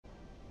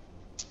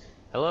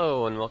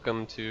Hello and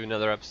welcome to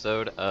another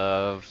episode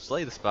of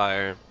Slay the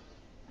Spire.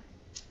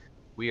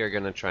 We are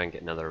going to try and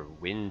get another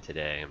win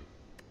today.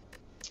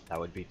 That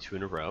would be 2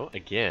 in a row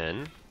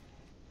again.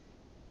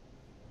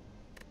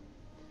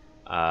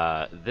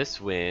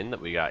 This win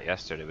that we got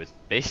yesterday was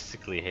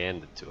basically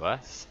handed to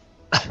us.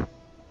 There's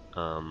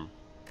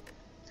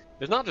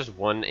not just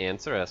one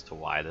answer as to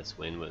why this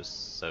win was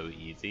so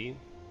easy.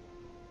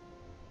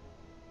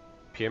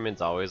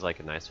 Pyramid's always like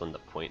a nice one to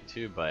point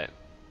to, but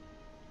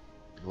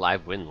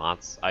live win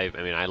lots. I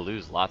mean, I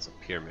lose lots of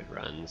pyramid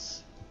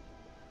runs.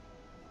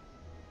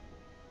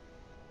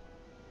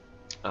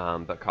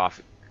 But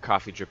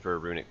coffee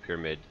dripper runic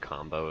pyramid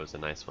combo is a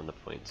nice one to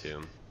point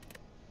to.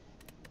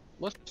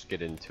 Let's just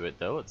get into it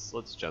though.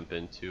 Let's jump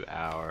into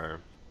our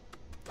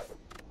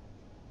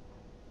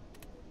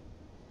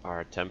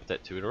attempt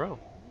at 2 in a row.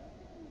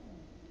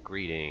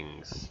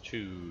 Greetings.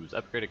 Choose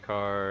upgraded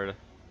card.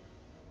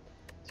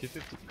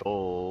 250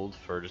 gold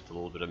for just a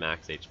little bit of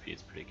max HP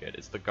is pretty good.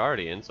 It's the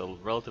Guardian, so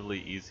relatively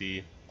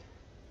easy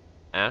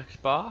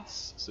act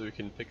boss, so we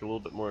can pick a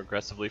little bit more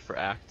aggressively for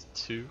Act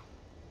 2.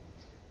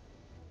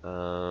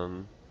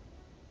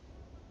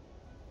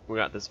 We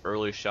got this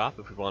early shop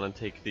if we want to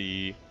take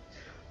the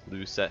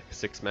lose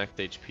 6 max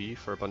HP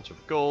for a bunch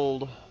of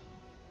gold.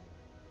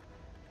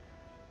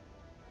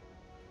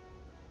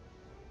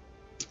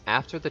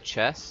 After the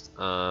chest,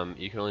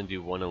 you can only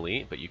do 1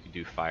 elite, but you can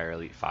do Fire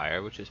Elite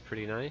Fire, which is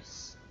pretty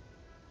nice.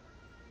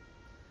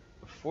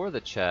 Before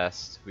the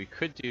chest, we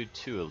could do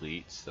 2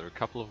 elites. There are a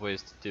couple of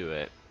ways to do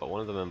it, but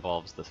one of them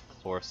involves the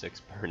floor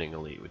 6 burning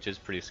elite, which is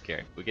pretty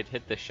scary. We could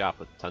hit this shop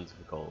with tons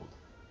of gold.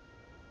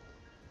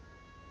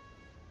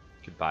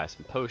 Could buy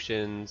some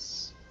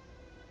potions.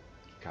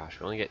 Gosh,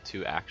 we only get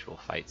 2 actual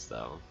fights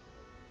though.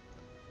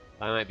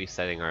 I might be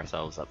setting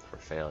ourselves up for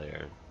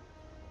failure.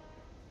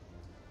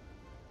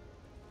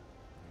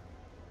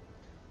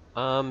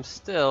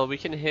 Still, we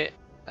can hit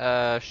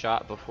a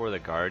shot before the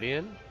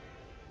Guardian.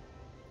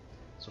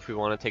 So if we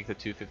want to take the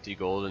 250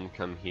 gold and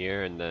come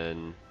here, and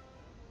then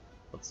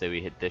let's say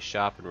we hit this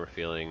shop and we're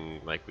feeling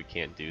like we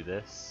can't do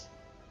this,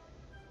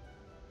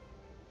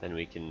 then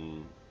we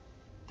can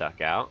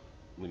duck out.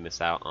 We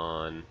miss out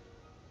on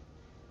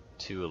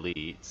 2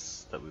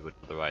 elites that we would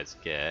otherwise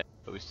get,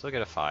 but we still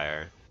get a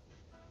fire.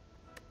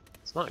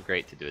 It's not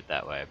great to do it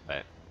that way,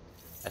 but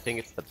I think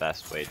it's the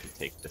best way to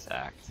take this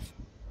act.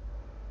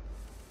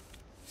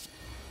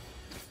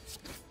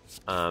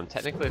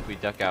 Technically, if we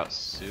duck out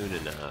soon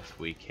enough,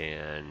 we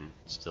can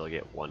still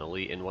get 1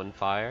 elite and 1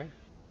 fire,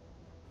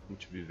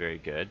 which would be very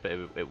good, but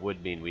it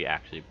would mean we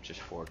actually just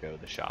forego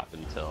the shop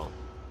until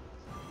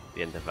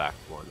the end of Act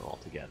 1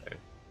 altogether,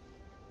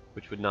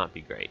 which would not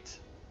be great.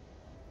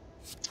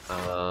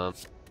 So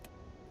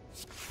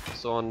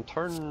on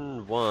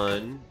turn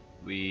 1,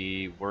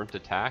 we weren't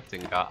attacked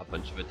and got a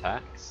bunch of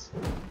attacks.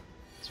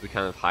 So we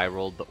kind of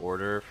high-rolled the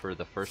order for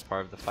the first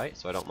part of the fight,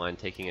 so I don't mind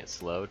taking it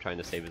slow, trying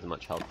to save as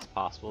much health as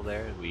possible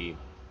there. We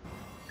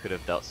could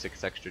have dealt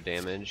 6 extra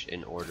damage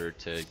in order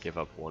to give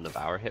up 1 of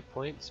our hit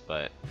points,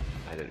 but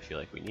I didn't feel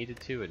like we needed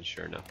to, and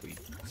sure enough we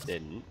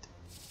didn't.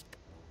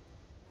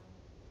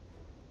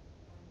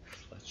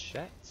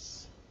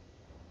 Flechettes.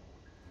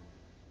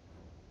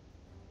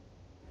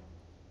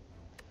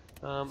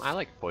 I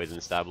like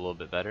Poison Stab a little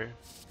bit better.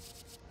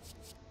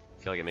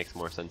 I feel like it makes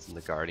more sense in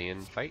the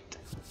Guardian fight.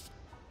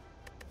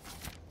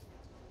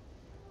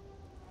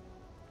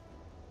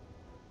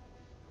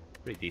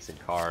 Pretty decent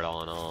card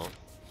all in all.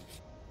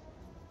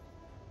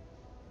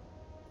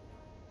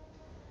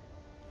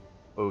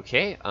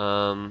 Okay,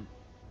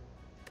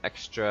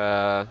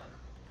 extra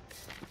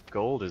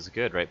gold is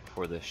good right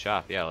before this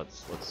shop. Yeah,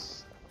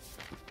 let's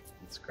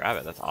grab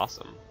it. That's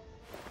awesome.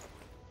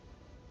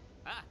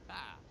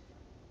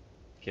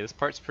 Okay, this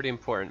part's pretty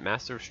important.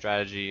 Master of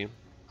Strategy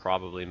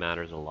probably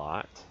matters a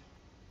lot.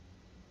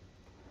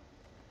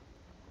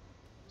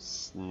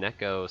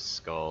 Snecko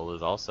Skull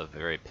is also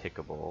very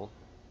pickable.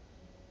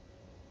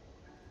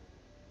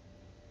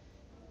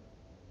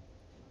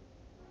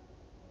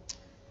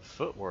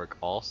 Footwork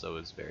also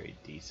is very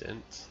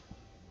decent.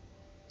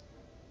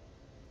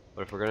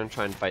 But if we're going to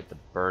try and fight the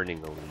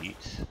Burning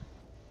Elite,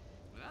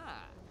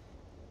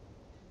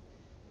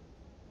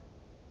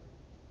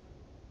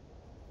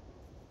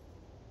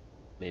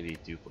 maybe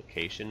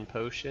Duplication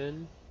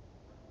Potion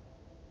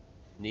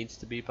needs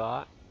to be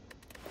bought.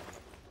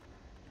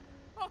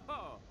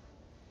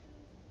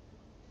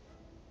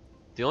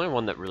 The only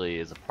one that really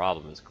is a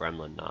problem is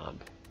Gremlin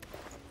Knob.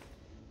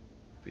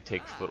 If we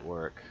take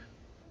Footwork,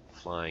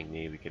 Flying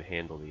Knee, we can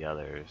handle the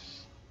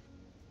others.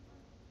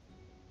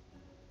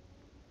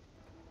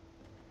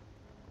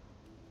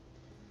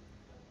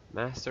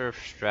 Master of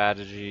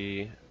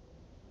Strategy.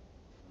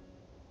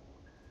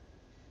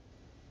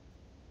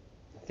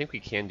 I think we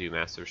can do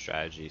Master of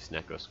Strategy,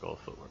 Snecko Skull,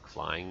 Footwork,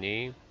 Flying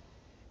Knee.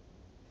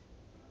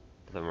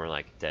 But then we're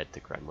like dead to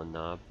Gremlin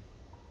Knob.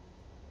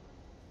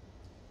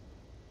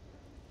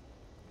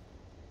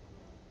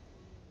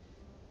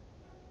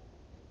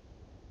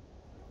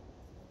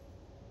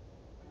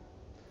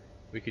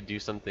 We could do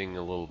something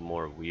a little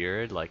more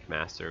weird, like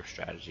Master of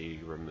Strategy,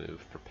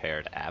 remove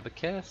Prepared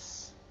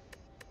Abacus.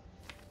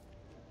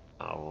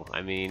 Oh,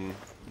 I mean,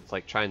 it's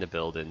like trying to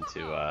build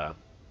into a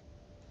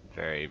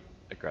very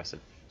aggressive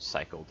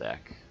cycle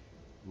deck,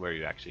 where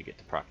you actually get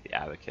to proc the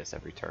Abacus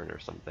every turn or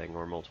something,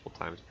 or multiple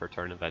times per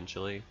turn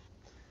eventually.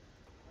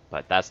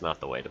 But that's not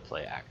the way to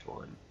play Act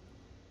 1.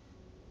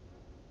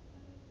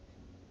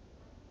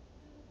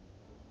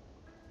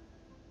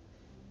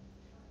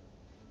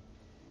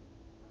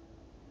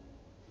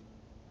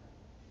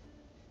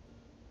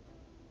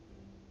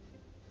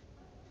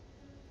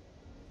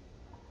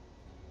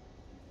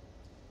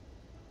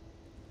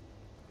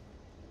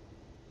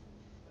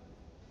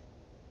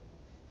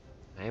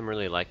 I am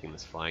really liking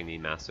this Flying Knee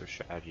Master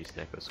Strategy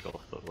Snecko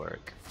Skull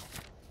footwork.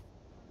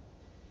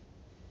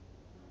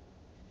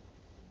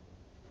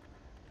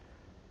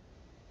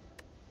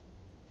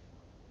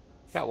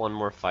 Got one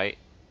more fight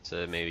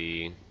to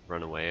maybe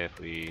run away if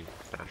we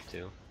have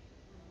to.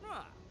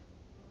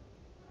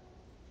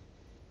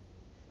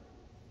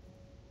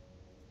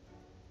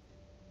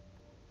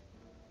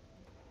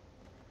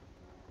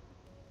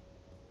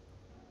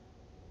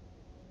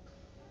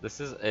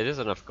 It is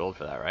enough gold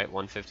for that, right?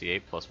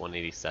 158 plus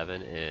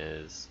 187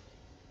 is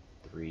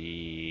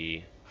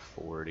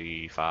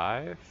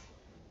 345.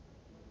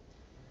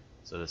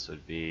 So this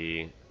would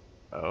be,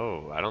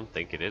 oh, I don't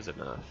think it is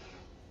enough.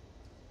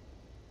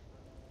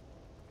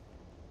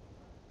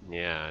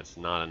 Yeah, it's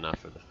not enough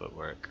for the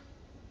footwork.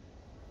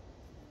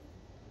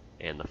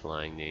 And the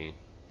flying knee.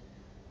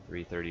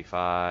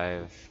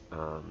 335,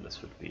 this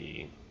would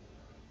be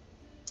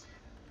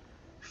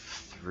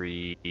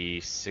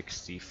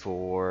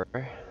 364.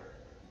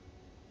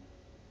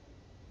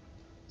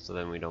 So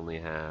then we'd only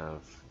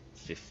have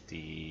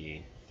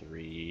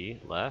 53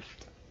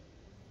 left,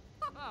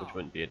 which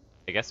wouldn't be,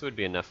 I guess it would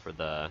be enough for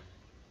the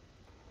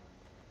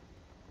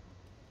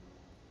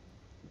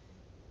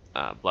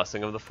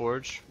Blessing of the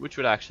Forge, which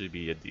would actually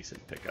be a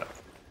decent pickup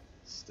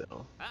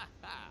still.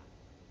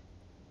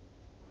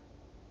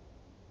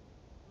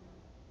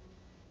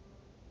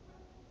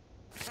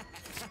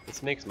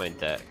 This makes my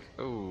deck,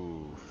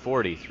 ooh,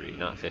 43,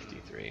 not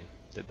 53.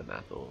 Did the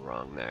math a little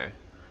wrong there.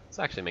 This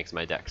actually makes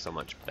my deck so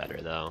much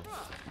better though.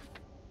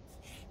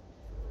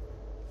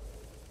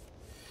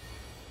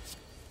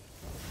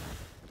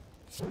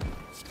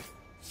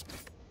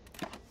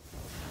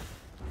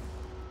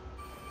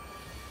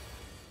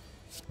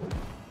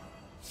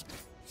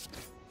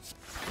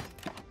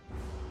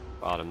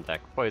 Bottom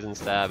deck Poison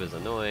Stab is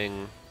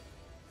annoying.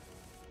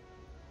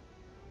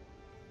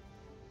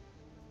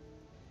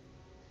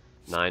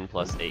 9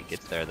 plus 8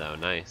 gets there though,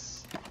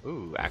 nice.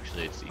 Ooh,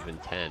 actually it's even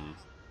 10.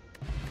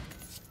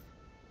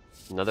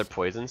 Another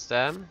Poison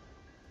Stab,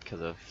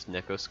 because of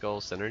Neko Skull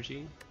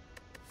synergy.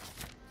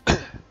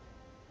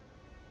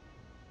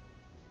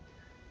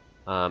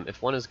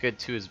 If one is good,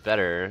 two is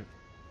better.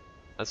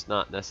 That's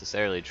not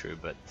necessarily true,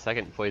 but the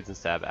second Poison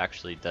Stab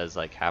actually does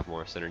like have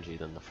more synergy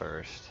than the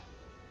first.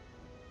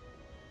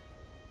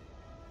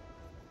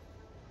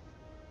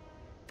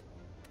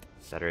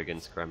 Better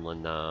against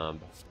Gremlin Knob,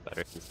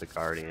 better against the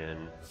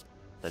Guardian,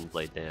 then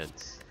Blade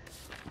Dance.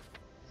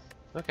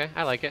 Okay,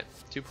 I like it.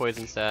 2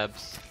 Poison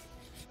Stabs.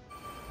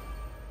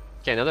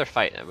 Okay, another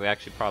fight. We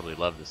actually probably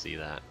love to see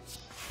that.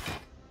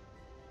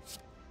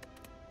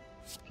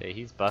 Okay,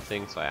 he's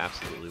buffing, so I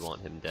absolutely want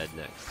him dead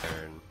next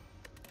turn.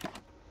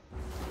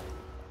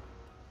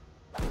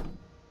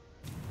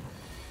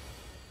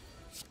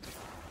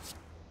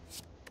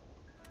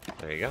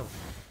 There you go.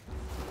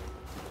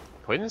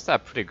 Poison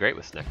Stab pretty great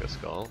with Snecko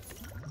Skull.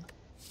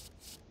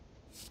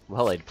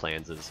 Well-laid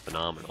plans is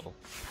phenomenal.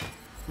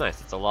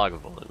 Nice, it's a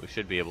loggable, and we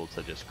should be able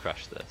to just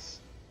crush this.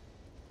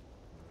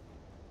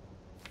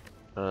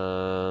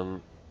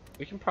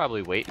 We can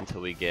probably wait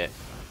until we get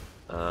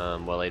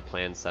well-laid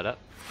plans set up.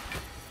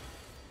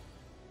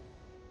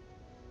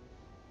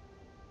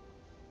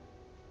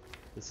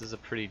 This is a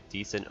pretty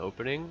decent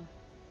opening.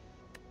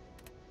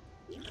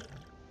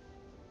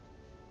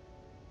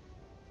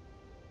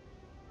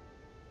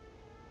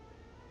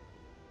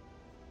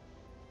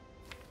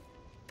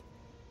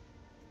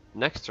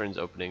 Next turn's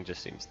opening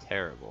just seems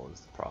terrible is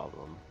the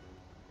problem.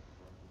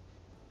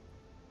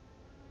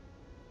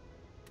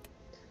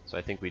 So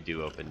I think we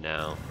do open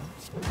now.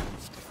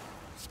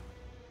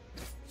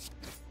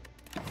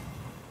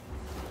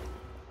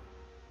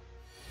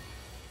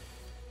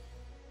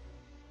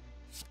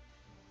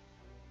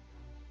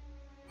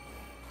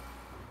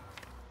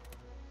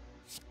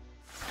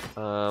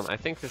 I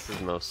think this is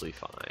mostly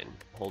fine.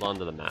 Hold on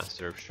to the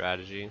Master of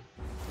Strategy.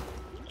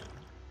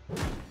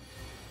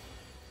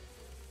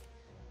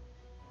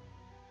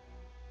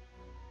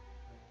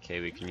 Okay,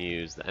 we can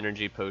use the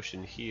energy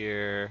potion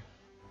here.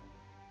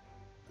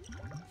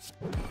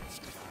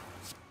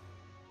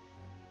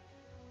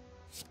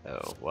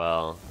 Oh,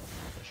 well,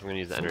 if I'm going to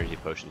use the energy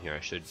potion here,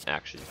 I should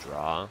actually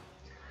draw.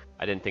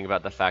 I didn't think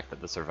about the fact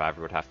that the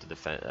survivor would have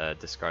to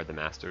discard the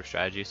Master of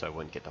Strategy, so I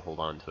wouldn't get to hold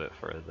on to it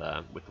for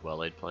with the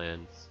well-laid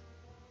plans.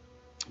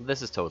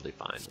 This is totally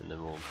fine, and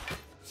then we'll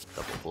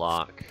double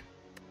block,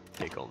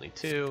 take only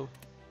 2.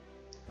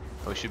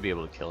 Oh, we should be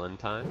able to kill in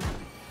time.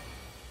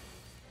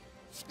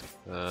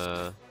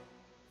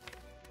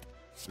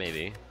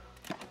 Maybe.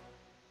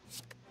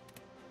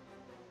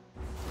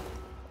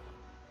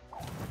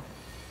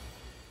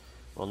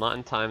 Well, not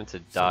in time to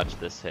dodge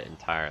this hit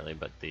entirely,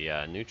 but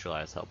the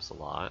neutralize helps a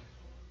lot.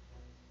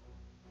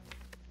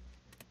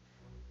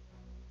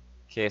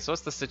 Okay, so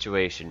what's the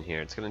situation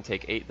here? It's going to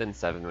take 8 then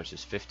 7, which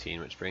is 15,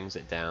 which brings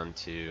it down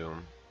to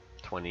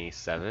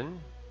 27.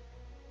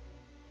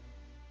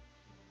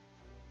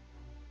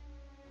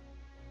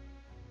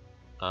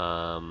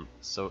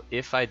 So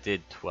if I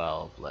did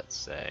 12, let's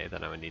say,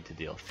 then I would need to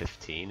deal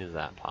 15. Is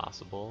that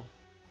possible?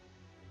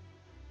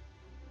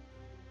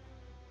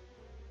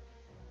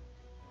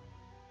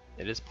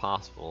 It is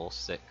possible.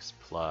 6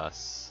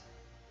 plus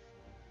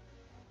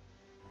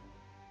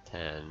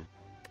 10.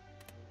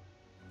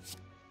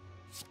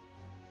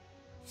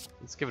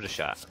 Let's give it a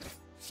shot.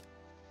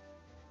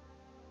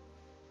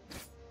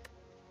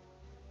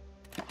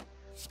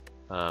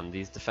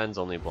 These defends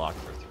only block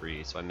for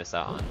 3, so I miss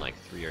out on like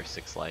 3 or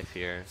 6 life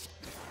here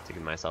to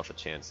give myself a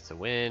chance to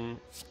win.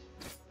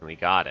 And we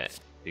got it,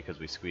 because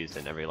we squeezed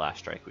in every last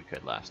strike we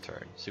could last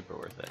turn. Super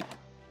worth it.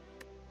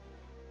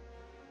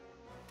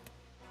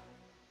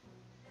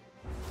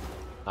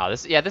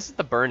 This is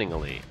the burning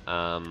elite.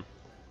 I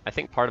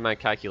think part of my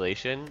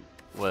calculation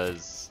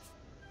was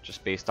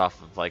just based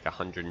off of like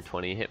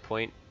 120 hit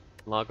point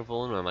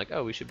Lagavulin, and I'm like,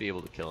 oh, we should be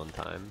able to kill in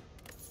time.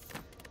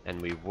 And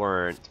we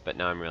weren't, but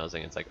now I'm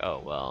realizing it's like,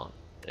 oh, well,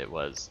 it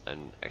was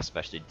an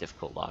especially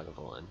difficult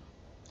Lagavulin.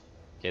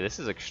 Okay, this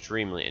is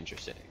extremely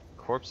interesting.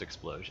 Corpse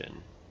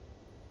Explosion.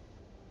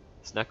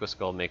 Snecko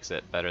Skull makes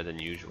it better than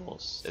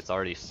usual. It's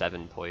already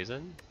 7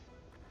 poison.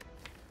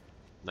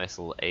 Nice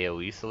little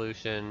AoE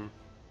solution.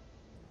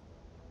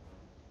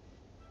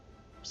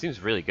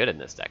 Seems really good in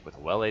this deck with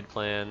well-laid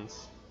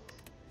plans.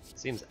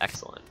 Seems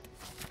excellent.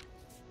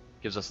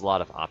 Gives us a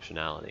lot of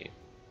optionality.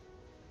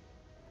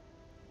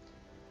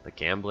 The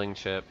gambling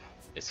chip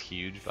is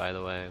huge, by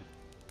the way.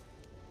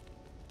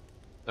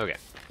 Okay,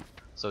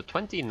 so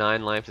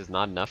 29 life is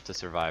not enough to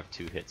survive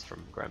 2 hits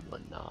from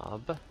Gremlin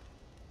Knob.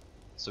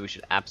 So we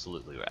should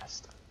absolutely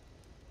rest.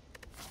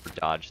 Or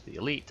dodge the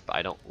elite, but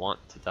I don't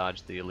want to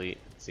dodge the elite.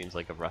 It seems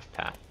like a rough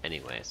path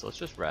anyway, so let's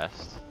just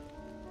rest.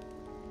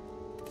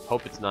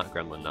 Hope it's not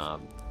Gremlin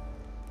Knob.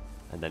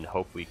 And then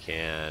hope we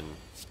can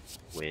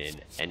win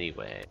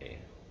anyway.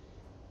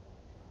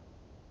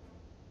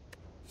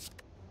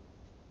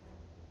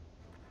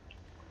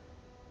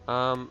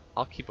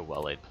 I'll keep a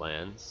well-laid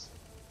plans.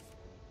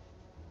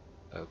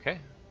 Okay.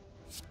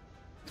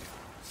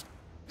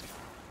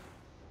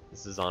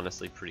 This is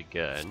honestly pretty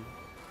good.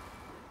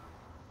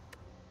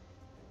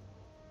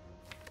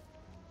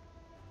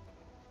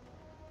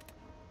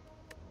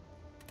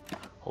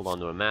 Hold on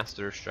to a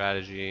master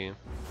strategy.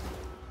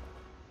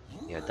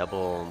 Yeah,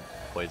 double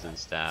poison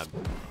stab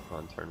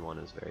on turn 1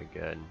 is very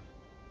good.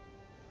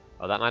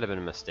 Oh, that might have been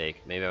a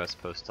mistake. Maybe I was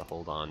supposed to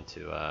hold on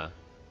to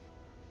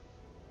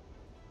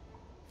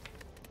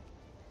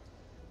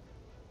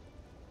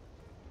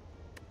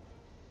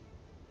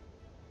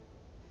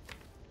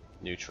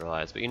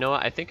neutralize, but you know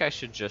what? I think I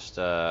should just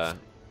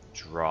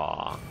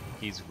draw.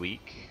 He's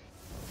weak.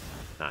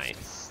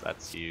 Nice.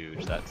 That's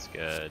huge. That's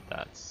good.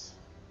 That's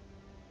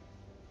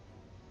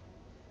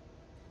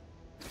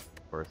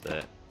worth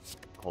it.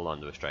 Hold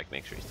on to a strike.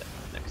 Make sure he's dead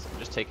next turn.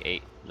 Just take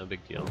 8. No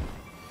big deal.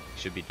 He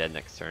should be dead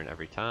next turn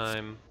every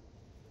time.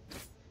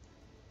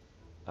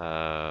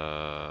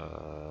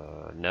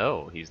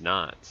 No, he's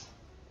not.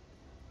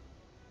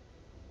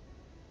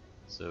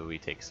 So we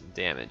take some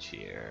damage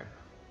here.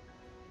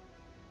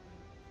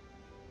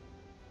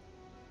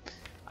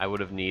 I would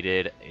have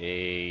needed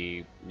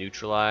a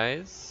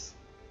neutralize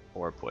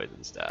or a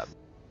poison stab.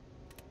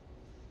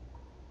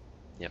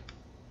 Yep.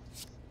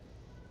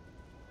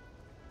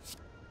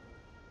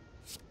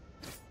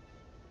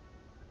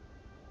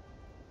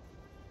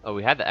 Oh,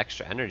 we had the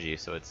extra energy,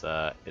 so it's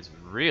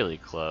really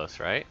close,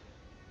 right?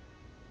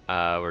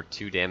 We're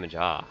 2 damage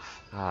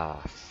off.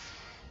 Ah,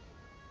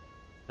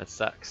 that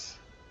sucks.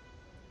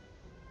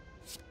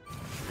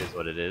 It is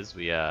what it is.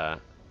 We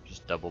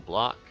just double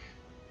block.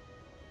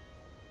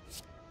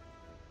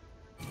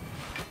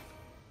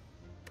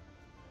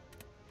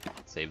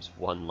 Saves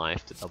 1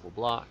 life to double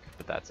block,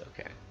 but that's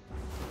okay.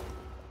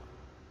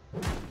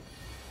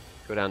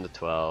 Go down to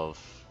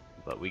 12,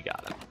 but we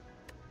got him.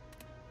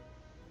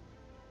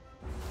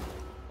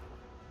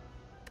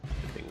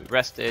 Good thing we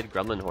rested.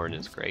 Gremlin Horn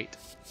is great.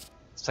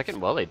 Second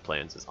well-laid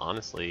plans is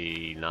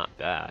honestly not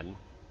bad.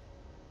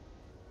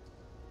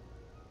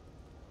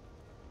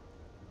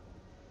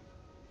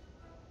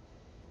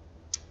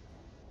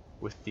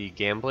 With the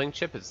gambling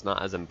chip, it's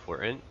not as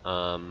important.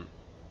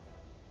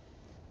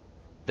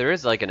 There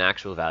is like an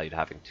actual value to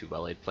having 2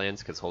 well-laid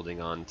plans, because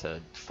holding on to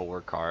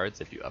 4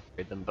 cards, if you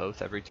upgrade them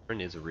both every turn,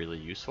 is really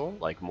useful.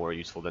 Like, more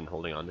useful than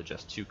holding on to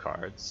just 2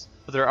 cards.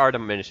 But there are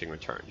diminishing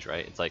returns,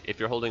 right? It's like, if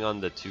you're holding on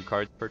to 2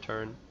 cards per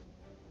turn,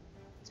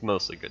 it's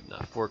mostly good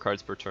enough. 4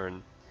 cards per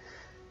turn,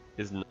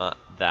 is not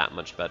that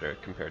much better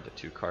compared to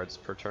 2 cards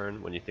per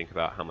turn when you think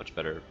about how much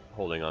better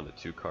holding on to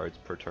 2 cards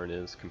per turn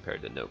is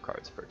compared to no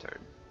cards per turn.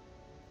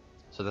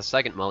 So the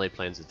second Well-Laid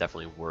Plans is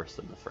definitely worse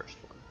than the first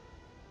one,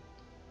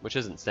 which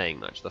isn't saying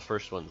much. The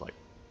first one's like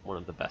one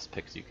of the best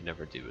picks you can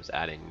ever do, is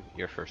adding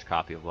your first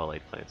copy of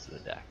Well-Laid Plans to the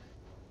deck.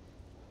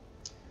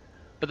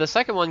 But the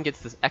second one gets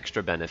this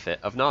extra benefit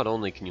of not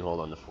only can you hold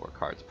on to 4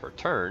 cards per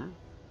turn,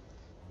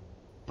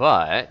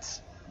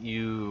 but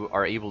you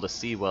are able to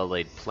see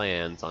Well-Laid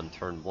Plans on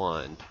turn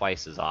 1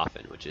 twice as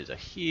often, which is a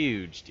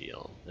huge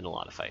deal in a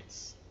lot of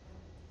fights.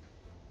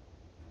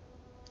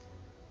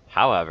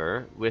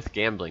 However, with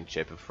Gambling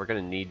Chip, if we're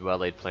going to need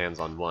Well-Laid Plans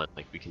on 1,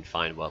 like we can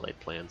find Well-Laid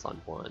Plans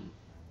on 1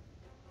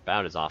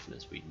 about as often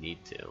as we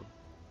need to.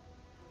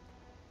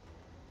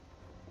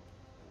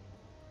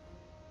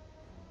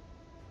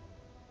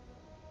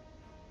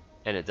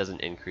 And it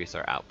doesn't increase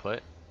our output.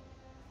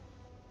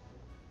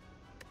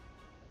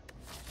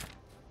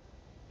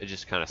 It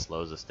just kind of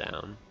slows us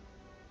down.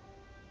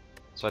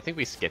 So I think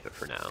we skip it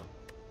for now.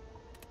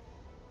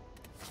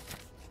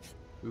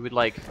 We would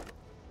like,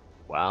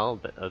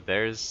 well,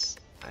 there's,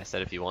 I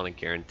said if you want to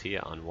guarantee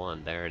it on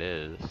 1, there it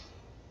is.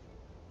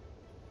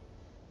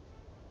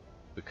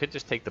 We could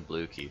just take the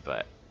blue key,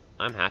 but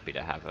I'm happy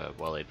to have a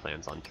Well-Laid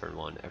Plans on turn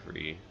 1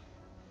 every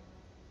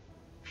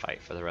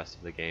fight for the rest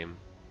of the game.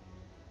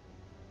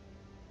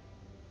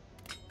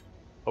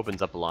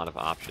 Opens up a lot of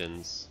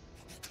options.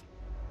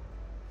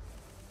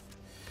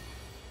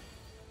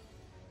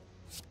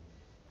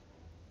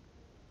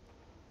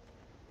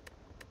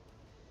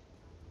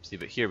 See,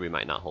 but here we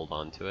might not hold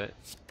on to it.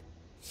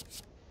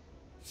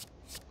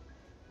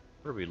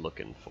 What are we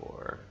looking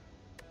for?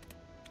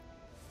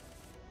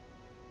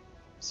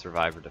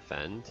 Survivor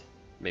Defend.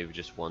 Maybe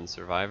just 1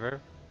 survivor.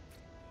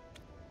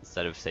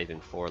 Instead of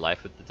saving 4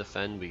 life with the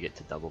defend, we get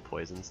to double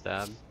poison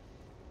stab.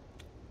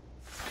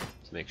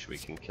 To make sure we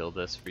can kill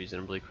this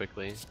reasonably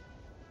quickly.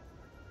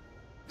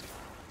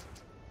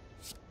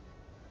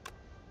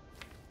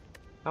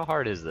 How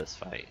hard is this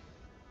fight?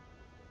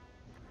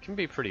 It can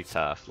be pretty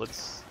tough.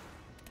 Let's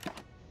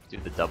do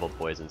the double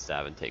poison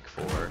stab and take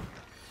 4.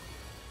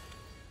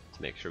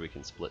 To make sure we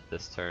can split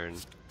this turn.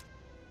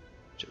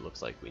 Which it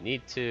looks like we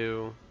need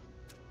to.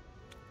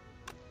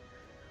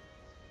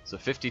 So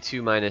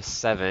 52 minus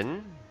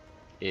 7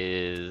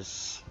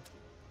 is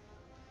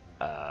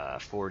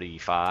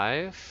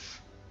 45.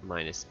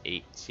 Minus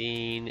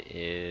 18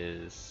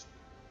 is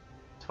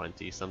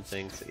 20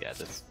 something. So yeah,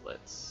 this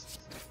splits.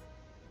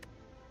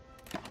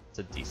 It's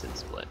a decent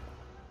split.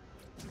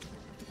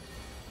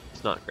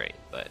 It's not great,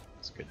 but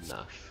it's good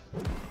enough.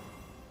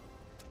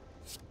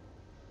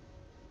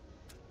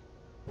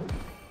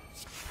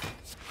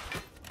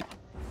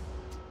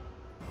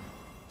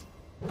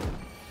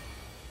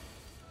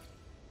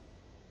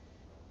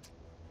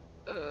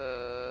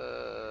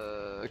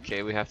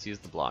 Okay, we have to use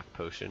the block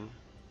potion.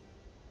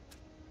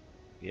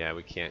 Yeah,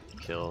 we can't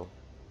kill.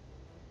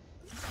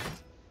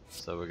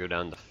 So we go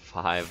down to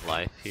 5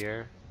 life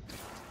here.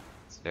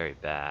 It's very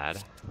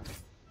bad.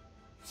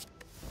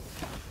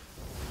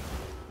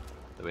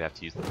 So we have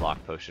to use the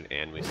block potion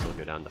and we still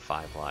go down to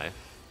 5 life.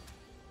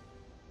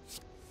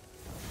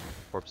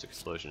 Corpse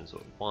Explosion is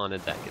what we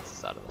wanted, that gets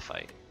us out of the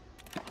fight.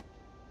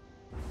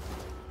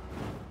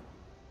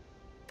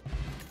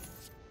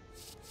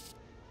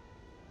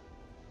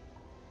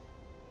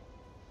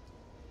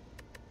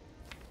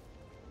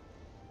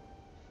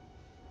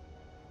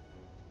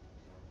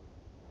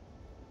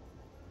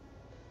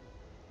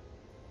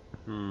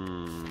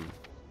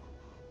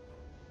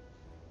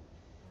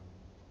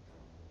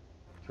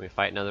 Can we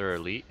fight another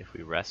elite if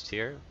we rest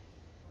here?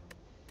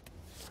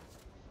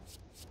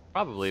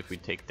 Probably if we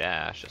take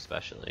dash,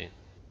 especially.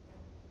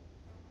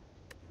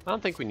 I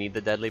don't think we need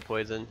the deadly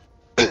poison.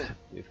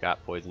 We've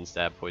got poison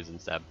stab,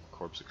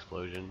 corpse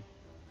explosion.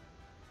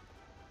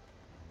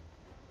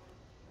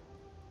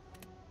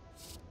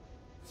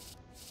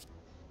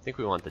 I think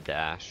we want the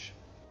dash.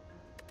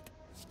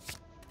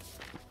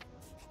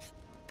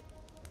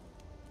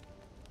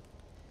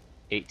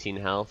 (18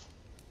 health),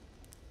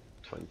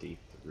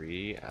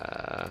 23.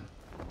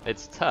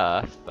 It's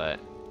tough, but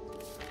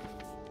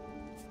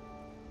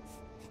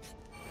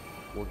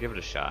we'll give it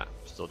a shot.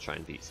 Still try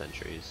and beat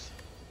sentries.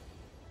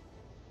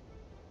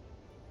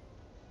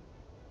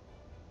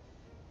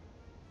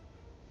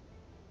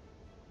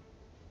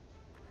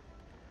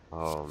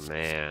 Oh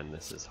man,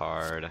 this is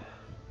hard.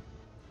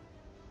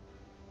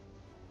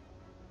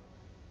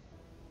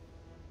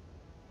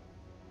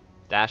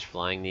 Dash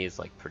flying knee is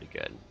like pretty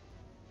good.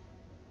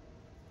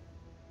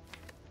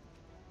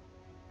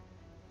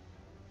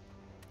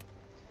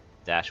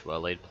 Dash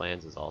well-laid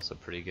plans is also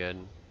pretty good.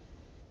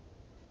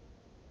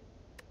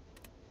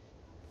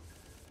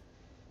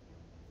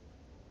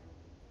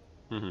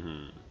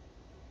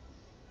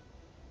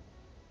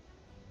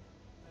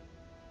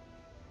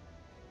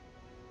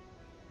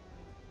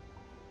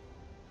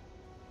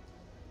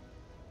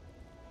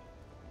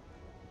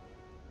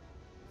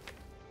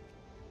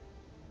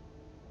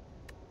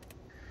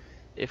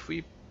 If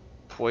we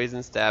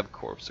poison stab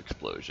corpse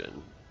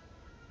explosion,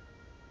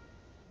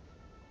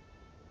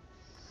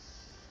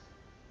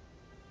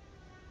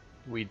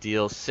 We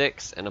deal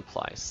 6 and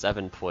apply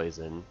 7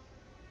 poison.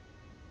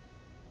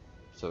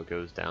 So it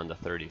goes down to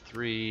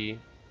 33,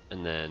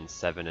 and then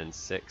 7 and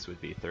 6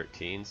 would be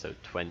 13, so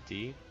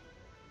 20.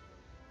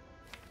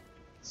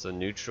 So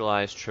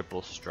neutralize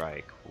triple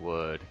strike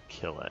would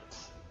kill it.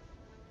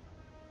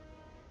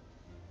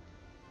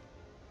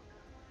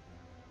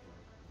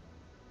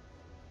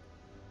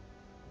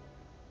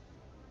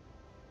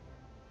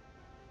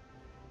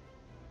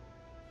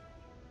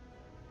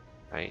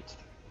 Right?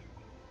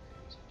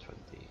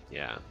 20,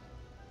 yeah.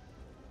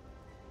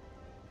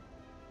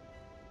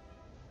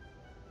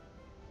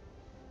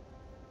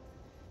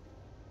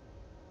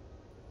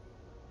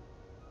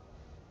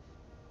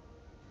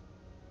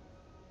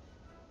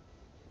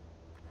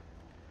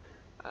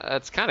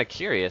 It's kind of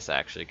curious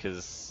actually,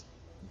 because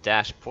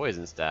dash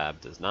poison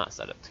stab does not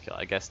set up to kill.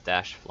 I guess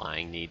dash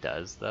flying knee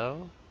does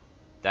though.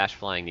 Dash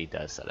flying knee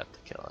does set up to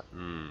kill it.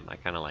 I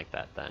kind of like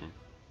that then.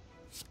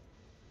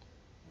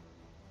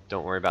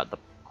 Don't worry about the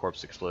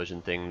corpse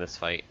explosion thing this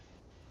fight.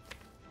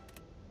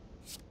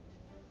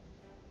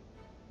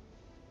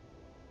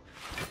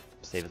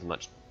 Save as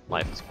much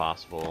life as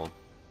possible.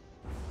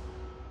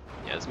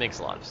 Yeah, this makes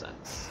a lot of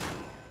sense.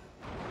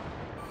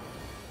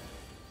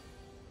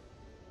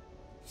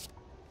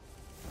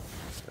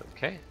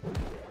 Okay.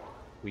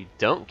 We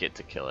don't get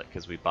to kill it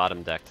because we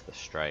bottom decked the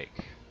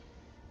strike.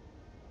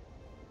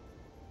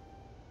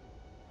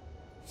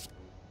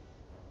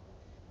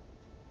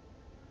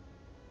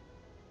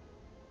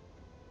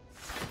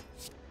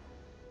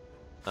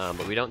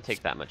 But we don't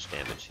take that much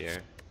damage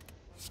here.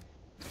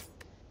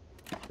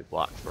 We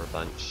blocked for a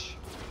bunch.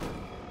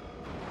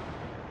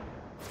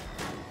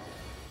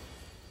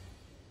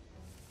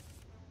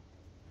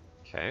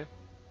 Okay.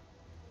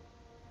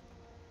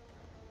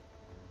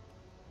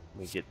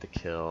 We get the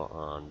kill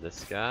on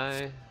this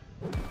guy.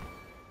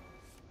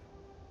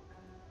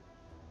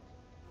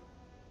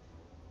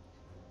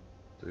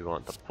 Do we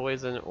want the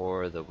poison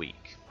or the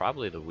weak?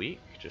 Probably the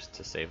weak, just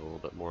to save a little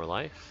bit more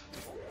life.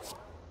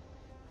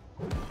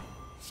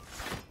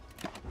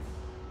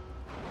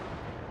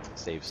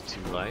 Saves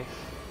 2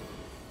 life.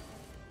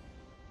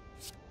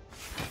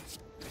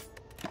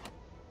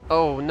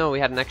 Oh no, we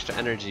had an extra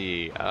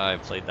energy. I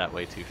played that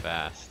way too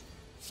fast.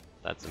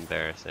 That's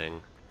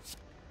embarrassing.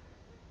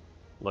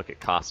 Look, it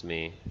cost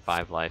me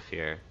 5 life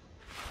here.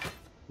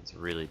 It's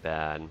really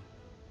bad.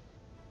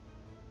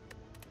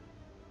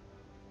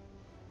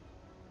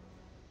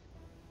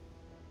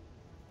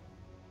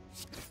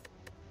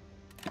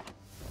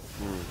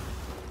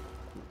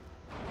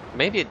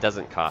 Maybe it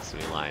doesn't cost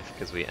me life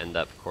because we end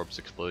up corpse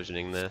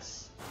explosioning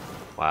this.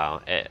 Wow,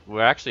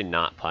 we're actually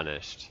not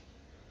punished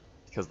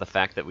because the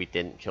fact that we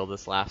didn't kill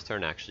this last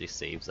turn actually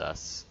saves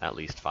us at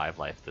least 5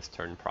 life this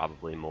turn,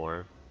 probably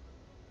more.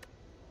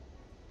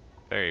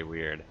 Very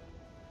weird.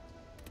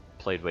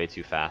 Played way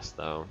too fast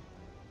though.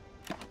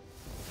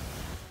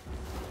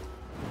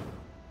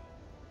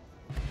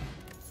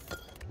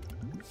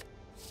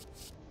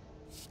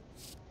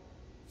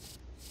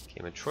 Okay,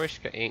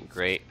 Matryoshka ain't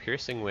great.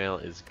 Piercing Wail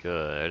is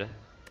good. We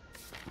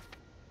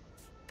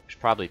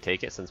should probably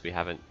take it since we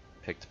haven't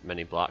picked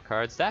many block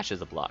cards. Dash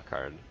is a block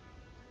card.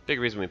 Big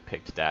reason we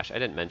picked Dash. I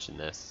didn't mention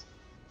this,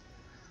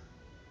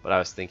 but I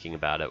was thinking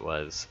about it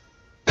was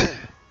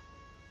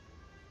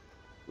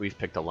we've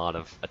picked a lot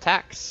of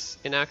attacks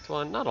in Act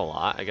 1. Not a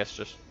lot, I guess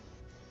just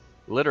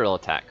literal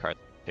attack cards.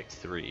 Picked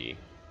 3.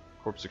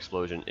 Corpse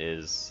Explosion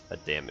is a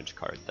damage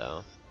card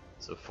though,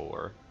 so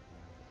 4.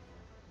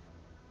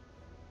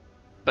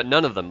 But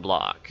none of them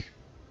block.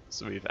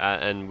 So we've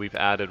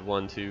added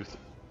 1, 2,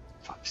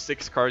 5,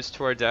 6 cards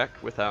to our deck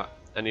without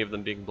any of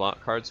them being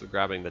block cards. So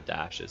grabbing the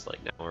dash is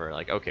like, now we're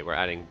like, okay, we're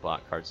adding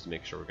block cards to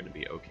make sure we're going to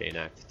be okay in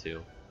Act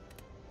 2.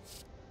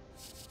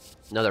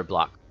 Another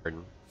block card,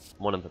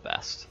 one of the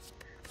best.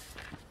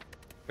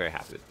 Very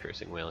happy with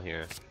Piercing Wail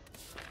here.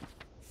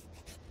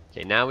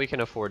 Okay, now we can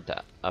afford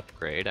to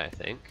upgrade, I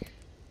think.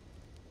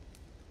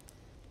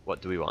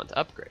 What do we want to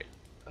upgrade?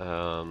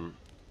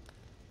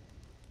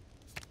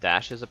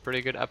 Dash is a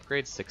pretty good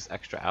upgrade, 6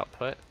 extra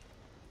output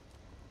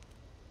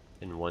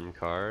in 1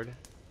 card.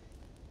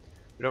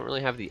 We don't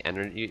really have the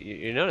energy.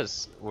 You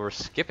notice we're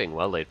skipping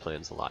well-laid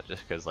plans a lot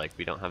just because like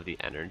we don't have the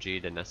energy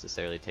to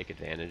necessarily take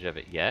advantage of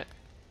it yet.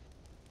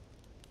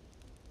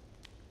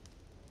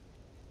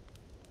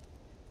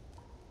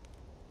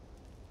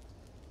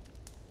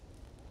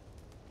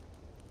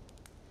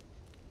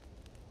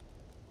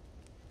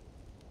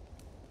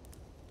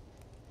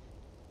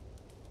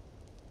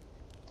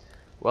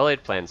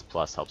 Well-laid plans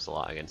plus helps a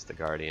lot against the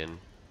Guardian.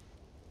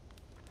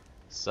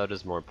 So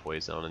does more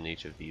poison on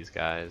each of these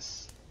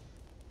guys.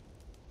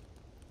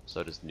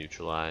 So does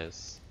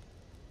neutralize.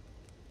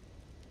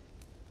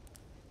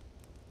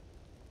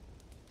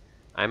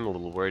 I'm a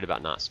little worried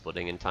about not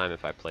splitting in time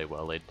if I play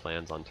well-laid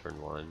plans on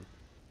turn 1.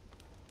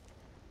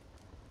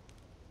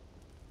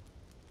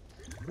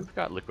 We've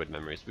got liquid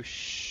memories. We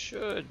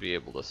should be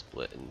able to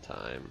split in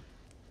time.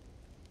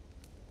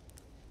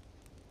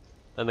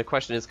 Then the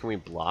question is, can we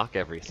block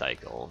every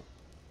cycle?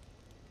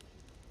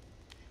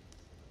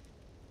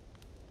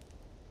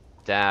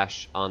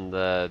 dash on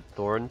the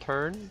Thorn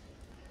turn.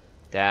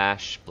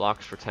 Dash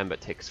blocks for 10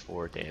 but takes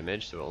 4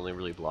 damage, so it only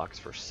really blocks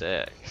for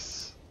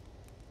 6.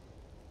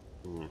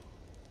 Hmm.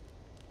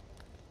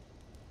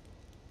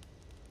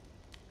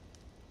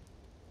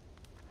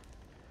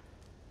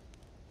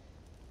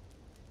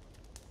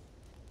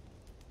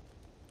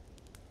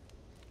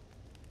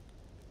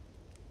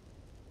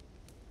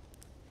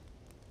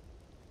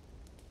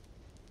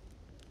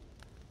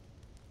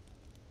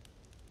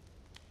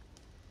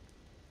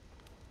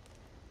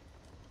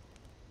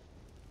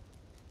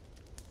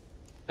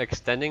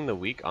 Extending the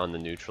weak on the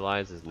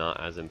neutralize is not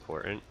as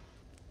important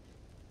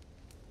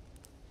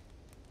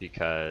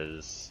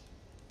because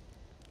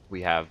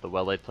we have the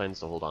well-laid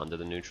plans to hold on to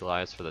the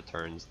neutralize for the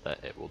turns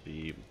that it will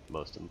be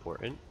most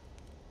important,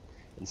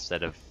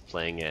 instead of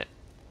playing it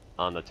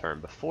on the turn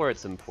before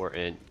it's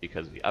important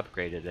because we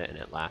upgraded it and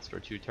it lasts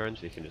for 2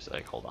 turns. We can just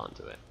like hold on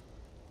to it.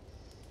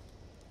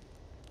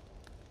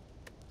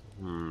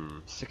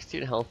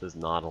 16 health is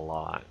not a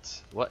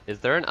lot. What is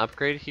there an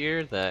upgrade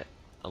here that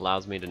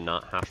allows me to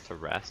not have to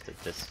rest at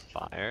this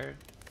fire?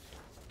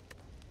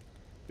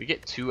 We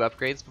get 2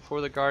 upgrades before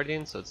the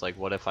Guardian, so it's like,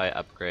 what if I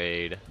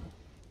upgrade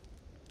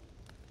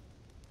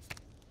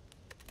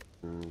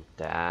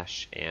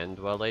dash and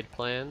well-laid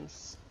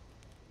plans?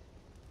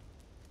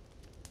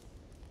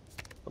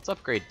 Let's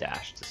upgrade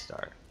dash to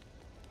start.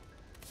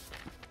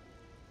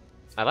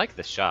 I like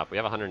this shop. We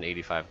have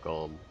 185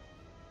 gold.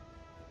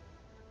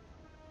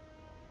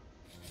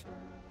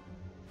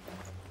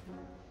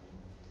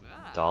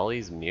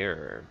 Dolly's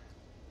Mirror.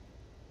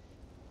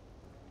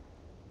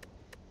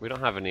 We don't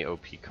have any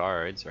OP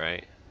cards,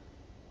 right?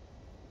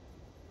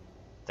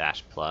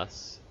 Dash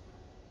plus.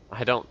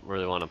 I don't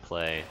really want to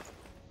pay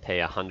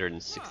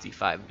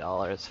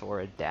 $165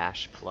 for a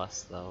dash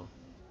plus though.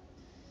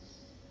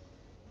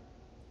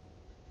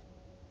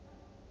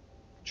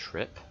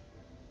 Trip?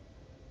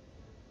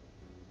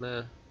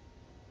 Meh.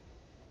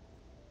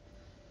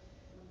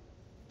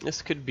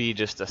 This could be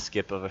just a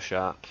skip of a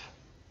shop.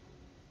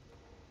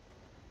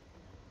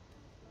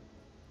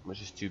 Which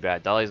is too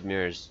bad. Dolly's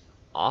Mirror is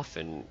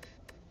often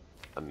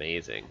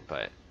amazing,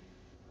 but...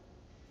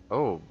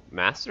 Oh,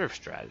 Master of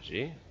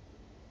Strategy.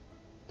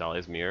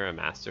 Dolly's Mirror, a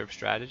Master of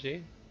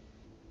Strategy?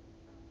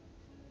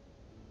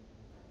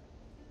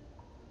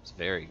 It's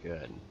very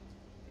good.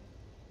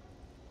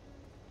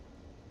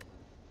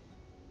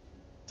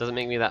 Doesn't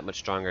make me that much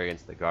stronger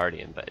against the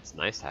Guardian, but it's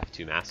nice to have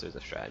 2 Masters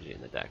of Strategy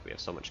in the deck. We have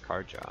so much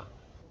card draw.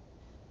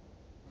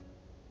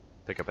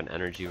 Pick up an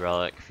Energy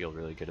Relic, feel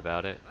really good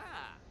about it.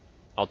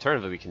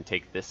 Alternatively, we can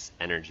take this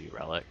Energy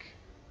Relic.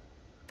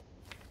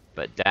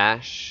 But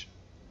Dash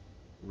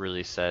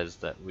really says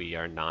that we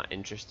are not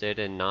interested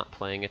in not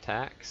playing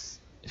attacks,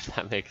 if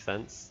that makes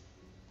sense.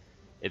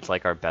 It's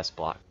like our best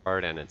block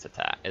card and it's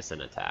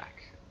an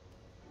attack.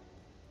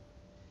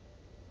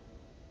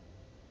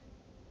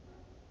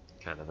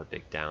 Kind of a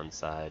big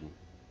downside.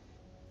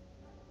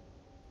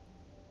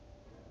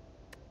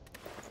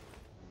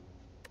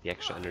 The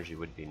extra energy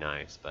would be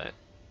nice, but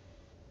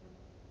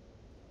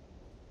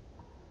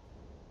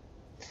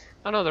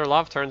I don't know, there are a lot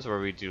of turns where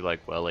we do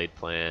like well-laid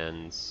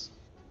plans,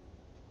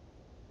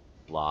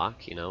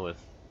 block, you know,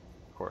 with,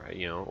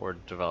 or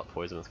develop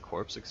poison with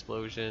Corpse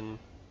Explosion.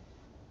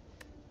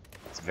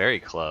 It's very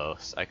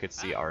close. I could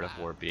see Art of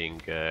War being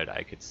good.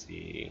 I could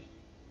see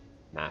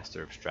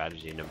Master of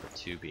Strategy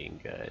 #2 being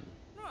good.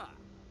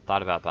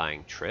 Thought about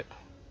buying Trip,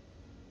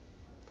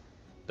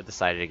 but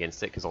decided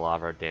against it because a lot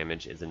of our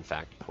damage is in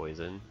fact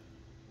poison.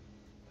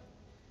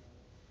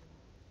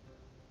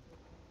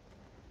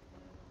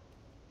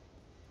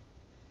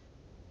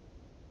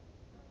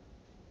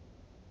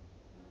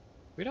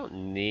 We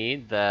don't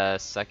need the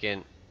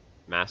second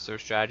Master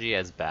Strategy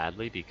as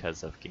badly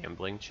because of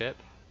Gambling Chip.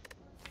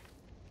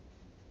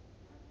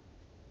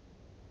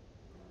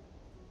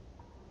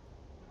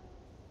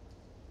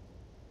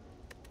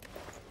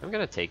 I'm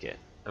gonna take it.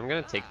 I'm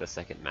gonna take the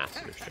second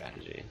Master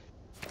Strategy.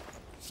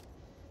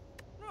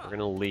 We're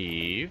gonna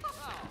leave,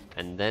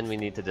 and then we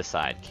need to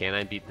decide, can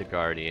I beat the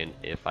Guardian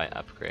if I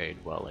upgrade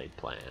Well-Laid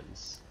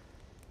Plans?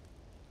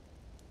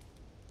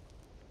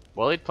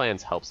 Well-Laid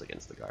Plans helps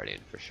against the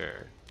Guardian for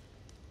sure.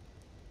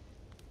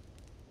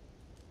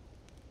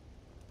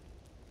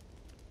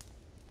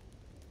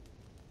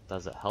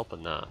 Does it help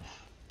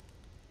enough?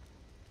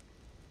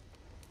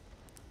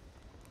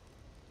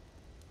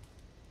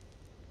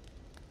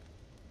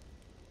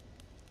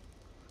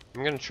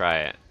 I'm gonna try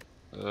it.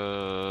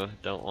 I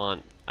don't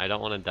want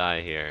to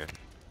die here.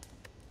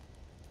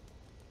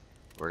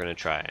 We're gonna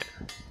try it.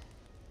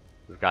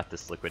 We've got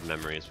this liquid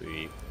memories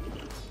we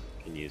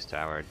can use to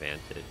our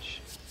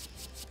advantage.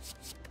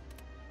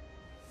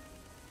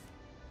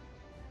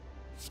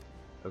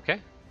 Okay.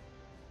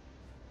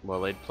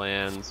 Well-laid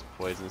plans,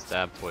 poison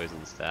stab,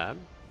 poison stab.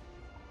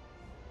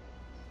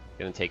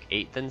 Gonna take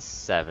 8 then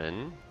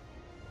 7.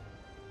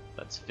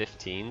 That's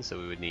 15, so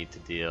we would need to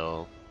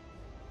deal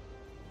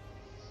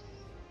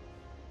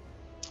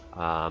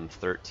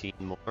 13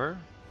 more.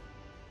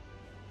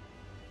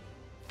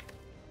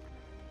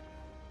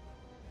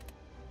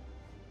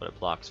 but it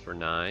blocks for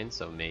 9,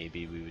 so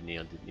maybe we would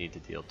need to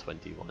deal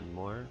 21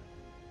 more.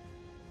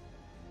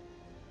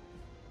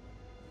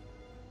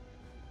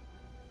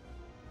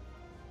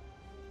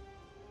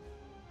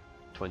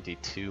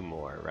 $22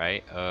 more,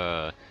 right?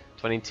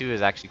 22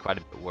 is actually quite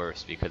a bit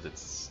worse because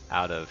it's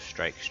out of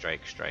strike,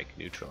 strike, strike,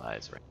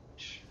 neutralize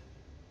range.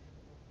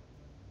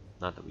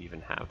 Not that we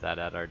even have that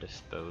at our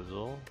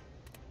disposal.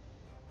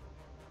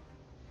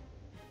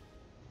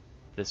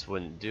 This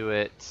wouldn't do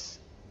it.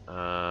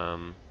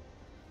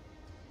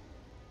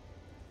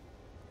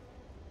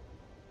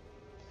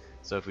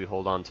 So if we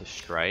hold on to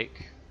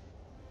strike,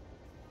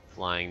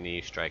 flying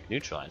knee, strike,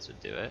 neutralize would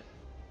do it.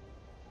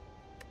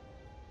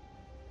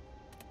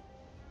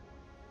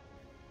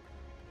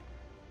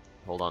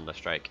 Hold on to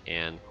strike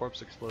and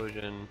corpse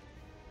explosion.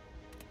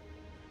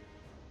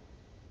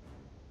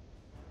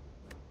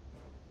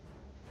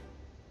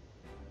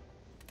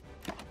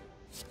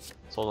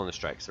 Let's hold on to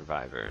strike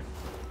survivor.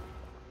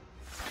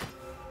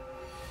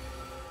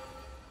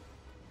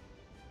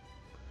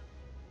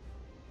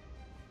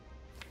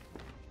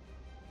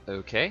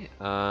 Okay,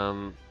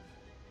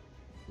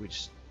 we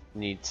just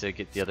need to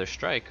get the other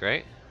strike,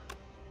 right?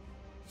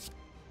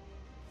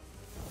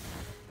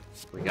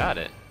 We got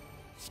it.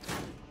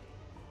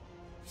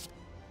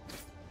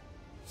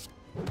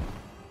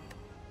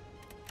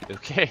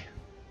 Okay.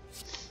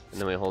 And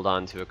then we hold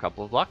on to a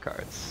couple of block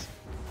cards.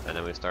 And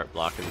then we start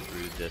blocking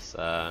through this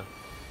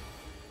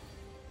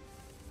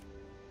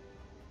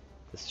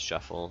this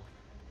shuffle.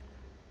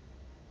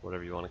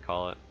 Whatever you want to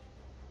call it.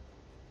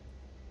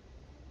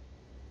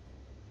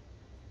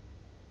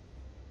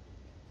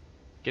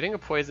 Getting a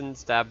poison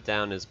stab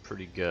down is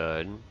pretty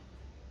good.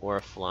 Or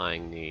a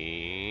flying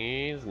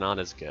knee is not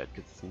as good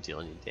because it doesn't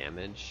deal any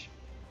damage.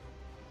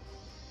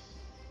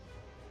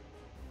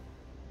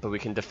 But we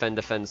can defend,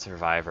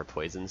 survive, or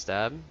poison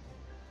stab.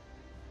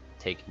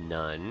 Take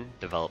none,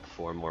 develop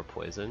 4 more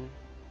poison.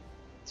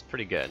 It's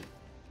pretty good.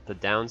 The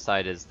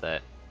downside is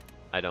that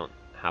I don't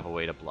have a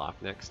way to block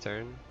next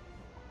turn.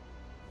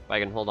 But I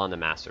can hold on to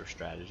Master of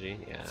Strategy,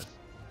 yeah.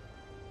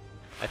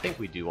 I think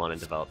we do want to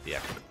develop the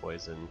extra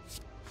poison.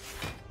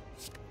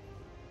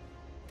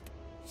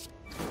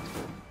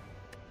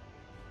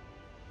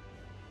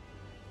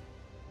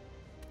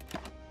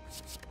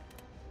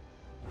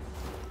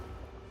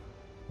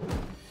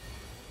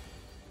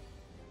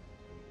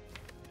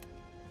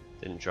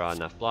 Didn't draw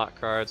enough block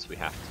cards, we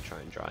have to try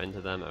and draw into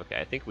them. Okay,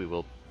 I think we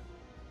will.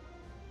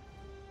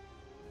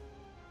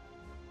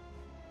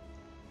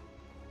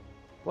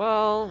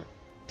 Well,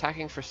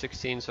 attacking for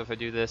 16, so if I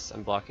do this,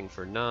 I'm blocking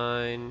for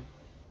 9.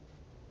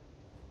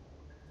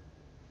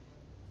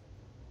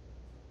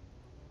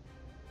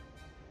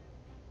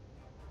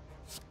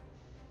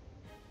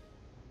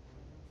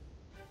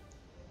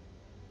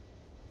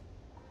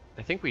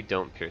 I think we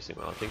don't piercing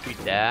well. I think we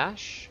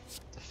dash,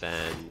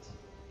 defend.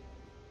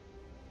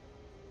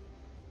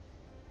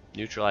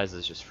 Neutralize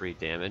is just free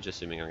damage,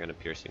 assuming I'm going to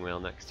piercing whale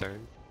next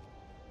turn.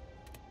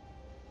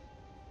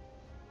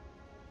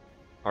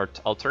 Or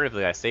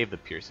alternatively, I save the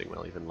piercing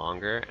whale even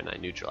longer, and I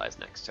neutralize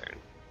next turn.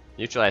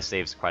 Neutralize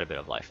saves quite a bit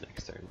of life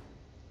next turn.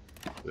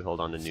 We hold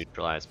on to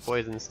neutralize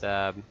poison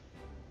stab.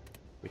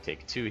 We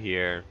take 2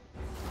 here.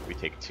 We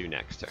take 2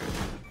 next turn.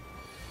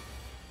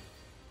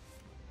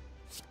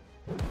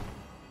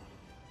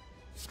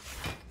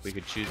 We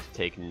could choose to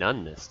take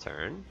none this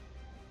turn,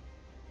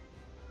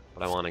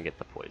 but I want to get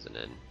the poison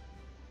in.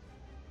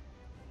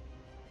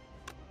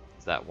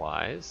 Is that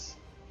wise?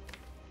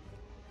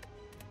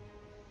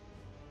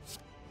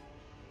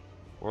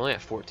 We're only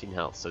at 14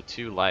 health, so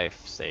 2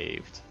 life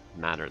saved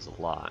matters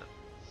a lot.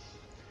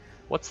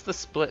 What's the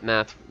split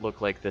math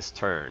look like this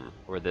turn,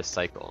 or this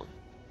cycle?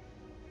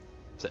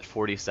 It's at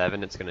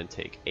 47, it's going to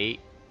take 8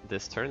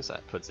 this turn, so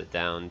that puts it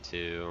down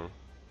to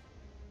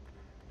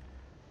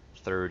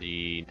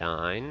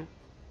 39.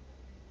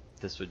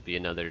 This would be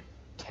another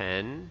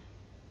 10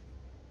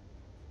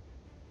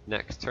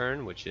 next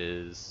turn, which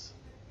is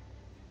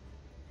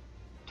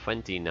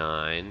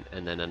 29,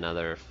 and then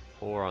another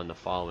 4 on the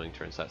following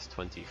turn, so that's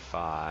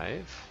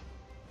 25.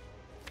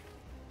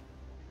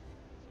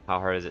 How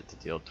hard is it to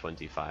deal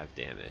 25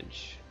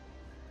 damage?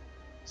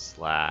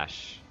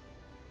 Slash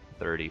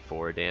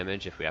 34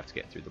 damage if we have to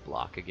get through the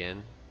block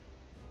again.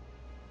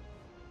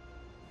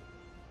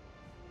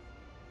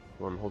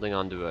 Well, I'm holding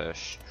on to a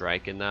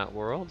strike in that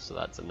world, so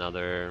that's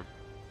another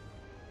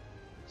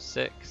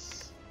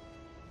 6.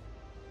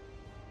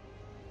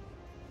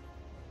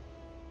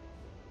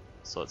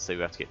 So let's say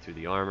we have to get through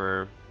the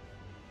armor.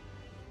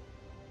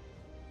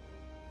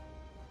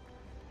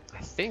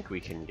 I think we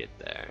can get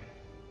there.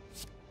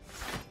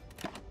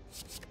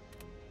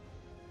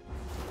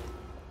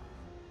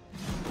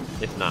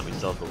 If not, we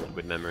still have the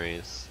liquid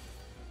memories.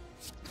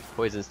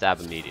 Poison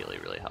stab immediately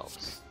really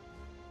helps.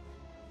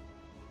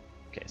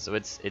 Okay, so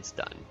it's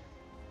done.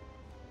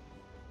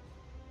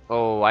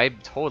 Oh, I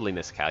totally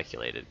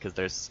miscalculated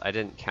because I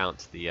didn't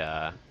count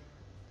the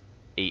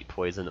 8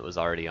 poison that was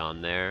already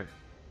on there.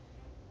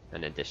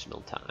 An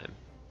additional time.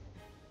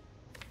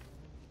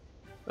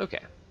 Okay.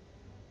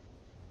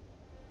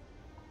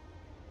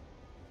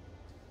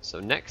 So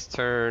next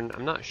turn,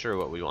 I'm not sure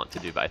what we want to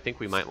do, but I think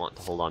we might want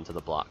to hold on to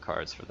the block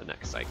cards for the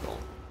next cycle.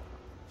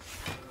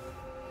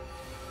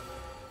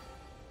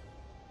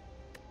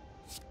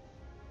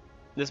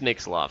 This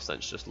makes a lot of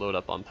sense. Just load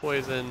up on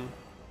poison,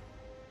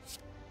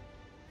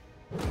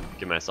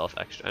 give myself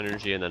extra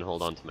energy, and then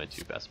hold on to my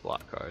 2 best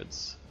block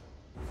cards.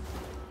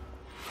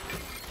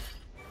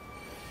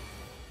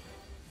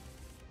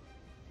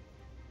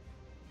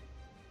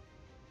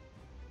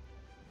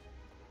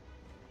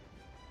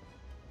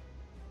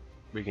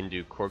 We can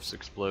do Corpse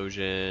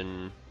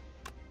Explosion,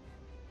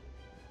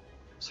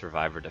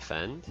 Survive or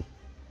Defend.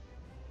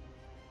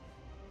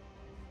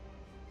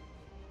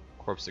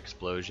 Corpse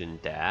Explosion,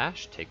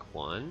 Dash, take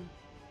 1.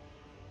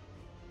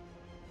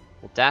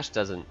 Well, Dash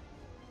doesn't...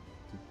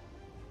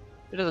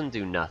 It doesn't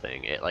do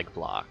nothing, it like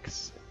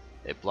blocks.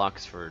 It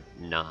blocks for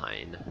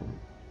 9.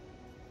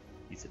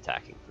 He's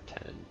attacking for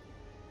 10.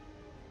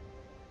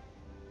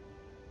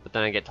 But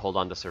then I get to hold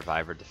on to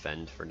Survive or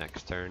Defend for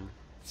next turn.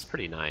 It's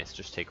pretty nice,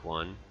 just take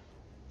 1.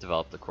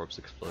 Develop the Corpse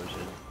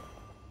Explosion.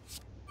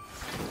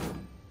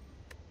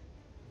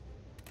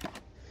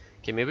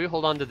 Okay, maybe we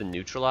hold on to the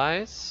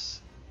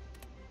Neutralize.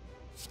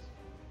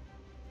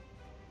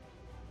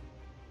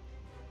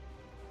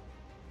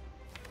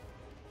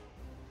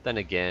 Then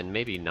again,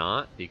 maybe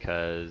not,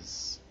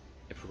 because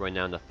if we're going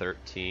down to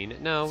 13,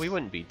 no, we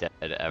wouldn't be dead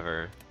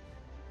ever,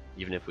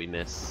 even if we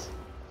miss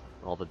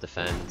all the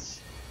defense.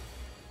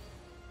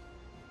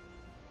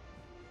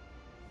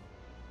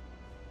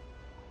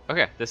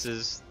 Okay, this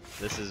is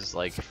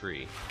like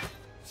free.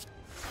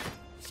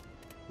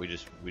 We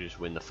just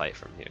win the fight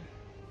from here.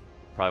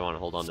 Probably want to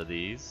hold on to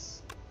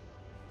these.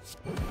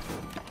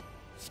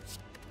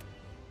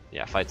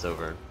 Yeah, fight's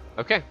over.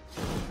 Okay.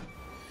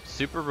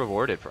 Super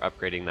rewarded for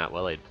upgrading that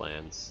well-laid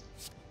plans.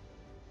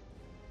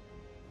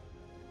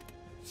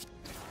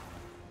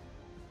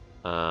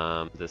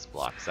 This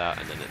blocks out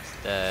and then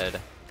it's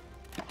dead.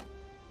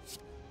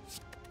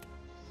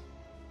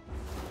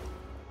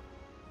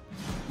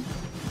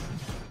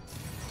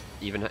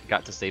 Even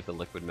got to save the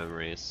liquid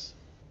memories.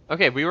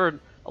 Okay, we were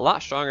a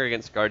lot stronger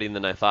against Guardian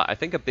than I thought. I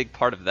think a big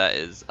part of that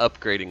is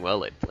upgrading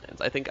well-laid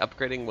plans. I think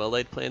upgrading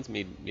well-laid plans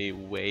made me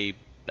way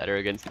better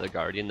against the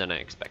Guardian than I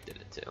expected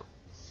it to.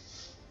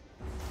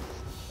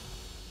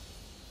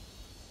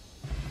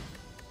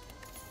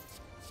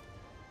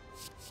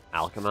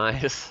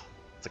 Alchemize.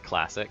 It's a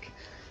classic.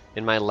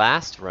 In my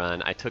last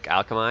run, I took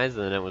Alchemize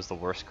and then it was the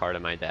worst card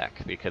in my deck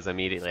because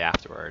immediately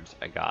afterwards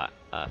I got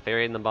a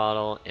Fairy in the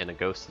Bottle and a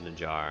Ghost in the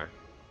Jar,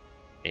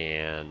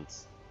 and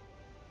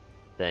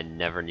then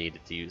never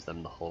needed to use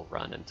them the whole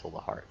run until the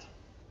heart.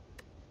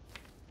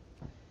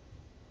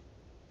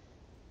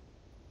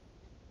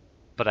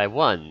 But I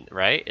won,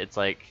 right? It's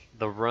like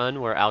the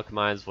run where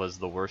Alchemize was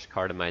the worst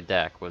card in my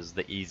deck was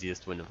the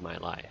easiest win of my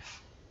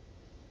life.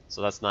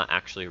 So that's not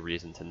actually a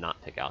reason to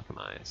not pick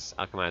Alchemize.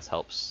 Alchemize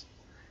helps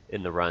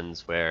in the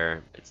runs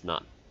where it's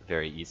not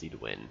very easy to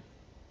win.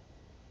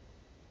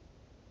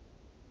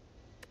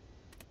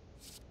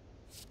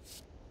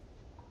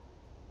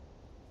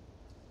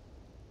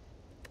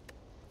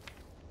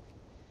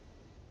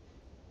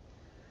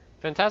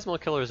 Phantasmal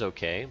Killer's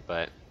okay,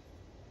 but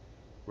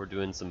we're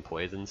doing some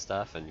poison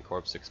stuff, and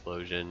Corpse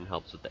Explosion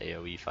helps with the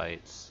AoE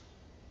fights.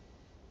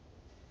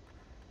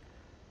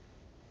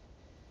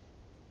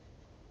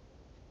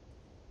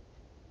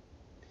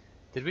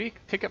 Did we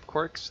pick up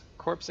Corpse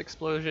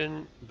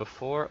Explosion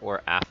before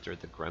or after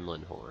the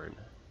Gremlin Horn?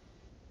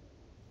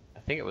 I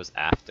think it was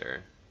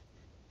after.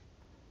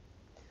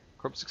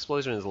 Corpse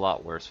Explosion is a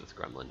lot worse with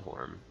Gremlin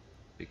Horn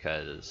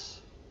because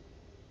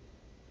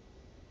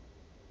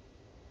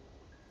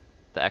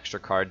the extra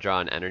card draw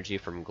and energy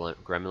from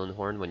Gremlin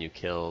Horn when you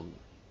kill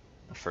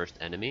the first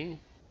enemy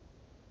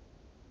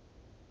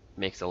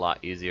makes it a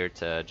lot easier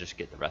to just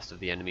get the rest of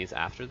the enemies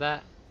after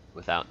that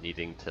without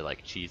needing to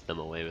like cheese them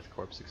away with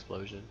Corpse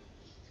Explosion.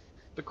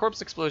 But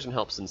Corpse Explosion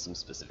helps in some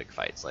specific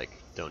fights like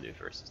Donu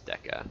versus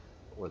Deka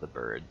or the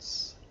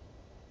birds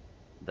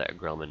that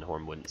Gremlin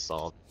Horn wouldn't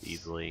solve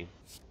easily.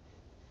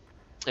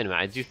 Anyway,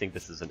 I do think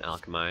this is an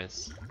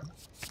Alchemize.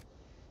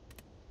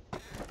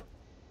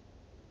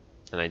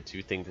 And I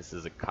do think this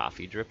is a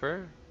Coffee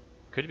Dripper.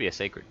 Could be a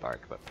Sacred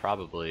Bark, but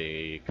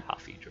probably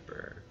Coffee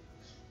Dripper.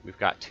 We've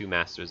got 2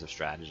 Masters of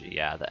Strategy.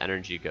 Yeah, the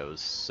energy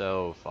goes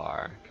so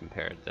far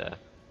compared to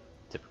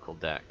typical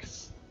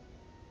decks.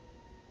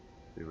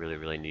 We really,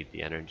 really need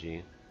the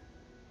energy.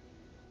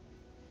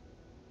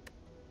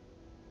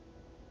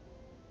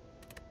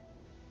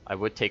 I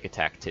would take a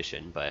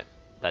Tactician, but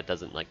that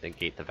doesn't like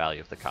negate the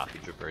value of the Coffee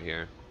Dripper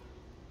here.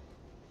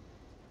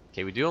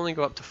 Okay, we do only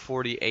go up to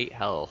 48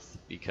 health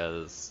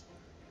because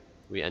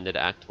we ended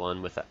Act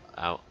 1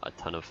 without a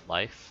ton of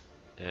life,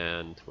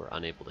 and we're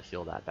unable to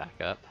heal that back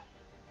up.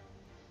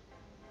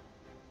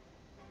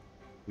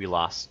 We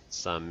lost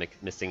some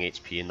missing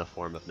HP in the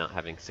form of not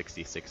having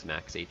 66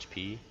 max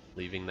HP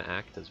leaving the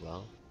act as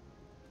well.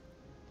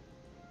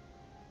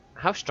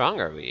 How strong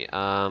are we?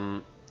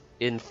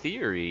 In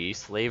theory,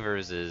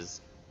 Slavers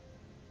is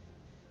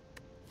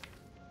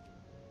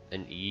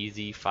an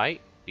easy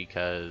fight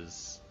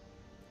because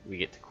we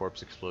get to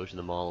corpse explosion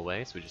them all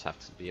away, so we just have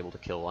to be able to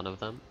kill one of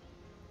them.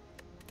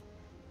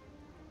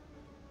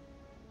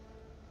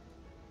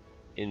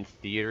 In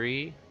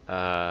theory,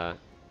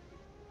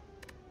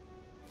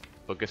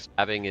 focus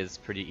stabbing is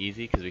pretty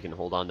easy because we can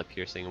hold on to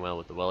piercing well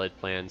with the well-laid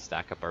plan,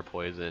 stack up our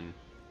poison,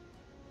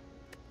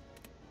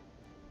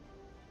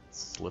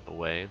 slip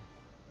away.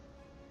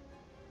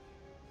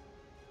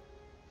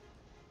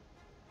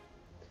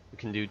 We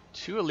can do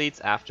 2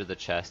 elites after the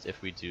chest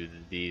if we do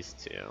these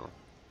 2.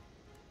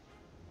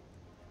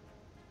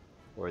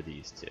 Or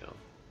these 2.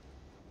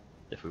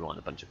 If we want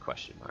a bunch of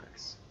question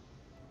marks.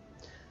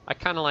 I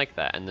kind of like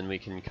that, and then we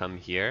can come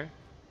here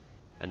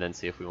and then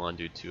see if we want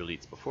to do 2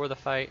 elites before the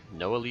fight,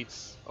 no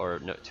elites, or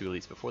no, 2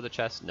 elites before the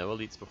chest, no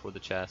elites before the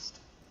chest,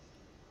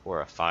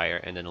 or a fire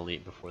and an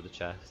elite before the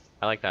chest.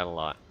 I like that a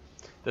lot.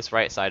 This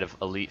right side of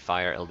elite,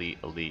 fire, elite,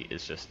 elite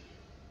is just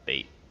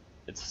bait.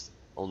 It's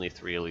only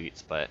 3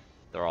 elites, but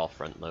they're all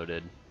front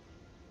loaded.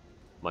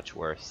 Much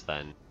worse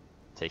than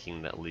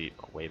taking the elite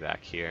way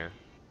back here.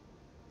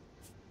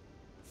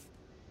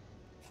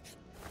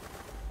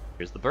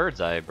 Here's the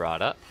birds I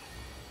brought up.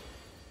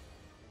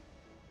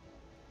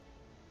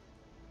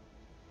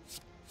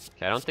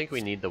 Okay, I don't think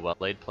we need the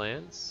well-laid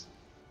plans.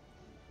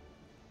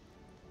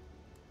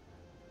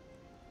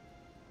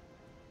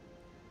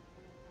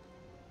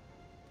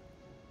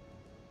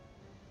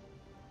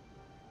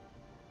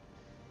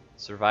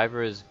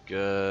 Survivor is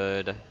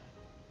good.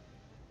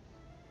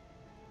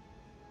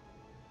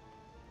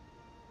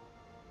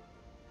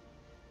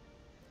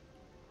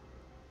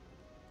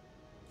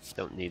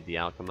 Don't need the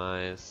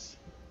alchemize.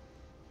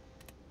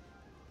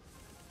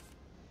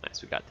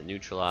 Nice, we got the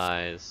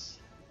neutralize.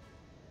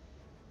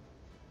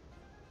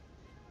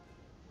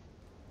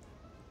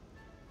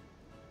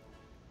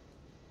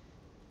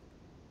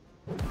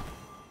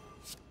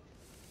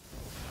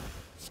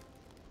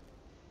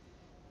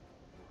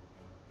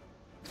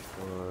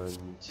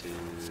 One, two,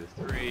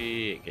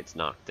 three. It gets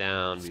knocked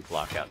down. We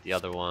block out the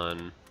other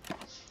one.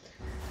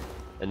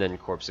 And then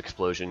corpse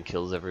explosion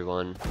kills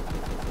everyone.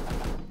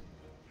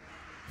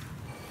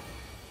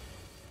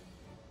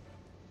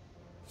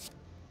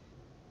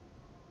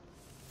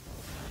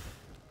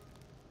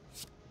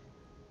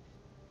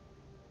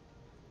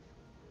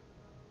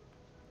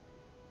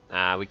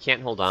 We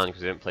can't hold on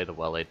because we didn't play the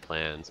well-laid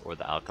plans or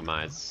the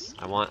alchemize.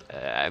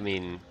 I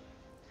mean,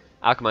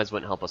 alchemize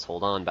wouldn't help us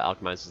hold on, but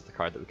alchemize is the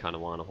card that we kind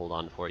of want to hold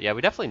on for. Yeah,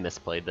 we definitely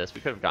misplayed this. We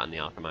could have gotten the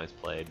alchemize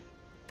played.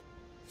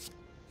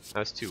 I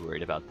was too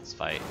worried about this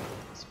fight.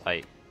 This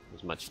fight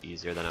was much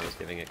easier than I was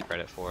giving it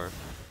credit for.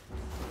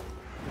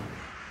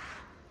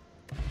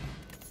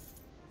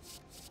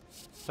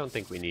 Don't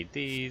think we need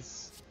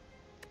these.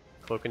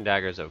 Cloak and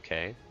dagger's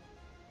okay.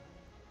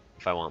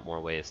 If I want more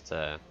ways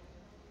to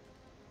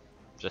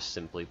just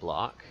simply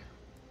block.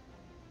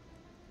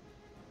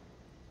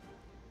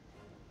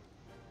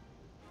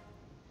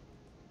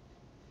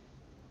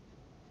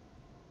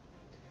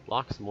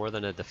 Blocks more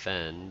than a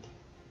defend.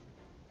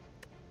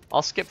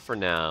 I'll skip for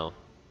now.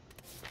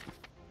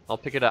 I'll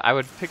pick it up. I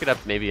would pick it up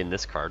maybe in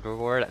this card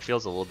reward. It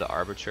feels a little bit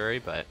arbitrary,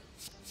 but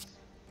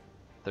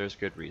there's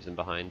good reason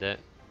behind it.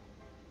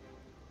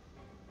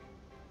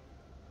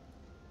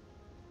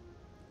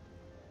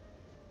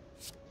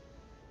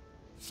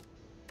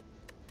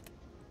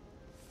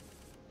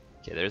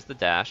 Okay, there's the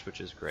dash, which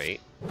is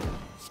great.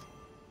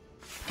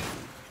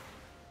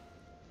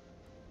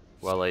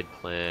 Well-laid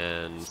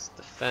plans,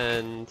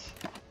 defend.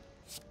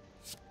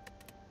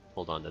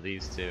 Hold on to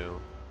these 2.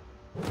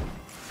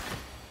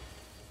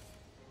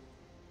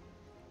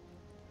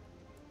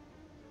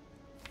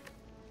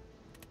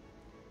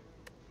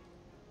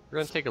 We're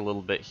going to take a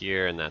little bit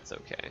here, and that's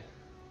okay.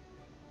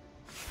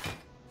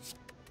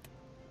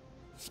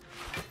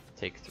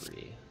 Take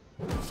 3.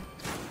 We're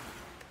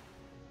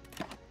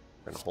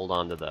going to hold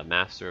on to the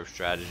Master of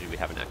Strategy. We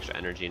have an extra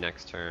energy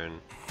next turn.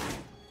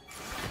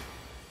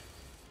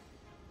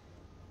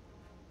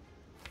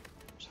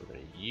 So we're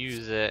going to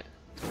use it.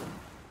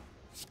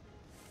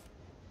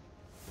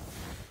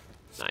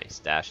 Nice,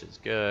 dash is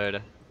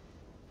good.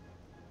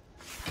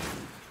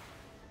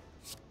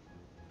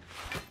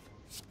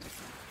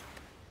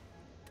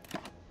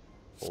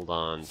 Hold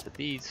on to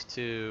these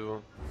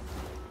 2.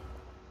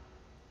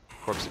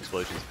 Corpse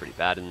explosion is pretty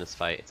bad in this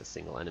fight. It's a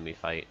single enemy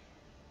fight.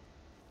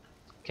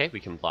 Okay,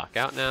 we can block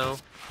out now.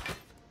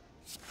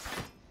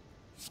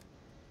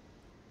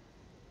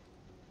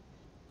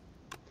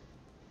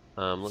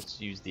 Let's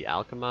use the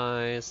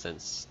alchemize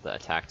since the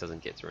attack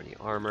doesn't get through any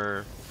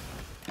armor.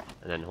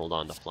 And then hold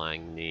on to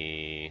flying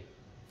the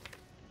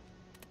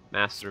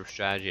Master of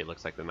Strategy. It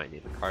looks like we might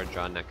need a card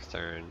draw next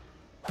turn.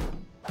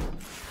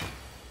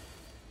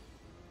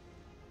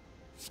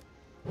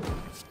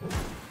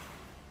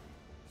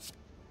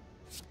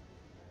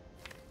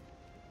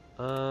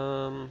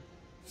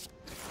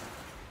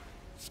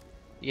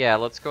 Yeah,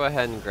 let's go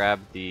ahead and grab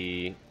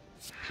the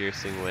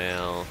Piercing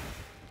Whale,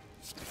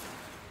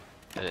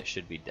 and it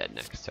should be dead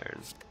next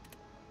turn.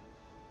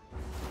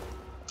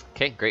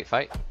 Okay, great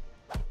fight.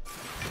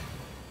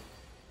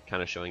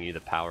 Kind of showing you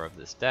the power of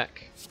this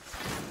deck.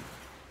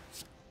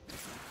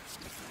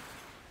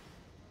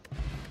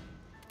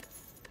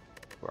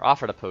 We're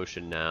offered a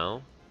potion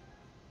now.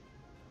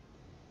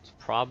 It's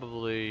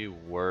probably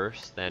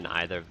worse than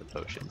either of the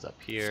potions up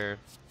here.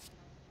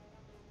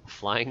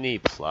 Flying Knee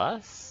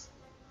Plus?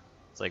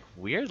 It's like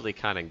weirdly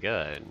kind of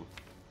good.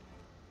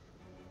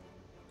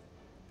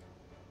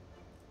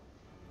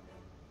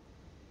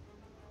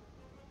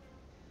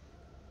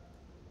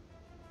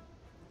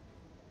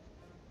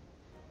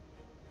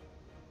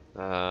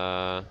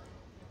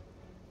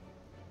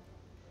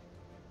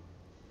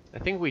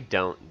 I think we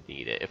don't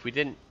need it. If we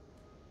didn't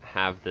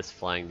have this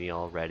Flying Knee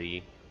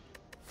already,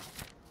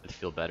 I'd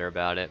feel better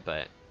about it,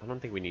 but I don't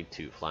think we need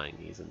 2 Flying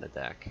Knees in the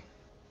deck.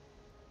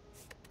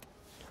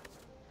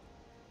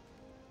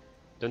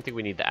 Don't think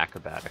we need the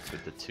acrobatics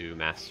with the 2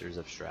 Masters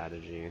of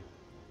Strategy.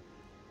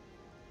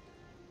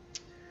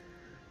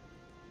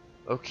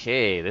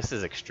 Okay, this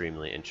is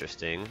extremely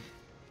interesting.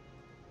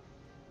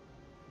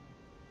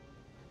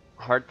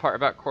 Hard part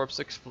about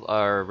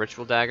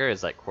Ritual Dagger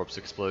is like Corpse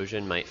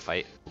Explosion might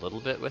fight a little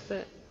bit with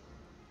it.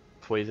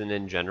 Poison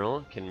in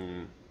general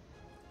can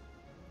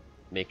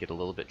make it a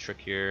little bit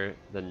trickier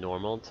than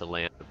normal to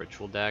land the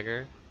Ritual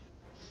Dagger.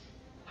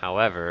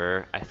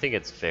 However, I think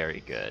it's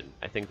very good.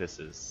 I think this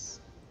is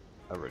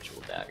a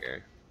Ritual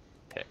Dagger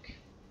pick.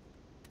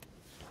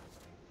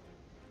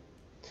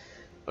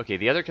 Okay,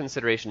 the other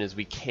consideration is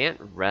we can't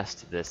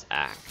rest this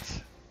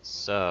act.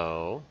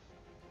 So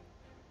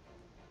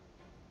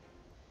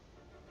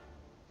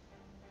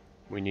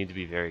we need to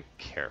be very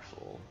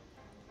careful.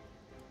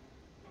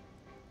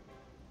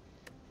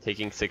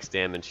 Taking 6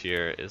 damage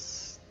here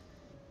is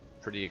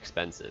pretty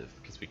expensive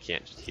because we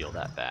can't just heal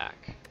that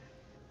back.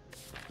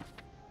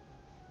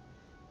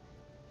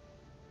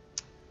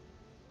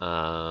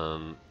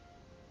 I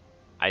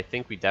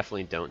think we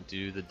definitely don't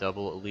do the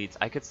double elites.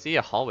 I could see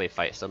a hallway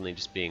fight suddenly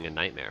just being a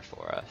nightmare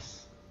for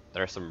us.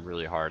 There are some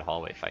really hard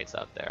hallway fights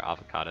out there.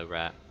 Avocado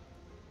Rat.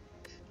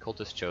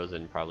 Cultist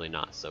Chosen, probably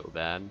not so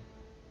bad.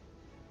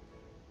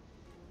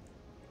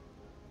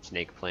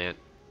 Snake Plant.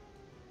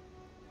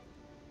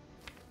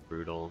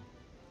 Brutal.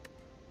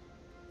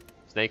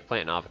 Snake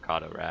Plant and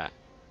Avocado Rat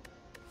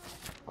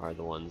are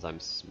the ones I'm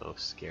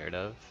most scared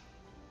of.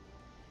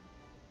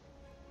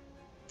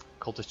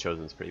 Cultist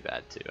Chosen's pretty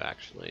bad too,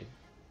 actually.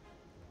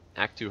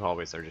 Act 2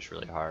 hallways are just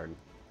really hard.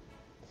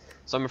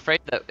 So I'm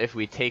afraid that if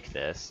we take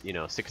this, you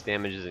know, 6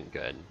 damage isn't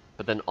good.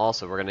 But then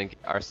also we're going to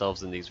get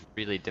ourselves in these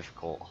really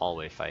difficult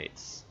hallway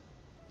fights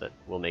that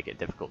will make it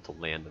difficult to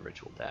land the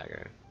Ritual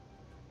Dagger.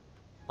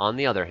 On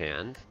the other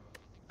hand,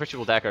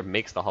 Ritual Dagger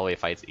makes the hallway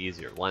fights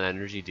easier. 1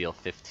 energy, deal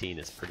 15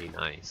 is pretty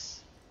nice.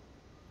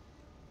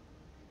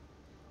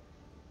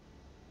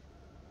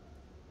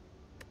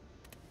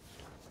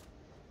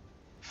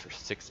 For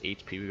 6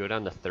 HP, we go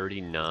down to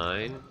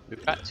 39.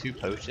 We've got 2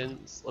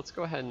 potions. Let's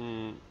go ahead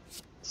and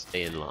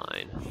stay in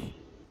line.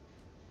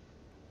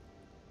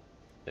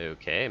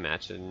 Okay,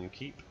 match and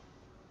keep.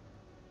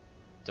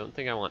 Don't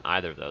think I want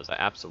either of those. I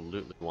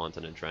absolutely want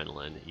an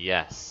Adrenaline.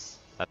 Yes,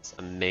 that's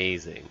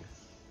amazing.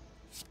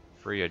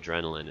 Free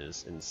Adrenaline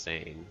is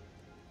insane.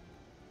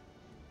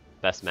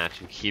 Best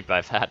match and keep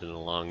I've had in a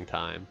long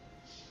time.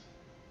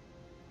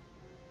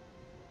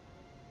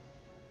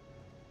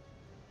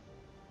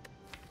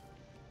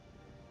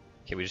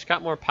 Okay, we just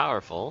got more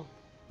powerful.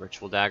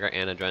 Ritual Dagger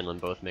and Adrenaline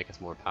both make us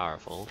more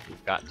powerful.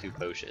 We've got 2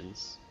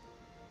 potions.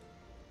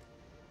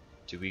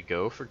 Do we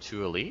go for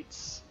 2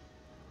 elites?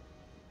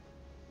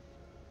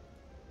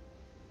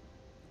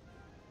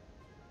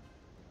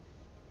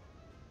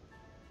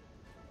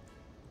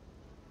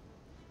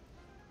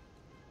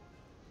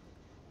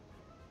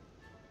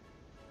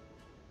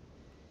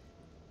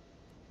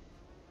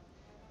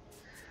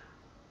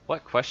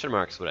 What question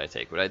marks would I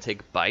take? Would I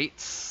take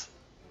Bites?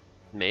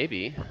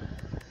 Maybe.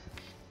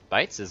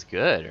 Bites is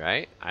good,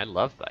 right? I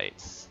love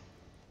Bites.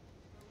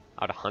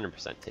 I would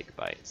 100% take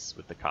Bites.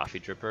 With the Coffee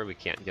Dripper, we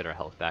can't get our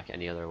health back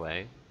any other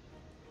way.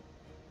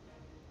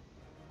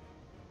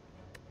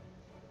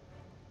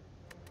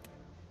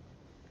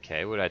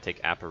 Okay, would I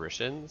take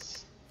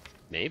Apparitions?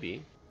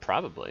 Maybe.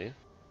 Probably.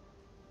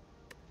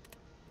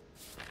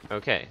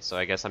 Okay, so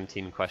I guess I'm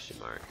team question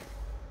mark.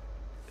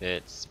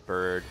 It's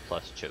Bird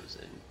plus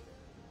Chosen.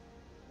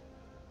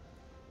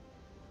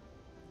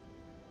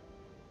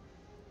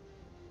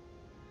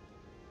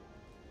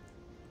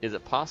 Is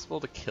it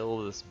possible to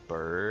kill this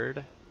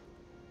bird?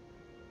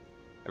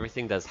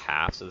 Everything does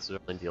half, so this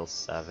would only deal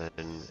 7.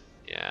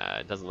 Yeah,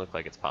 it doesn't look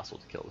like it's possible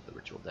to kill with the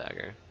Ritual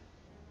Dagger.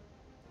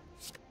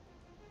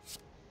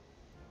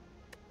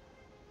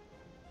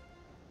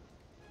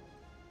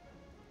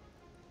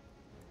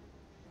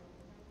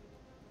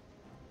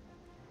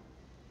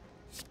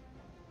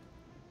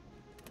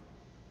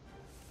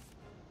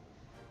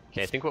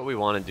 Okay, I think what we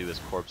want to do is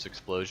Corpse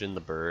Explosion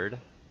the bird.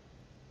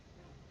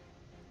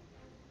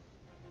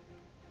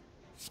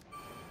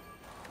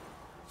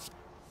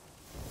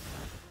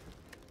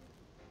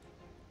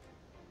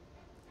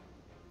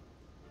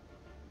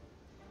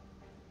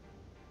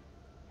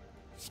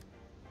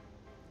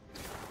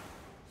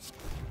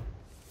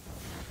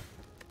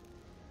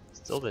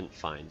 Still didn't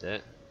find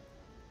it.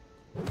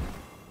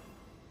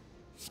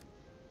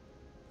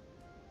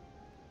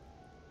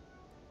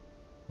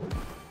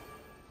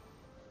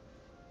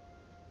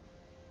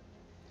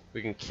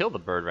 We can kill the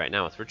bird right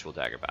now with Ritual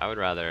Dagger, but I would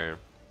rather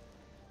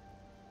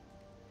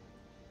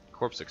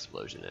Corpse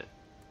Explosion it.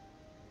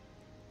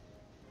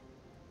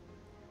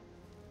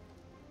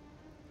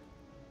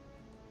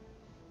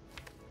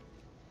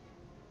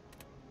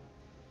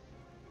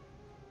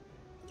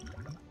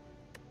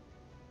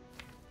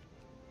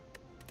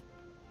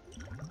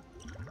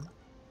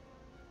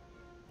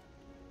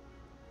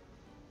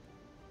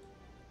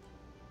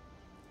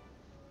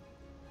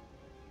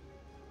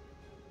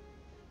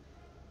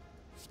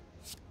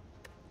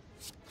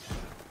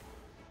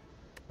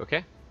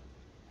 Okay.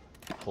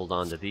 Hold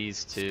on to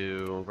these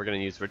two. We're gonna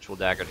use Ritual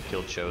Dagger to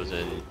kill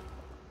Chosen.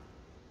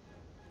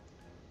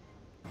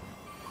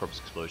 Corpse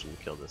Explosion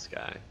to kill this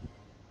guy.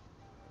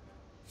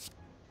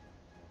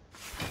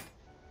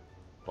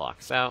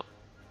 Blocks out.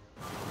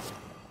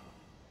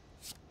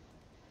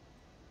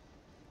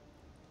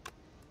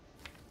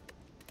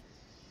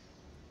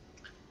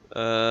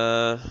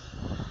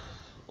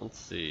 Let's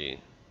see.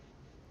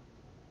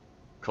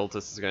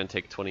 Cultist is going to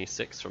take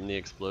 26 from the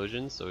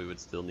explosion, so we would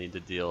still need to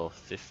deal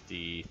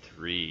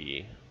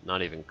 53.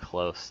 Not even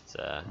close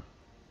to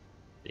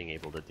being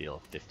able to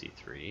deal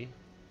 53.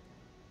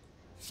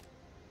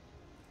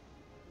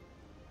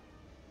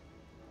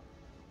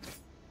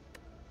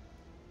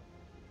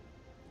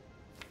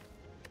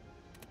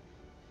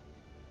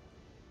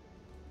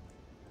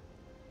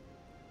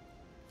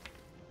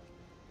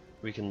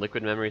 We can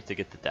Liquid Memory to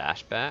get the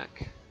dash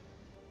back,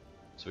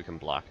 so we can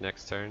block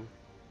next turn.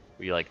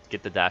 We like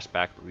get the dash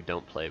back, but we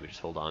don't play, we just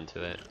hold on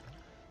to it.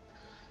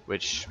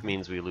 Which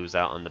means we lose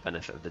out on the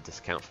benefit of the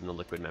discount from the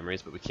Liquid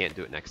Memories, but we can't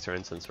do it next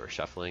turn since we're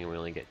shuffling and we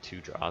only get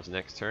 2 draws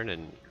next turn,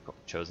 and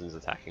Chosen's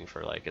attacking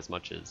for like as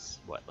much as,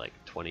 what, like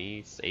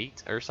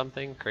 28 or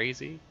something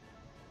crazy?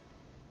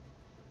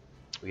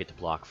 We get to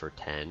block for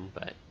 10,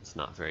 but it's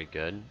not very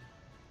good.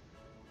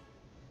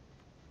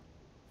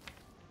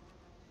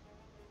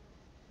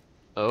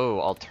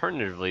 Oh,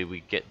 alternatively we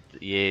get,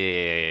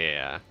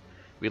 yeah.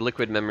 We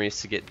Liquid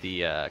Memories to get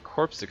the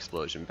Corpse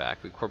Explosion back.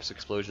 We Corpse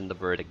Explosion the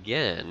bird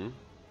again.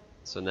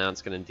 So now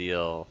it's going to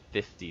deal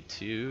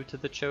 52 to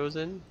the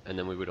Chosen. And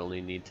then we would only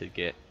need to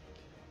get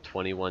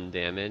 21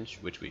 damage,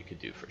 which we could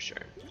do for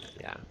sure.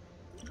 Yeah.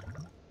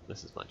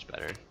 This is much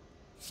better.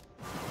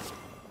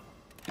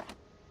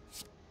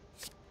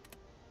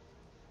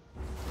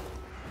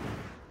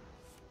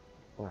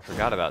 Oh, I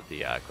forgot about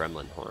the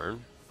Gremlin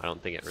Horn. I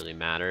don't think it really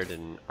mattered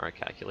in our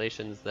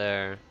calculations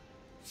there.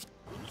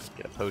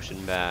 Get a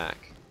potion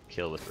back,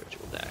 kill with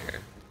Ritual Dagger.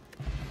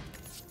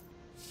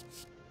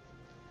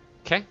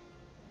 Okay.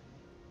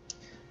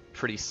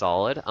 Pretty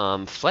solid.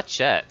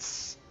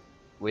 Flechettes.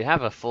 We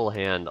have a full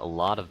hand a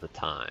lot of the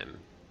time.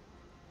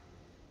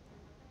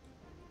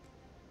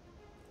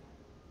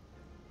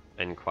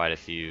 And quite a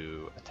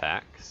few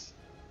attacks.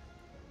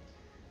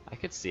 I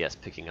could see us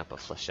picking up a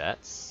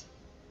Flechettes.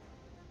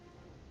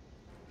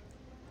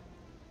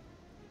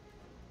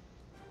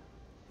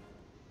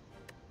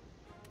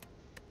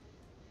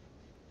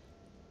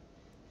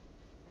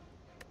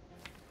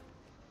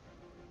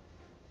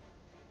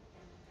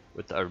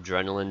 With the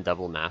Adrenaline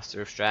Double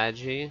Master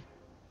strategy,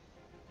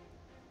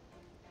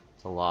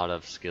 it's a lot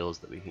of skills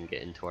that we can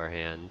get into our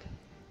hand.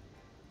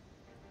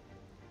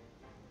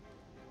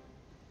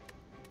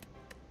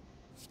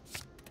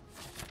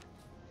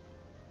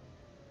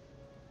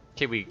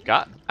 Okay, we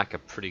got back a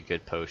pretty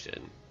good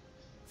potion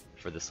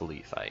for this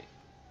elite fight.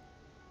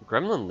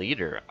 Gremlin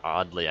Leader,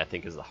 oddly, I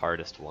think is the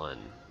hardest one.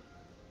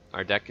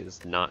 Our deck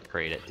is not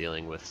great at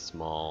dealing with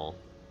small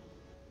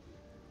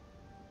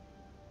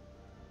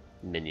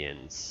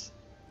minions,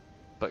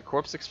 but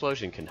Corpse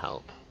Explosion can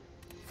help.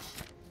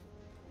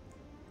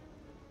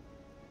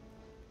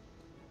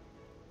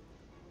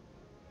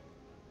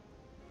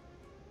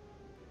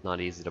 Not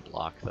easy to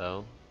block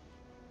though.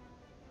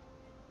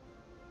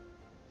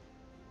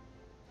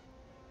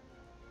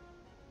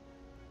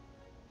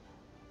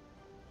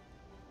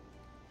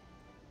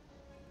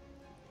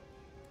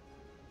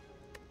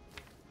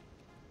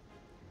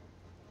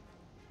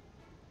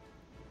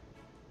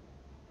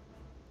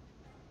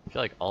 I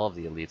feel like all of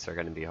the elites are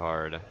going to be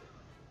hard. I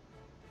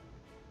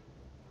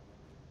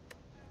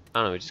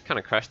don't know, we just kind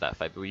of crushed that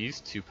fight, but we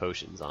used 2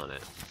 potions on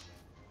it.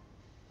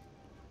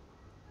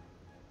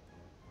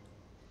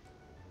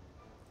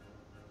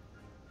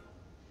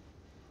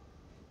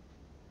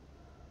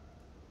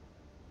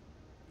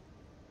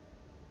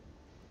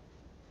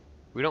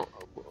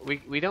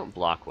 We don't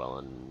block well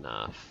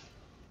enough.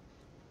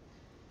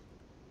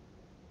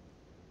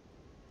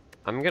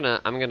 I'm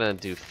gonna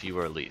do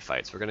fewer elite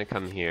fights. We're gonna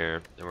come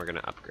here and we're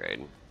gonna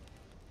upgrade.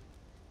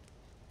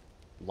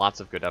 Lots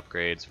of good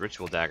upgrades.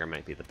 Ritual Dagger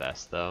might be the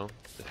best though,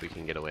 if we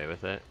can get away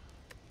with it.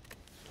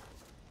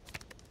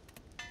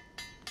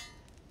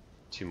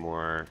 2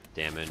 more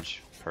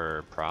damage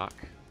per proc.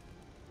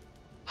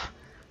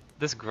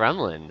 This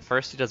gremlin,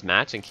 first he does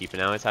match and keep,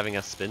 and now he's having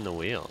us spin the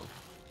wheel.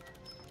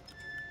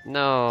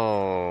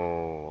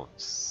 No.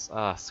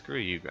 Screw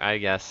you. I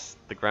guess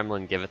the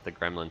gremlin giveth, the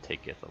gremlin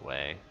taketh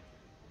away.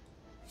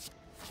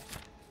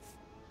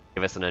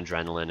 Give us an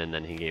adrenaline and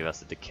then he gave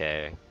us a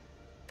decay.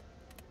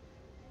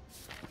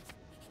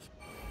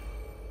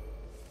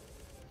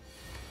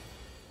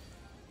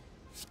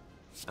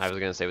 I was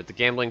gonna say, with the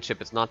gambling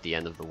chip, it's not the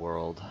end of the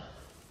world.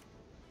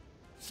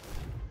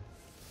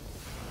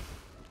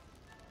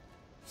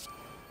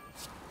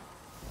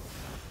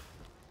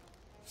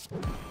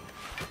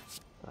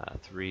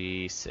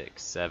 3,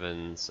 6,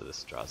 7, so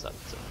this draws up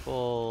to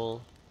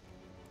full.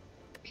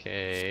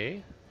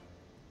 Okay.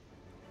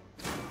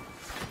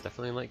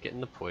 Definitely like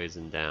getting the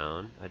poison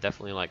down. I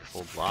definitely like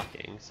full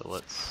blocking, so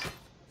let's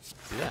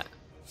do that.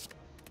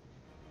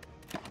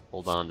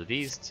 Hold on to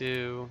these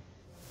two,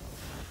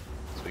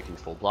 so we can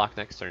full block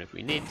next turn if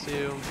we need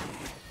to.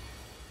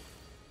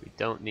 We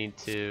don't need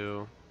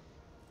to.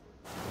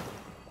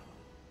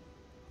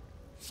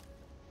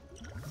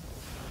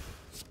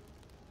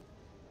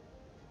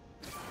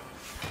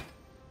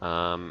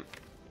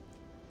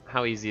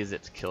 How easy is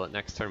it to kill it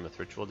next turn with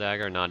Ritual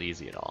Dagger? Not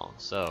easy at all.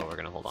 So we're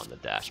gonna hold on to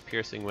Dash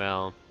Piercing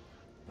Well.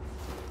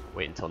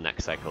 Wait until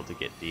next cycle to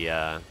get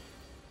the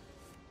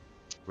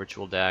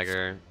Ritual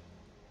Dagger.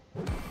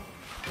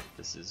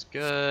 This is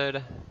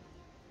good.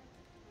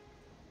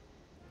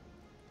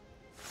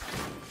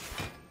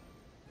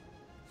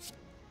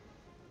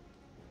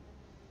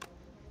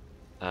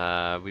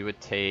 We would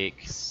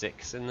take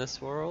 6 in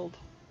this world.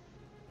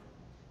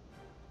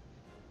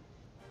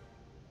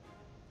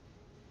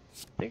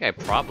 I think I'd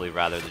probably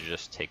rather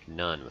just take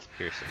none with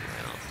Piercing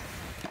now.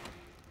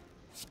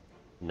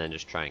 And then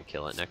just try and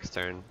kill it next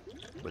turn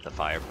with a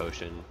Fire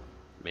Potion,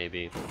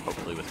 maybe.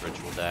 Hopefully with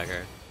Ritual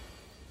Dagger.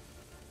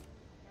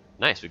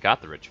 Nice, we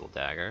got the Ritual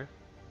Dagger.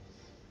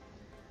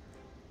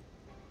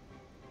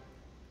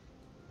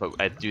 But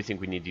I do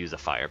think we need to use a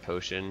Fire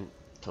Potion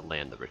to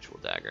land the Ritual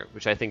Dagger,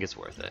 which I think is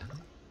worth it.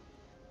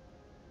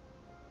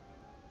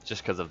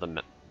 Just because of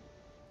the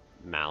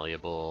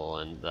malleable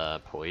and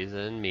the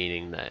poison,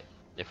 meaning that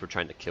if we're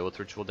trying to kill with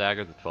Ritual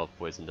Dagger, the 12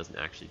 poison doesn't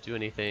actually do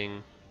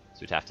anything.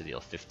 So we'd have to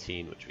deal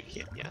 15, which we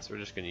can't. Yeah, so we're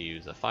just going to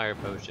use a Fire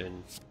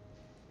Potion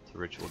to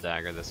Ritual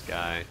Dagger this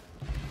guy.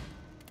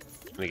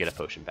 And we get a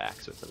potion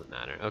back, so it doesn't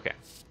matter. Okay.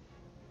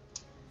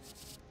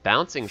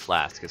 Bouncing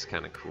Flask is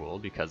kind of cool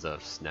because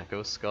of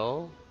Snecko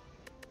Skull.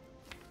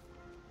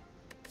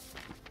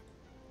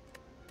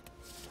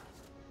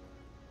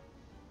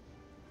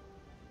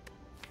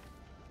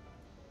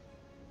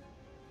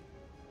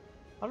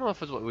 I don't know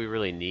if it's what we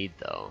really need,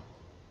 though.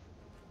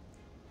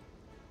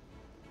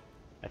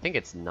 I think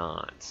it's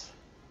not.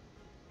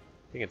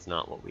 I think it's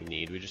not what we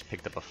need. We just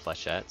picked up a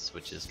Flechettes,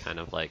 which is kind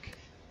of like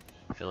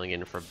filling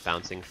in for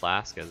Bouncing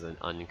Flask as an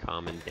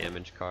uncommon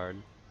damage card.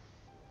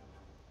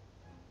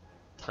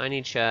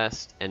 Tiny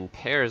Chest, and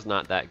Pair's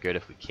not that good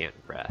if we can't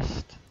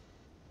rest. Do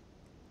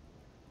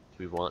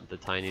we want the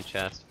Tiny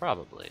Chest?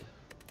 Probably.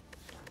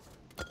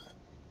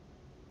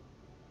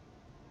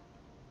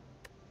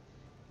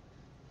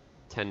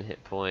 $10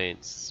 hit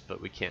points,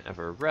 but we can't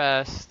ever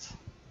rest.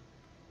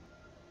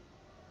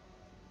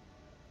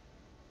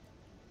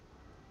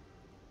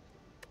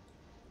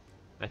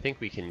 I think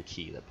we can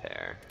key the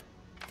Pair.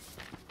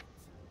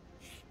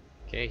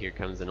 Okay, here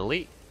comes an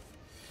Elite.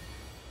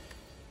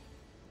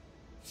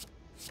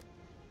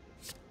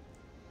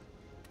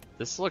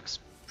 This looks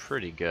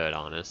pretty good,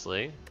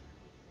 honestly.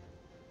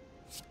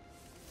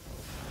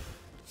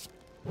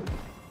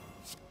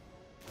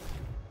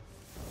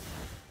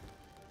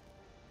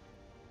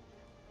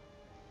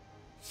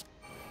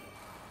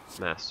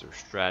 Master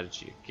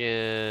Strategy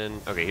again.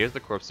 Okay, here's the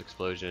Corpse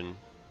Explosion.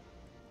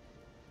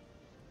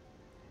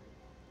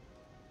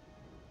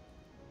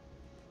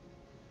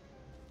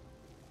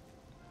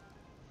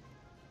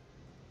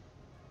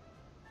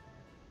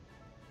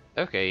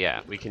 Okay,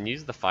 yeah, we can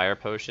use the Fire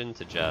Potion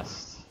to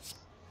just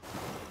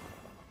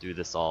do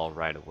this all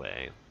right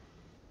away.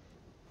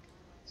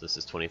 So this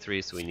is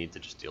 23, so we need to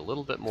just do a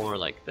little bit more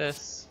like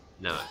this.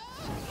 Now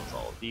it kills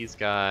all of these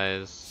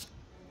guys.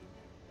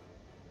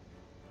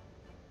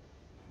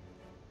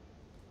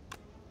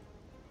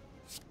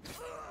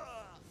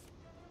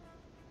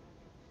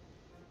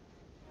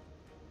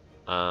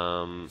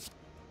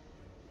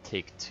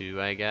 Take 2,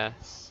 I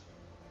guess.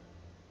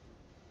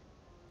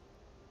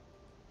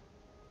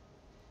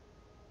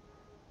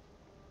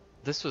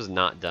 This was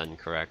not done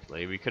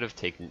correctly. We could have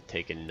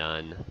taken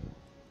none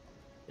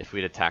if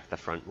we'd attacked the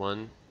front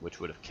one,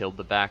 which would have killed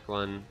the back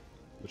one,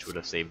 which would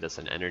have saved us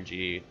an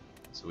energy,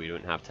 so we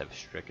wouldn't have to have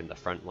stricken the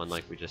front one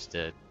like we just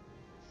did.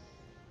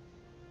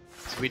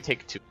 So we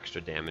take 2 extra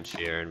damage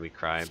here and we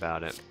cry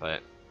about it,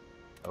 but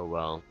oh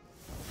well.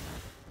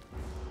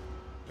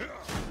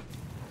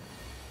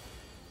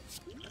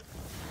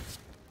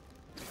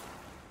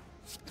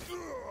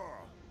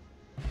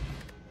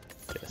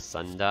 Get a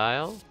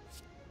Sundial.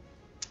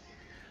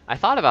 I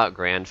thought about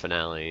Grand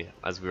Finale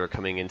as we were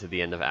coming into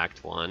the end of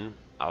Act 1.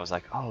 I was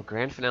like, oh,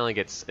 Grand Finale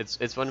gets...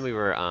 It's when we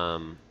were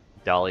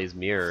Dolly's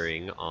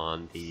mirroring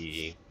on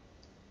the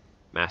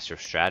Master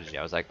of Strategy.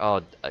 I was like,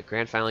 oh,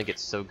 Grand Finale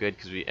gets so good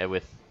because we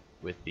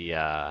with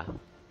the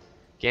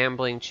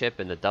gambling chip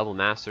and the double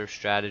Master of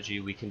Strategy,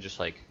 we can just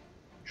like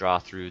draw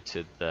through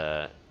to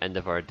the end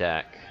of our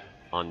deck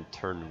on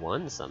turn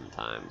 1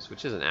 sometimes,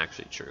 which isn't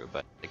actually true,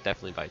 but like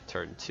definitely by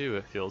turn 2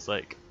 it feels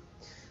like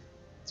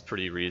it's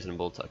pretty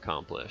reasonable to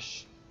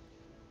accomplish.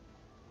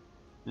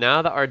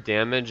 Now that our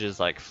damage is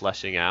like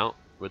fleshing out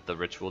with the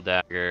Ritual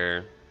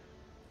Dagger,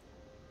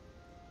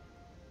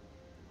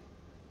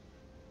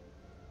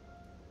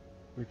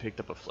 we picked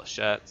up a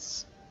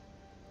Flechettes.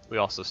 We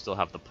also still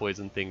have the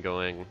poison thing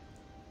going.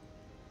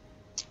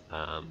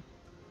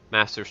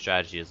 Master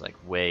Strategy is like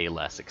way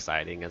less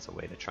exciting as a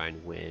way to try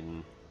and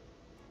win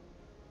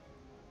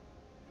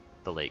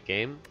the late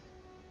game.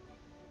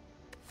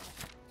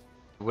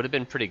 It would have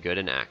been pretty good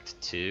in Act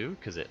 2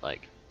 because it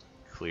like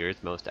clears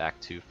most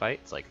Act 2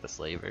 fights, like the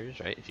Slavers,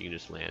 right? If you can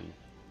just land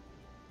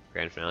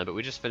Grand Finale. But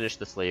we just finished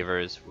the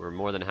Slavers. We're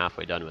more than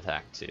halfway done with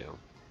Act 2.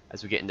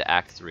 As we get into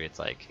Act 3,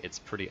 it's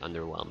pretty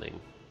underwhelming.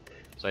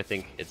 So I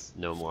think it's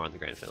no more on the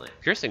Grand Finale.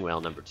 Piercing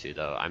Whale number 2,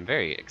 though, I'm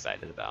very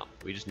excited about.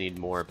 We just need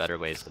more better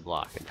ways to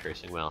block, and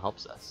Piercing Whale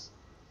helps us.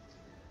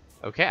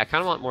 Okay, I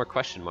kind of want more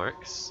question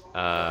marks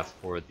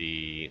for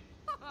the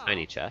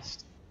tiny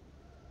chest.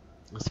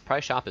 The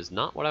surprise shop is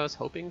not what I was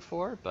hoping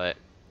for, but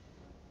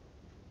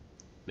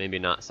maybe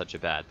not such a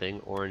bad thing.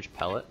 Orange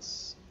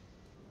pellets.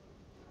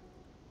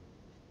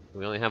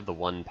 We only have the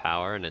 1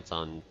 power, and it's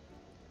on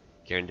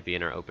guaranteed to be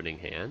in our opening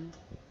hand,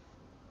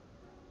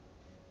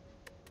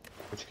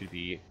 which could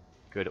be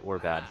good or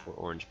bad for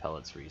orange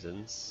pellets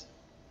reasons.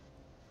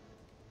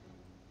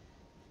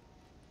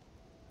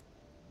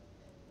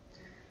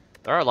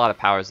 There are a lot of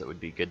powers that would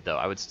be good, though.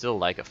 I would still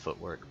like a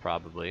footwork,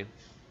 probably.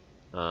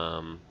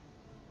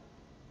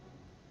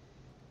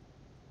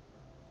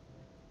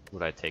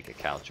 Would I take a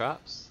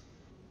Caltrops?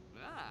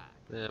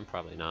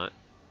 Probably not.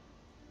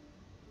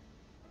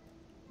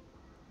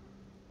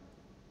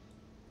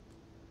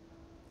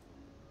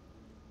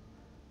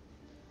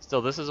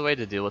 Still, this is a way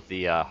to deal with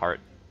the heart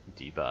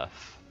debuff.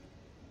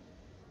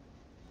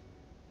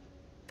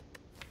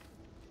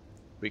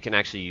 We can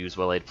actually use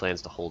well-laid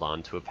plans to hold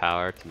on to a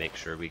power to make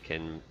sure we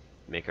can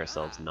make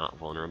ourselves not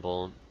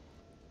vulnerable.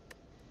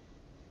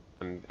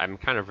 I'm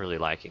kind of really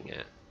liking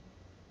it.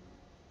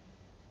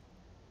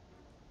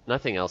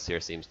 Nothing else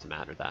here seems to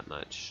matter that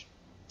much.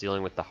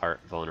 Dealing with the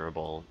heart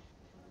vulnerable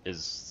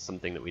is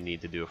something that we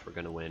need to do if we're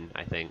going to win,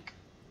 I think.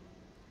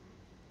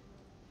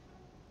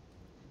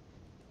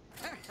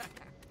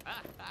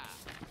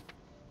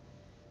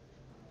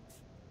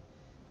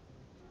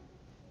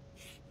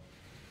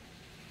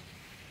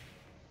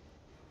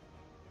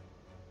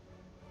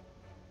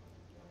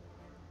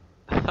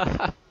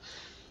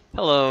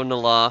 Hello,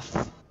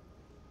 Naloth.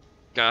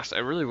 Gosh, I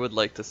really would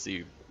like to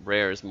see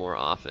rares more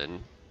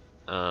often.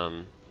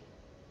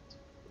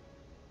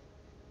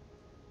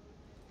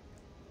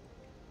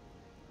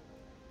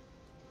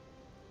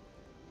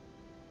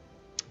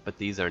 But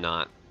these are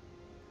not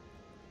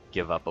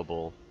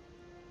give-upable.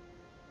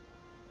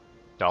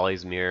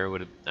 Dolly's Mirror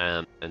would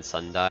have, and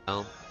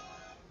Sundial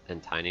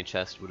and Tiny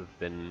Chest would have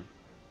been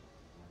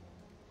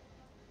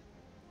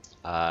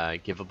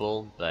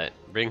givable, but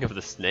Ring of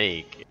the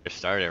Snake, your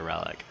starter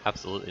relic,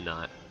 absolutely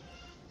not.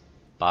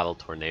 Bottle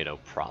Tornado,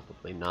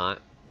 probably not.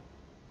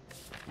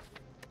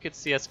 You could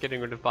see us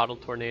getting rid of Bottle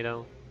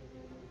Tornado.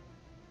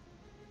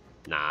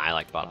 Nah, I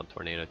like Bottle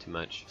Tornado too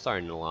much.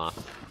 Sorry,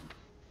 Naloth.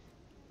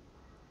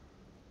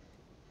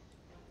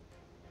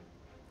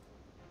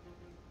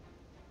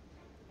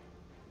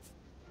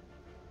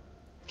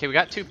 Okay, we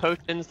got 2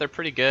 potions. They're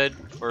pretty good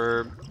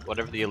for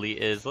whatever the elite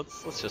is.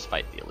 Let's just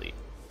fight the elite.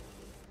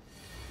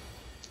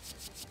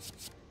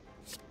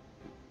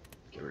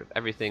 Get rid of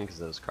everything because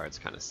those cards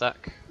kind of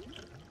suck.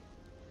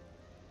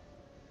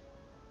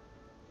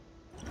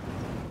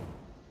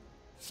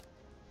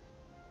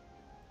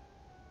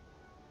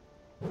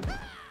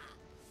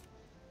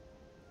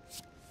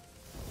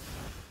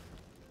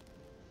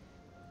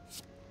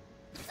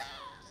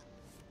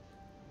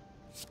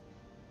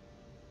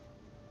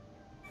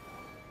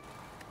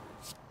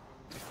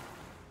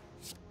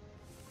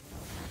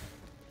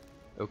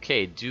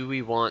 Okay, do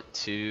we want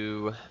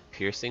to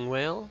Piercing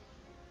Whale?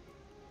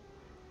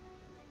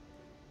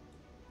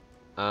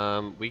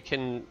 We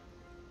can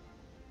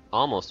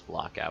almost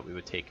block out. We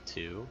would take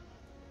 2.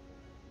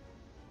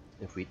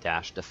 If we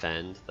dash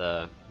defend,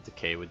 the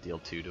decay would deal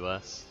 2 to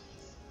us.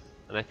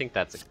 And I think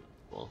that's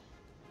acceptable.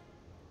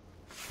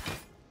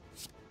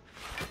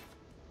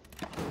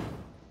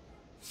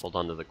 Hold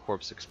on to the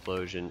Corpse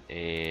Explosion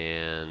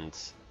and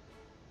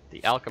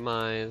the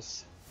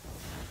Alchemize.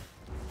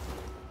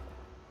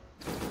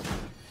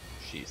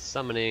 She's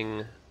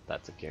summoning.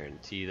 That's a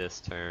guarantee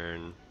this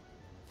turn.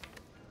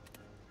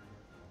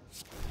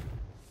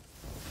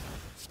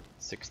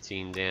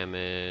 16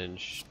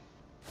 damage.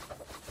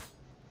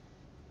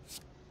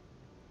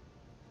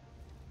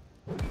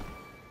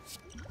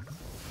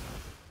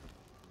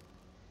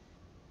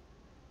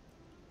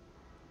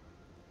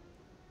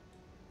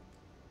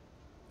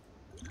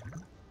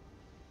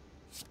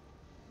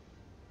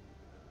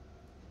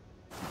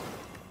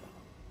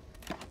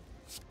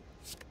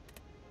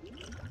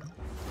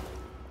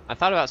 I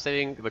thought about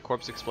saving the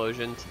Corpse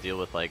Explosion to deal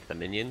with like the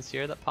minions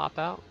here that pop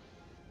out.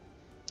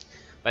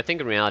 But I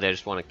think in reality I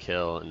just want to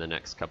kill in the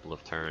next couple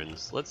of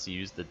turns. Let's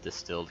use the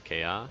Distilled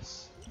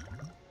Chaos.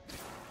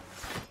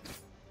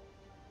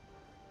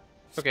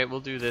 Okay, we'll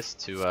do this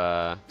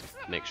to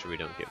make sure we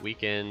don't get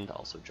weakened.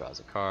 Also draws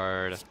a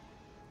card.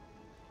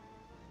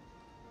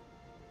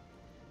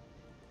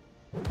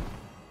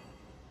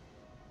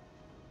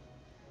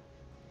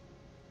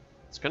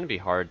 It's gonna be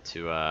hard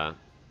to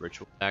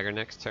Ritual Dagger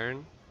next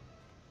turn.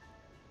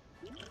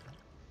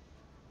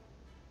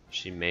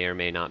 She may or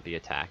may not be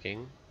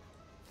attacking.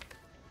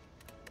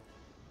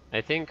 I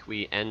think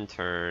we end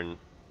turn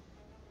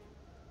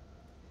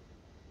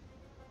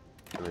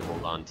and we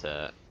hold on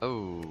to...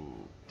 Oh,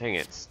 dang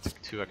it.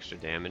 Took 2 extra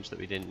damage that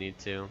we didn't need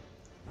to.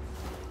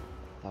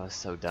 That was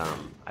so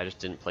dumb. I just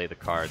didn't play the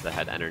card that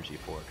had energy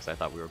for because I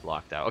thought we were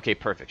blocked out. Okay,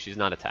 perfect. She's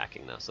not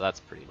attacking though, so that's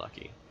pretty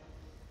lucky.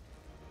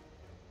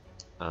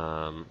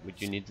 We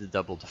do need to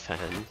double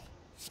defend.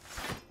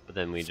 But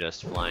then we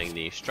just Flying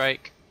Knee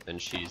strike,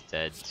 and she's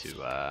dead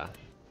to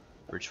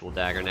Ritual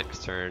Dagger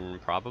next turn,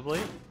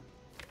 probably?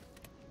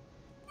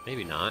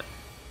 Maybe not.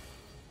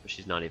 But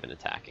she's not even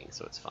attacking,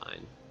 so it's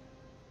fine.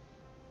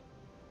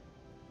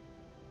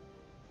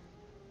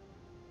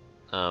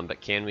 But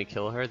can we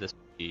kill her? This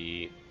would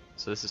be...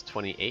 So this is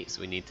 28,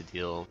 so we need to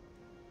deal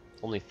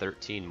only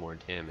 13 more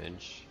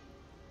damage.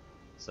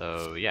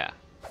 So yeah,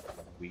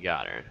 we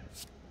got her.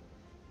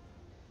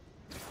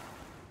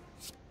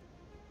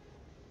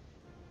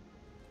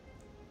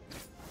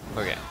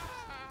 Okay.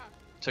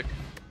 Took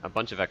a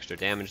bunch of extra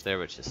damage there,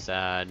 which is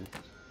sad.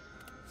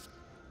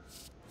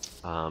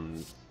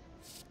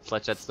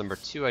 Fletchettes number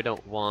 2 I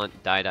don't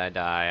want. Die, die,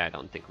 die I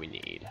don't think we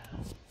need.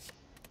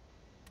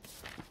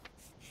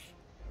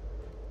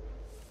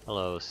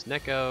 Hello,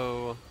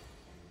 Snecko.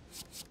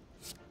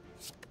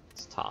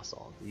 Let's toss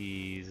all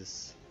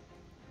these.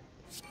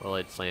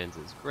 Well-laid plans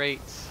is great.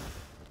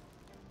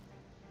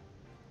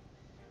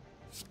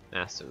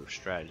 Massive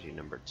strategy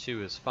number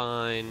 2 is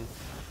fine.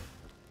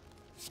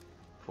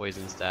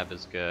 Poison Stab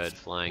is good.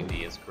 Flying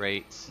Knee is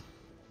great.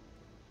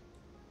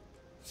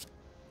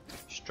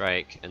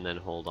 Strike, and then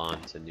hold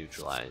on to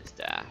Neutralize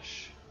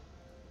Dash.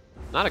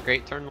 Not a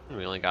great turn 1,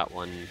 we only got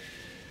 1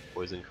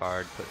 poison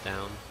card put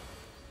down.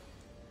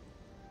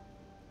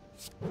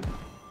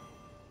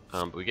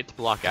 But we get to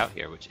block out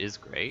here, which is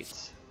great.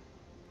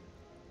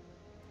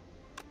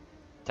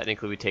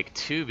 Technically we take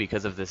 2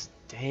 because of this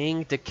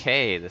dang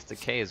decay. This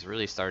decay is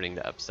really starting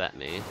to upset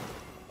me.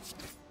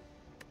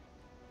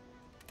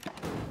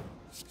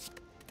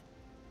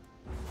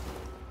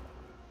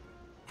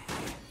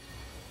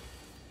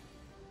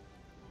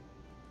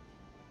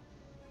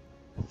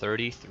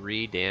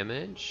 $33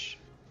 damage?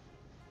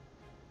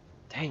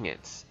 Dang it.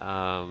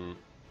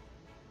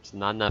 It's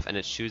not enough, and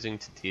it's choosing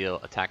to deal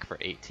attack for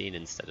 18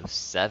 instead of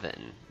 7,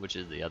 which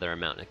is the other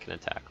amount it can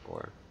attack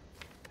for.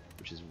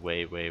 Which is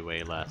way, way,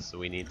 way less, so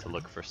we need to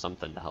look for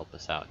something to help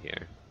us out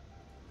here.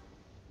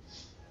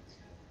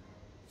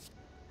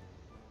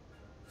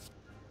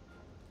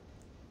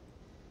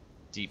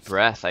 Deep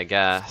breath, I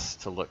guess,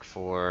 to look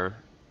for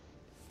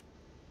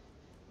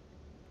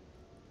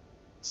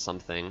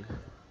something.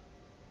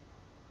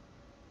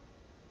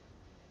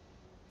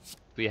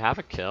 Do we have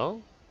a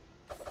kill?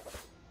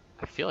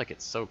 I feel like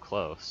it's so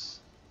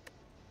close.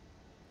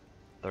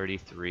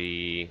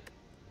 33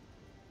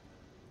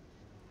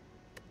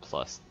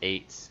 plus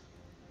 8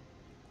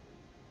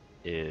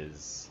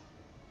 is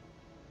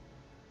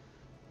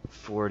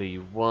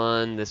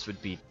 41. This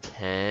would be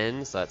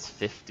 10, so that's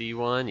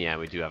 51. Yeah,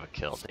 we do have a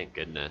kill, thank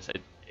goodness.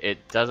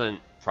 It doesn't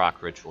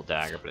proc Ritual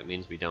Dagger, but it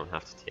means we don't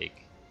have to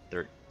take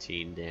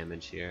 13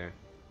 damage here.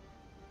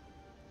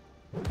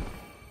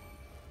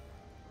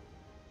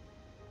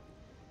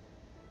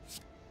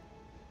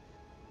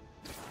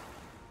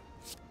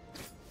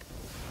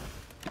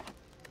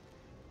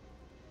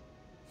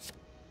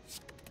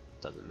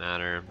 Doesn't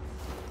matter.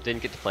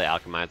 Didn't get to play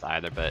Alchemize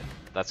either, but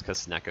that's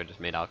because Snecko just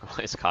made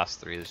Alchemize cost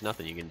 3. There's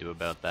nothing you can do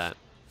about that.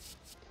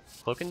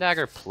 Cloak and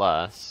Dagger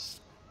plus.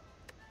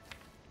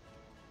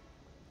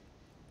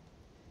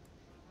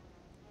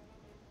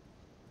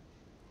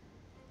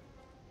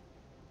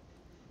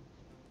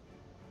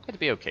 I'd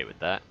be okay with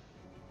that.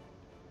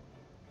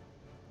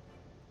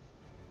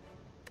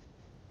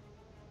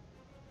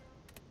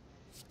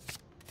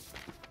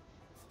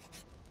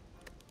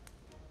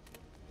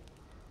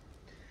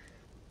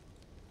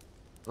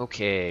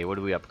 Okay, what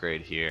do we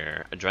upgrade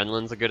here?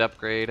 Adrenaline's a good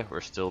upgrade.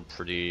 We're still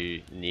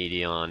pretty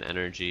needy on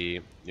energy.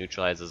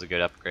 Neutralize is a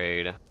good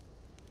upgrade.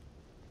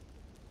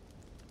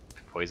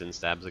 Poison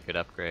Stab's a good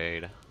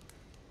upgrade.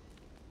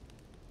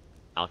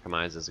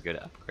 Alchemize is a good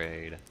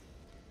upgrade.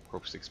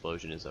 Corpse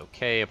Explosion is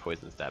okay. A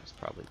Poison Stab is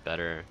probably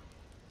better.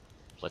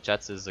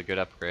 Fletchettes is a good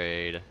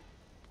upgrade.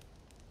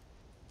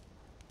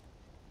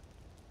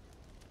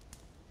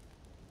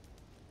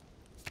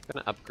 I'm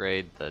gonna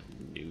upgrade the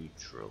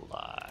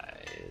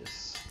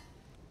Neutralize.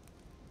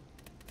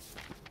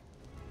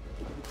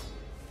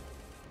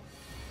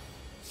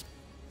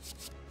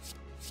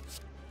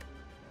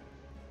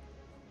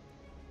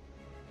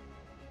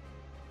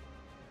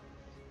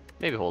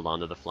 Maybe hold on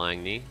to the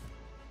Flying Knee.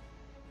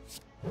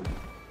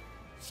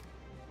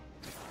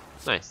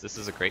 Nice, this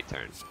is a great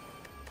turn.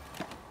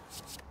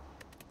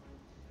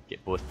 Get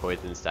Get both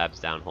poison stabs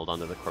down, hold on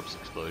to the corpse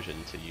explosion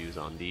to use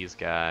on these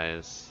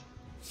guys.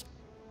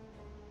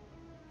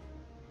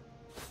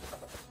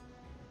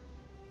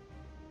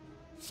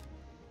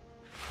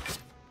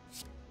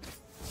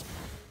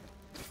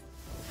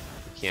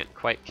 Can't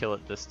quite kill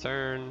it this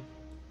turn,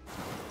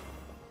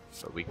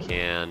 but we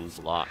can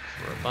block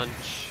for a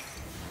bunch.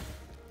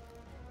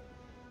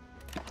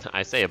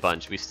 I say a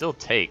bunch, we still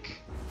take,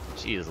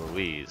 jeez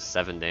Louise,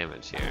 7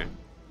 damage here.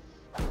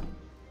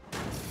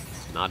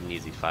 Not an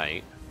easy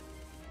fight.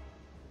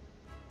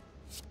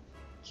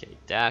 Okay,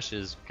 dash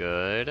is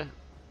good.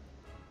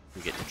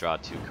 We get to draw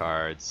 2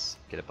 cards,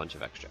 get a bunch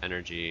of extra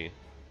energy.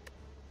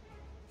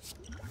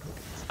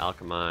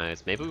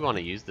 Alchemize. Maybe we want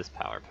to use this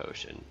power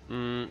potion.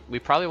 We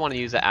probably want to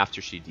use it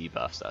after she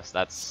debuffs us.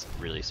 That's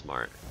really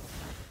smart.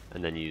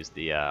 And then use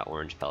the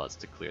orange pellets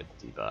to clear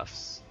the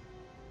debuffs.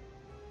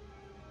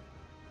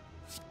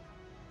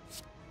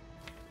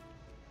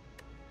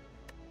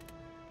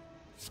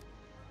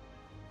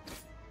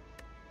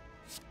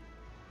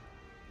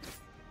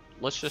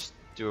 Let's just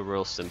do a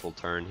real simple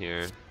turn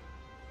here.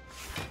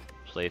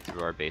 Play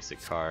through our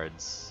basic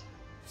cards.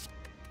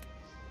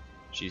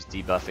 She's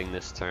debuffing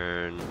this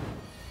turn.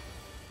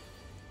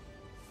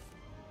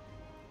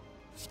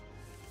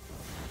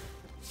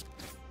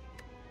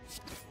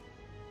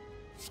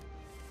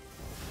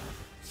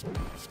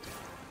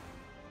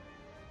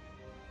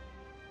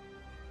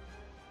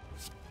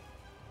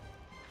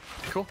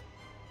 Cool.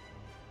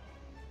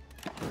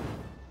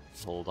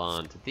 Hold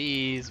on to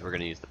these. We're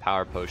going to use the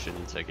power potion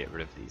to get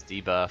rid of these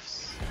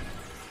debuffs.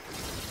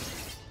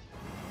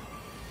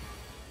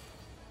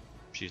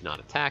 She's not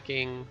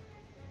attacking,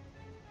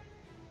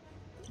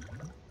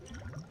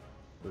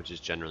 which is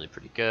generally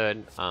pretty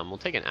good. We'll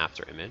take an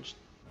after image.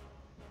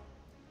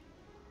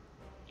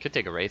 Could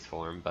take a wraith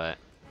form, but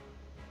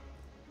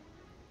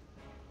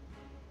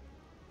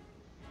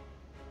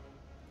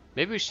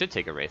maybe we should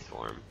take a wraith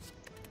form.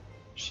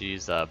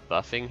 She's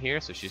buffing here,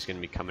 so she's going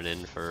to be coming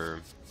in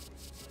for...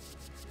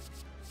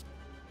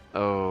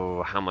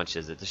 Oh, how much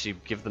is it? Does she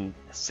give them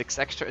 6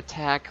 extra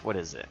attack? What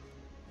is it?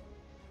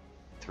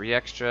 3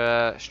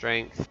 extra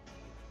strength?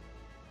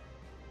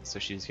 So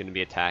she's going to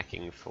be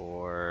attacking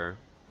for...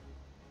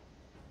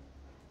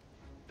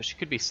 But she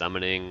could be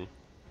summoning.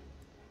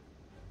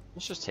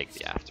 Let's just take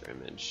the after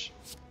image.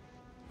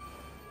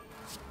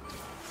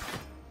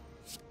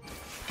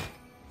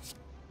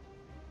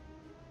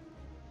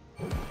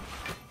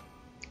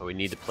 Oh, we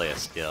need to play a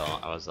skill.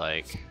 I was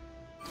like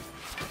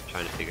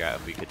trying to figure out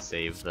if we could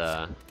save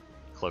the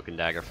cloak and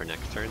dagger for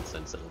next turn,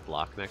 since it'll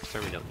block next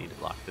turn. We don't need to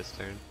block this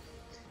turn.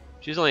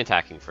 She's only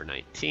attacking for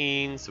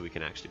 19, so we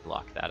can actually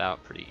block that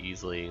out pretty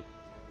easily.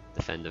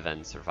 Defend,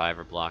 Avenge,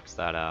 Survivor blocks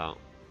that out.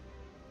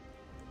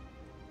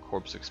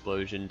 Corpse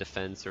Explosion,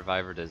 Defend,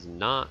 Survivor does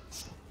not.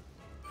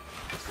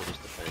 We'll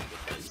just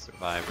defend,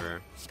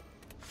 Survivor.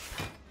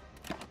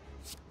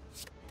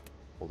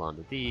 Hold on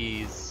to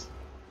these.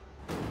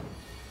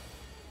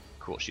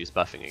 Cool, she's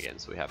buffing again,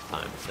 so we have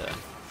time to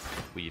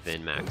weave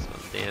in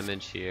maximum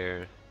damage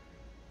here.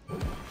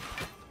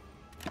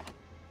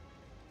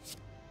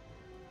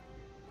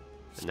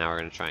 And now we're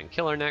going to try and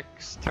kill her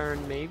next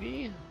turn,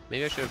 maybe?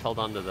 Maybe I should have held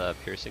on to the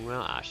piercing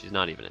whale. Ah, she's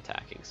not even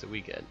attacking, so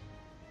we good.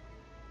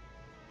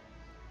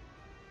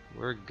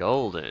 We're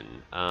golden.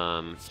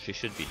 She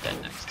should be dead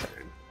next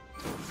turn.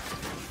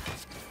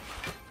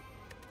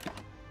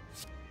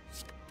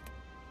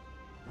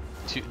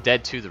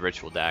 Dead to the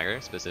ritual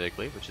dagger,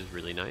 specifically, which is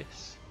really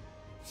nice.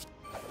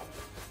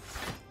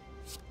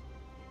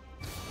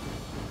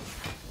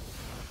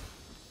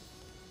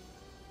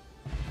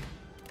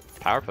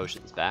 Power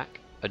potion's back.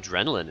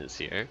 Adrenaline is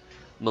here.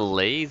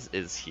 Malaise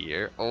is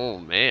here. Oh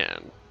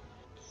man.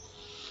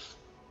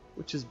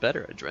 Which is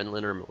better,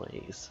 adrenaline or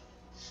malaise?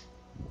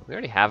 We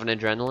already have an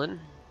adrenaline.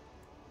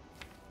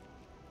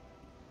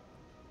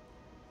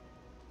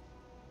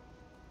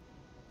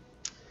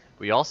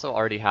 We also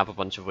already have a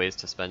bunch of ways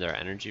to spend our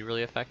energy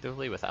really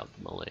effectively without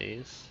the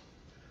malaise.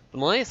 The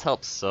malaise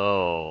helps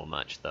so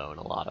much though in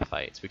a lot of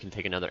fights. We can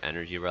take another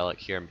energy relic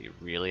here and be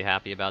really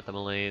happy about the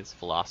malaise.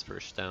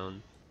 Philosopher's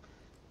Stone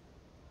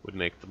would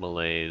make the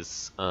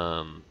malaise,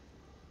 I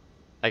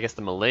guess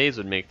the malaise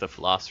would make the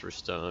Philosopher's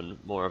Stone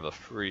more of a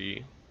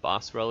free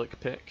boss relic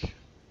pick.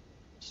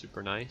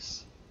 Super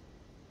nice.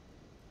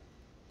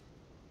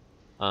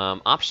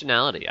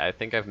 Optionality, I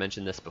think I've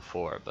mentioned this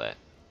before, but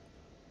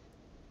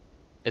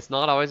it's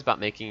not always about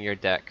making your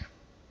deck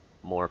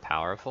more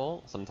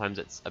powerful. Sometimes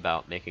it's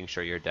about making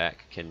sure your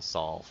deck can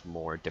solve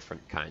more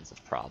different kinds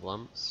of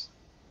problems.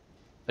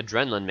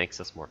 Adrenaline makes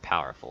us more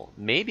powerful.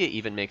 Maybe it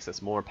even makes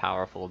us more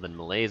powerful than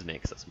malaise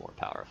makes us more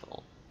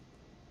powerful.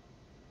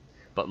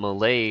 But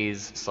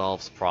malaise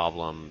solves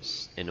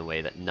problems in a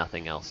way that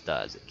nothing else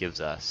does. It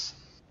gives us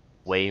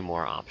way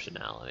more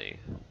optionality.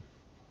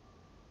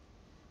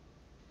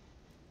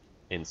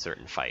 In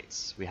certain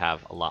fights, we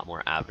have a lot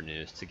more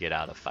avenues to get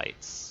out of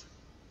fights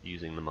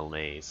using the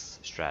malaise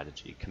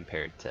strategy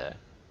compared to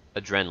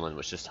adrenaline,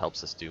 which just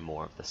helps us do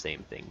more of the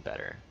same thing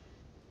better.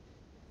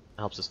 It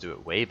helps us do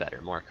it way better.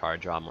 More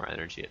card draw, more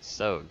energy. It's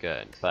so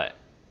good. But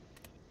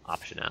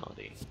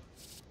optionality.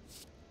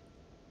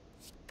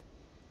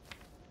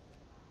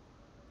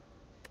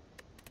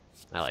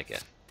 I like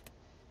it.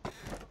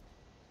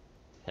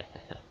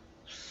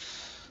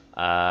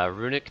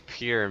 Runic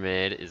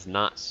Pyramid is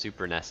not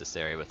super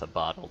necessary with a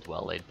bottled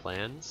well-laid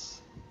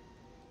plans.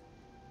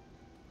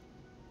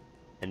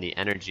 And the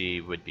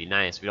energy would be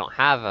nice. We don't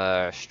have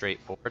a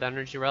straightforward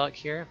energy relic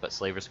here, but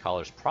Slaver's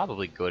Collar is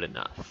probably good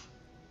enough.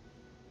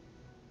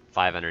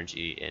 5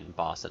 energy in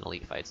boss and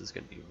elite fights is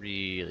going to be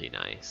really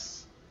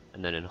nice.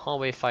 And then in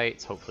hallway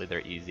fights, hopefully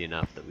they're easy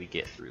enough that we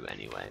get through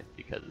anyway,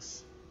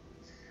 because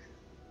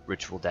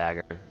Ritual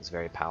Dagger is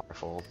very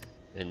powerful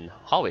in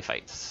hallway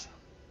fights.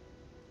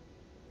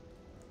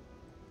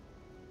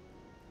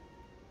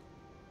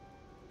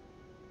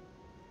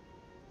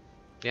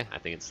 Yeah, I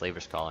think it's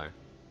Slaver's Collar.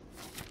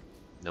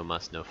 No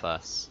muss, no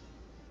fuss.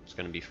 It's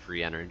gonna be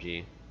free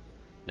energy.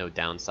 No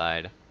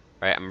downside.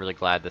 Alright, I'm really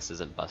glad this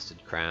isn't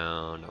Busted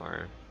Crown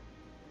or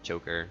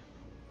Choker.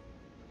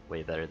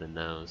 Way better than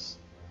those.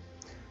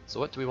 So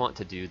what do we want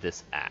to do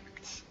this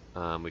act?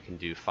 We can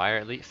do Fire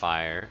Elite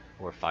Fire,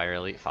 or Fire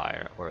Elite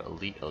Fire, or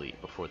Elite Elite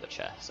before the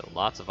chest. So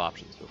lots of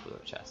options before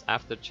the chest.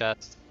 After the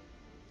chest,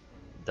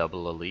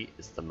 Double Elite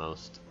is the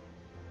most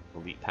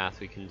elite path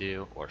we can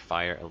do, or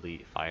Fire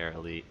Elite, Fire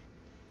Elite.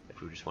 If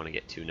we just want to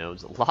get 2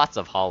 nodes. Lots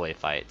of hallway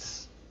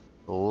fights.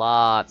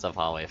 Lots of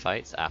hallway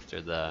fights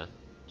after the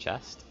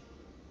chest.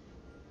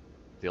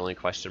 The only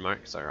question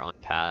marks are on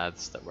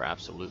paths that we're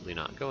absolutely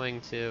not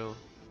going to.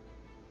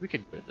 We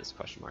could go to this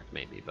question mark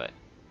maybe, but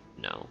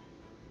no.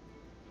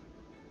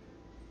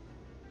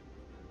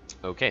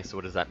 Okay, so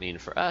what does that mean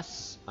for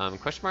us?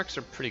 Question marks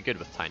are pretty good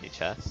with tiny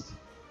chests.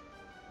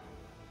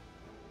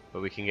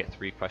 But we can get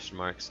 3 question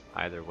marks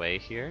either way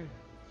here.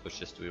 So it's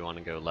just, do we want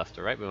to go left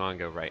or right? We want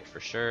to go right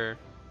for sure.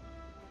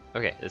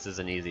 Okay, this is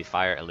an easy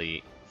Fire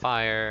Elite,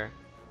 Fire,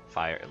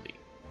 Fire Elite.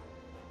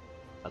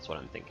 That's what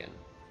I'm thinking.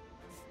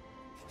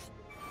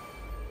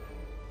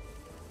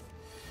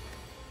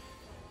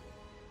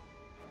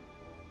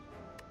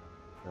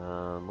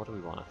 What do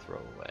we want to throw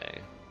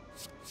away?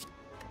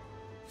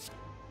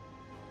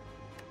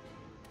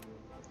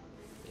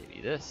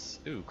 Maybe this.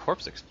 Ooh,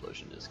 Corpse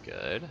Explosion is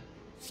good.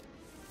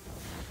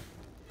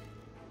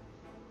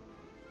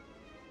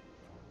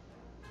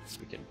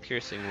 We can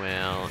Piercing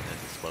Wail and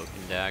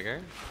Cloaking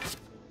Dagger.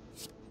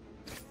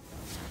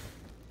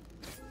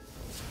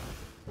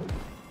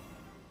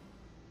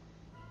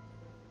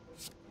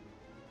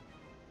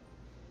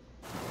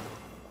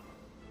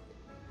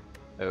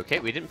 Okay,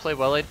 we didn't play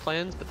well-laid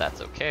plans, but that's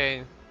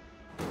okay.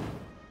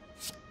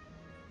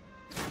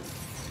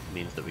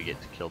 Means that we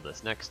get to kill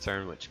this next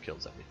turn, which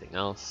kills everything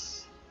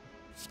else.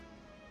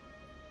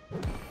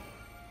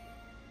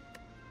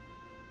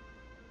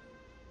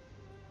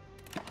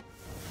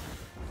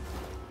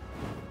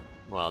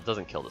 Well, it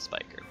doesn't kill the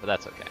Spiker, but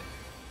that's okay.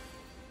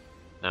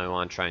 Now we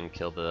want to try and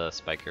kill the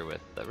Spiker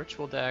with the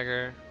Ritual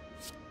Dagger.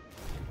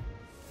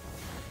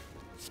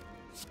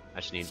 I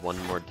just need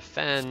 1 more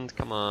defend.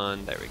 Come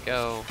on, there we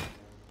go.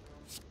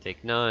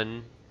 Take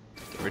none.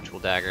 The Ritual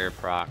Dagger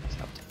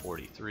procced up to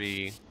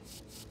 43.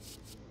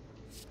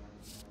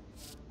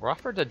 We're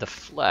offered a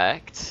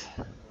deflect.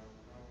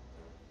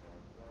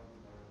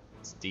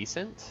 It's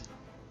decent.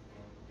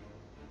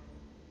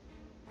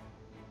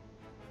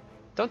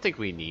 Don't think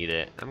we need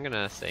it. I'm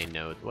gonna say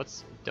no.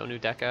 What's Donu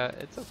Deka?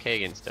 It's okay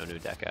against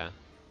Donu Deka.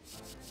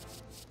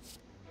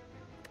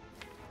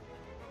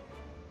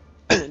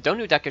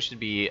 Donu Deka should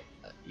be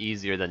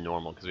easier than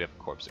normal because we have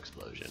a Corpse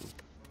Explosion.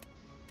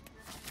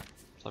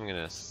 So I'm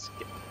gonna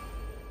skip.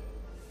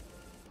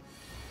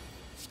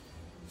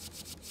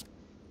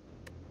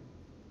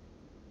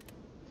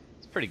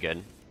 It's pretty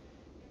good.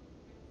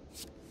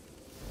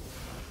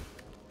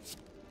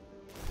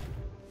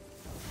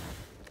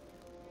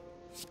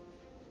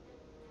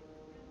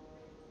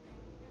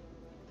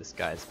 This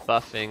guy's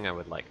buffing, I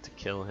would like to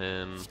kill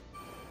him.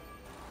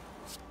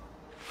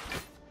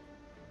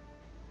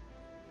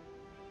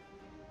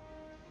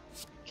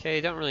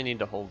 Okay, don't really need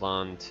to hold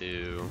on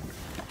to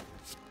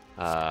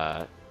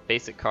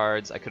basic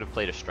cards. I could have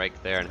played a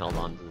strike there and held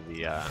on to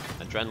the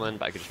adrenaline,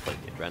 but I could just play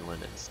the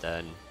adrenaline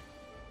instead.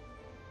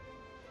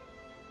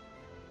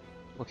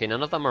 Okay,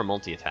 none of them are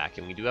multi-attack,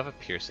 and we do have a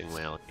Piercing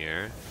Wail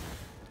here.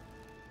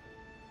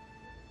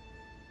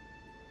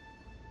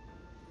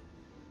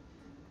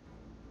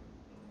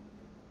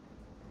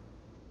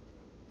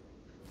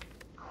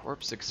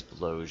 Corpse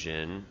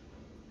Explosion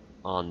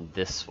on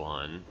this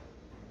one,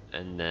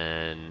 and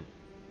then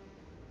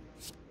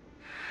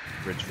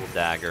Ritual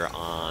Dagger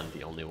on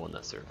the only one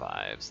that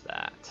survives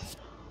that.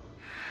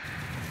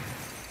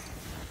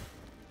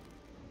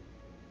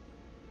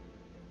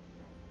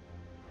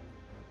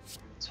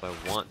 So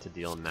I want to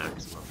deal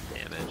maximum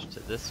damage to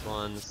this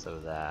one so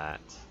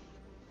that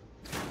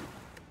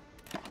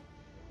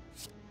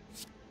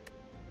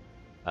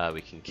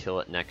we can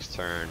kill it next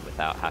turn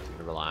without having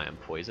to rely on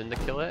poison to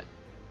kill it.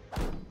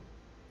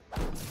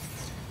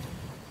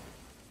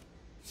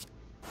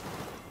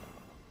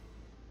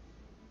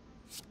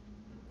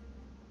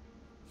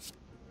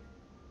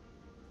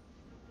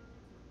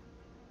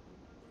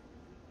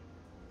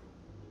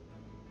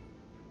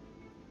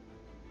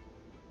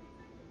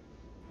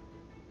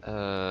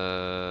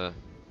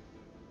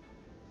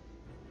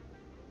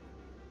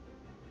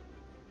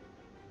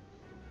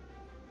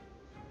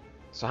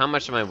 So how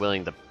much am I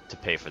willing to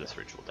pay for this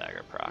Ritual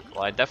Dagger proc?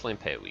 Well, I'd definitely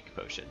pay a weak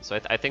potion. So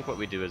I think what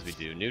we do is we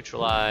do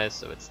neutralize,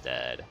 so it's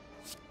dead.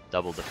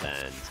 Double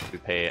defend. We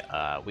pay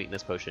a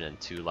weakness potion and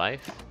 2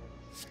 life.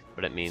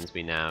 But it means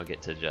we now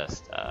get to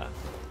just...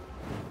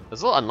 it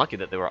was a little unlucky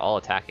that they were all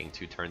attacking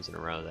 2 turns in a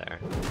row there.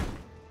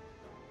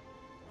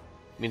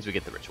 It means we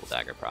get the Ritual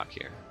Dagger proc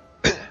here.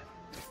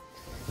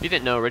 If you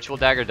didn't know, Ritual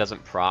Dagger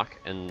doesn't proc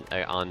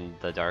on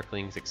the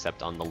Darklings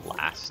except on the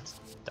last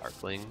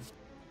Darkling.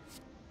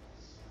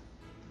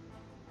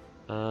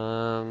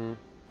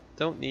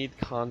 Don't need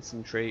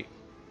Concentrate.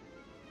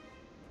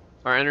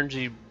 Our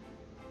energy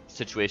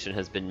situation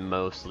has been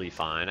mostly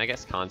fine. I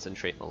guess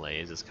Concentrate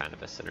Malaise is kind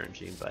of a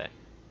synergy, but...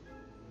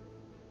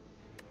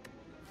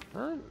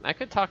 I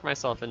could talk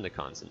myself into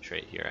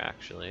Concentrate here,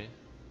 actually.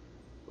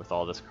 With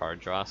all this card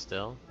draw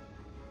still.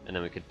 And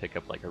then we could pick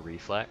up like a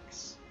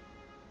Reflex.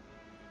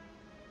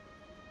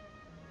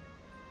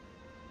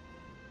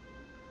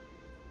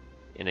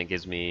 And it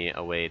gives me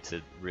a way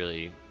to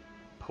really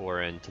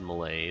pour into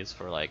Malaise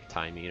for like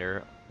Time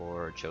Eater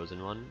or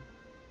Chosen One.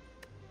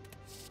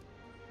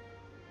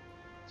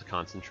 It's a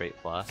Concentrate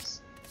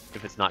plus.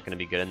 If it's not going to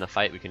be good in the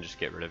fight, we can just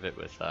get rid of it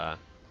with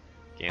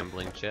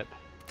Gambling Chip.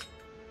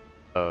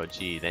 Oh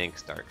gee,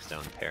 thanks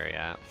Darkstone Parry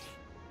app.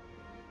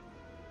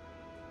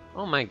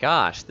 Oh my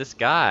gosh, this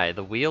guy,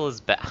 the wheel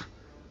is back.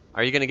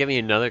 Are you gonna give me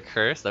another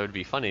curse? That would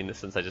be funny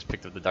since I just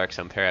picked up the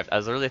Darkstone Parry app. I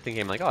was really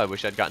thinking like, oh, I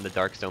wish I'd gotten the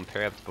Darkstone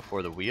Parry app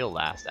before the wheel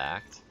last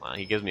act. Wow,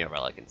 he gives me a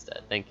relic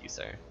instead. Thank you,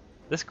 sir.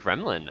 This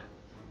gremlin.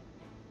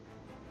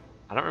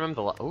 I don't remember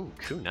the oh,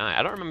 kunai.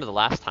 I don't remember the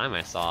last time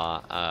I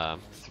saw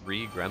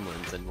 3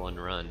 gremlins in one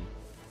run.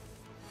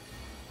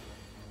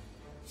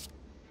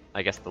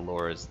 I guess the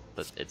lore is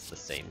that it's the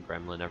same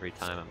gremlin every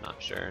time, I'm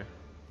not sure.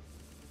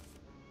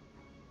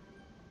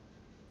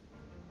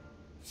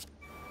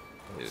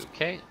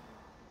 Okay.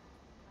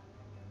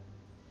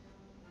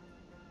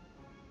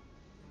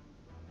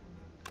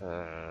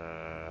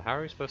 How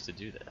are we supposed to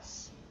do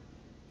this?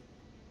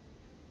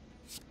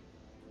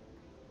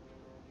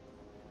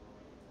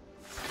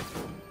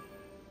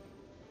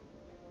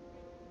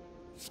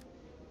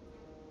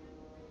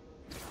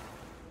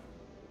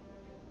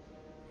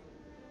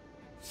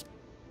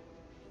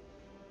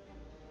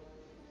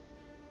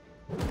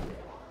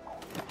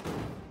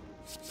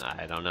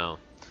 I don't know.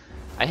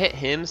 I hit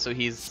him, so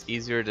he's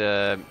easier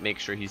to make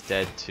sure he's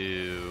dead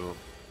to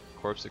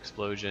Corpse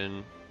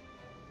Explosion.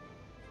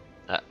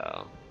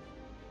 Uh-oh.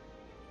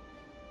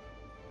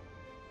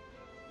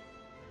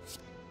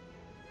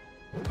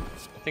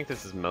 I think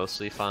this is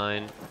mostly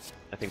fine.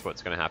 I think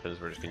what's going to happen is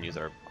we're just going to use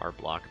our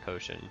block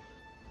potion.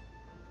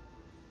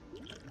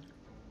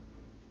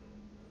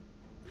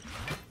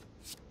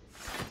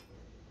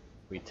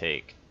 We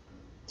take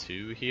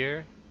 2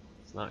 here.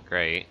 It's not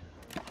great.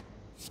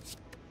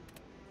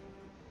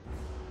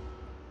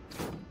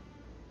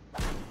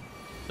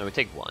 No, we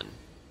take 1.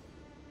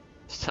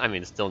 I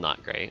mean, it's still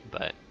not great,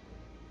 but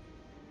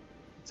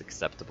it's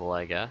acceptable,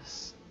 I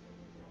guess.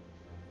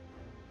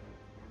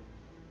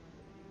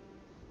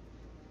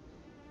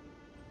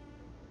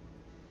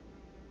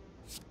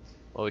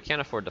 Well, we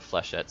can't afford to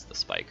Flechettes the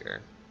Spiker.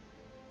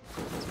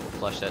 So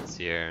we'll Flechettes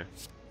here.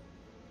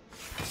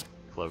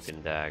 Cloak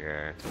and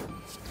Dagger.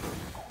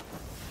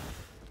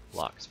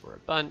 Blocks for a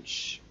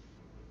bunch.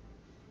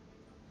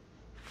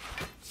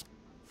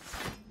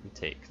 We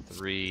take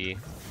 3.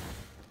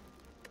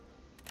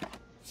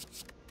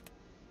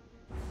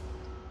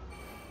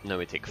 No,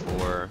 we take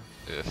 4.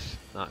 Ugh,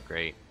 not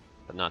great,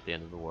 but not the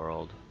end of the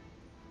world.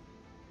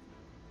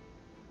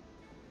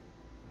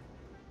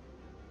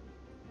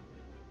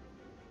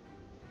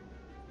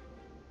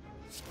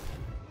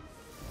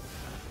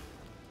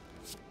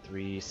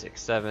 Three,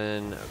 6,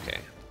 7. Okay.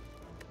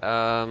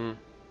 Oh,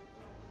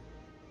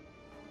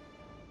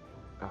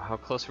 how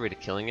close are we to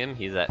killing him?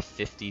 He's at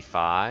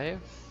 55.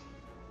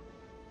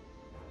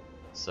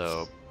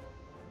 So,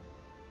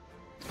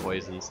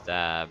 Poison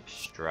Stab,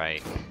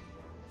 Strike.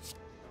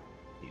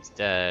 He's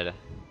dead.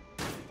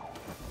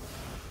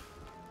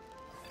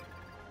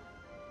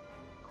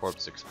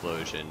 Corpse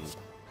Explosion.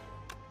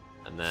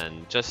 And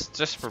then,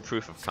 just for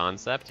proof of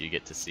concept, you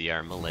get to see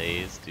our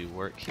Malaise do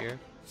work here.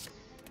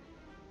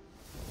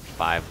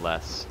 5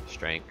 less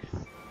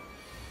strength.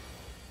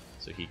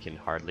 So he can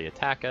hardly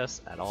attack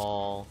us at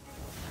all.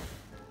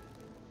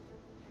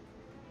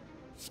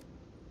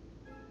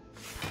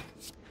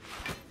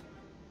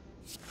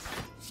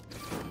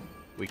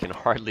 We can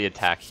hardly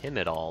attack him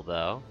at all,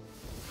 though.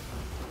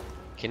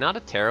 Okay, not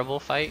a terrible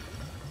fight.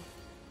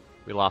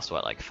 We lost,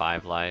 what, like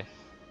 5 life?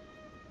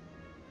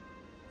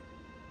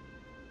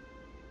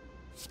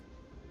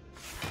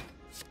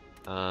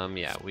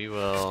 Yeah, we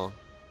will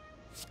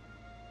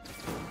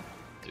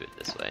do it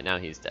this way. Now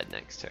he's dead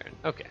next turn.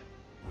 Okay.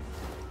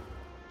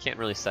 Can't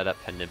really set up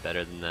Pendant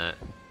better than that.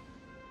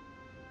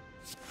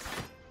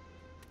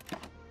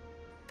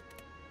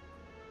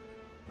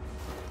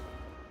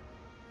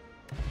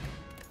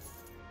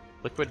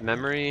 Liquid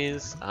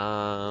Memories,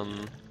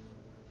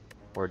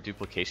 or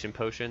Duplication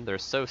Potion. They're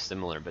so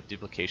similar, but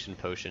Duplication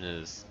Potion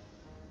is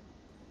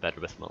better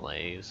with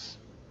Malaise.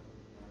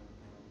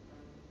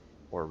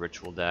 Or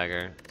Ritual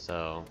Dagger,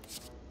 so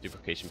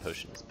Duplication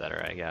Potion is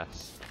better, I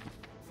guess.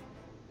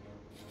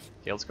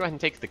 Okay, let's go ahead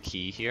and take the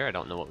key here. I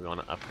don't know what we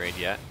want to upgrade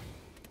yet.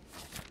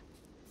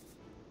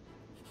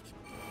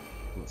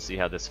 Let's see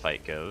how this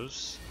fight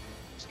goes.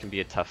 This can be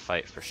a tough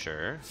fight for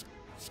sure.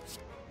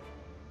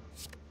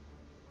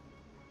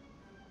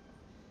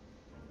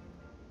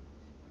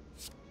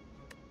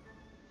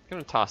 I'm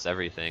gonna toss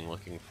everything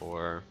looking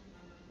for...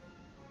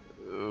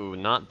 Ooh,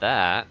 not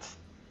that.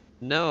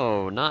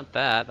 No, not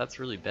that. That's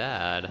really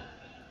bad.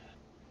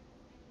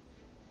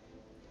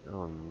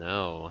 Oh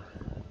no.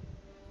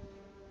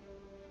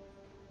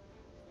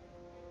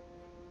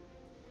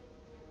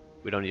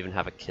 We don't even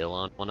have a kill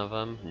on one of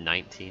them.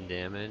 19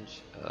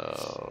 damage.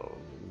 Oh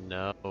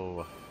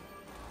no.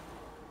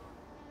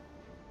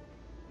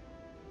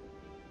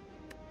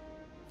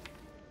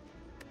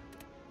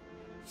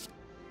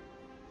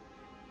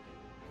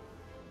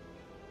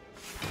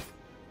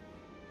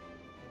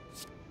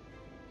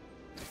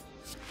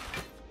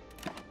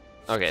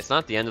 Okay, it's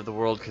not the end of the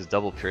world because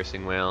double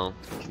Piercing Whale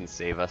can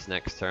save us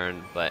next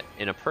turn, but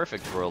in a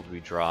perfect world we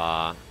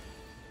draw...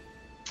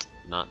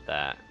 Not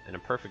that. In a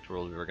perfect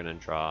world we were gonna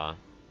draw...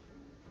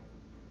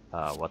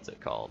 what's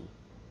it called?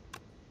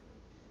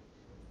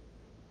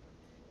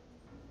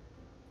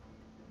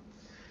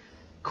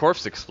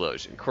 Corpse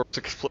Explosion. Corpse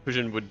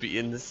Explosion would be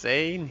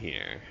insane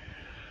here.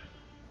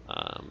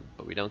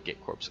 But we don't get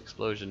Corpse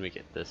Explosion, we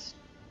get this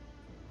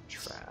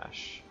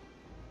trash.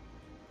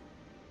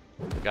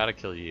 We gotta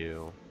kill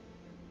you.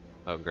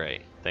 Oh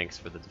great, thanks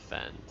for the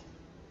defend.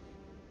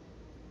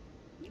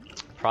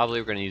 Probably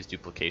we're gonna use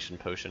Duplication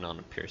Potion on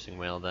a Piercing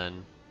Whale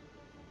then.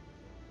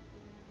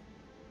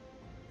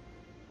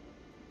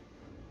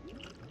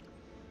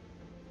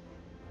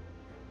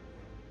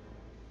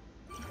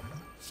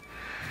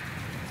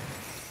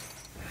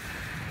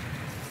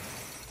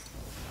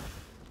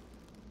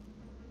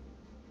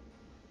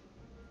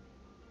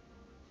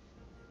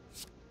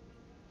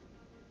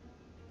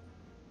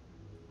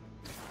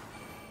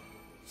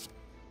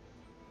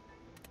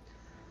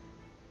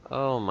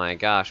 Oh my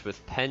gosh,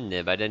 with Pen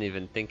Nib I didn't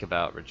even think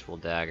about Ritual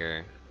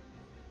Dagger.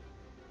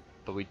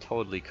 But we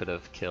totally could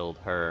have killed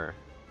her.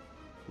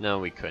 No,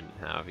 we couldn't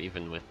have,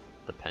 even with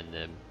the Pen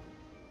Nib.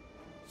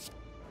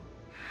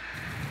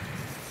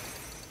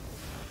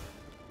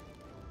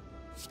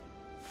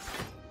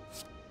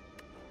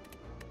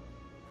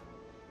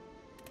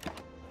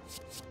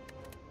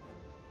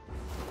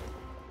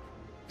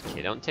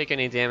 Okay, don't take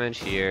any damage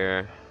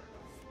here.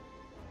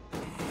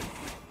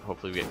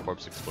 Hopefully we get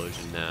Corpse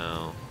Explosion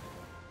now.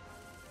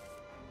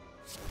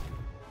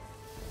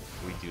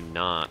 We do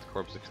not.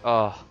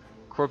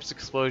 Corpse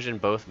Explosion,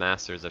 both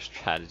Masters of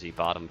Strategy,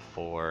 bottom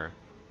 4.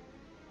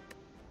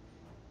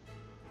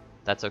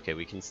 That's okay,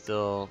 we can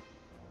still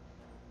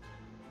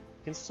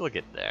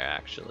get there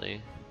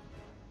actually.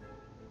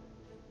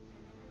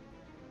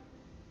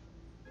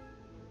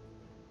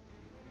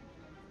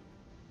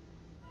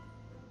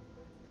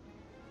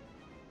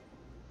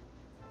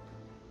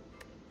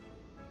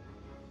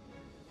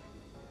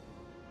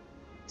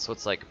 So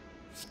it's like,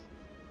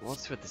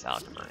 let's see what this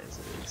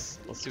Alchemize is.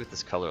 Let's see what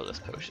this colorless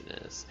potion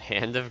is.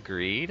 Hand of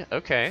Greed?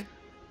 Okay.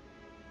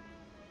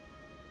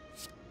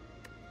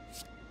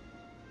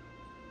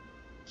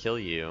 Kill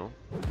you.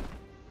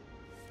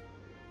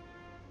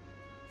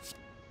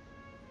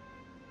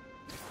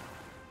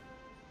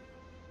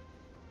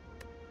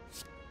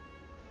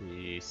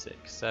 Three,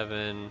 6,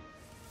 7.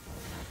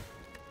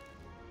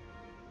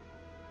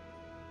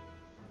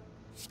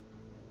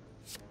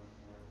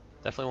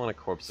 Definitely want a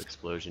Corpse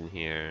Explosion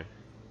here.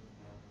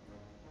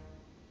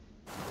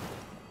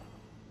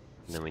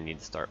 And then we need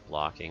to start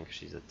blocking because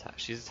she's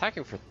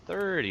attacking for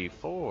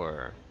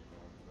 34.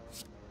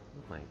 Oh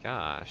my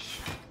gosh.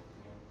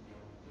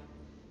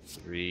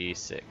 3,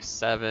 6,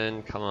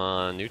 7. Come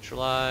on,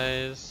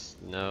 neutralize.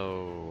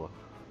 No.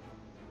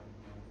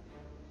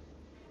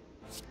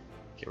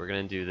 Okay, we're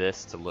gonna do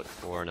this to look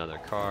for another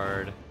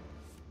card.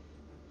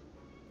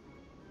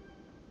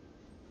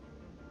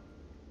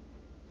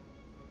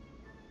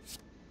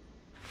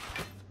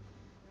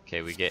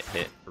 Okay, we get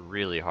hit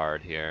really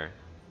hard here.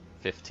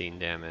 15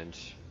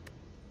 damage.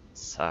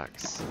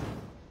 Sucks.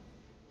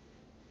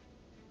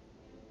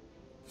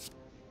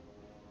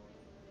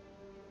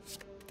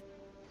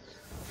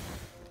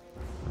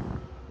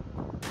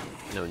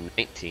 No,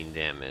 19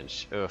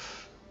 damage.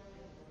 Oof.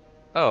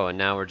 Oh, and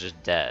now we're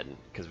just dead,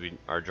 because we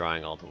are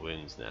drawing all the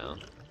wounds now.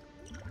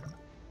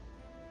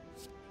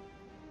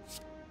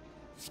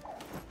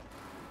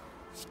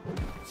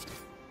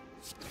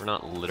 We're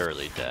not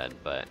literally dead,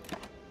 but...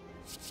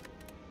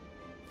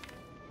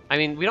 I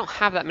mean, we don't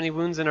have that many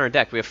wounds in our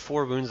deck. We have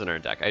 4 wounds in our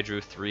deck. I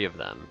drew 3 of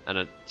them,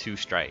 and 2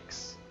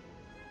 strikes.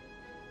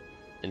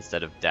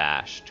 Instead of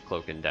dashed,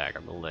 Cloak and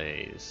Dagger,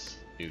 Malaise,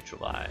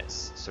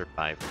 Neutralize,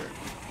 Survivor,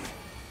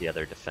 the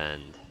other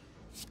defend.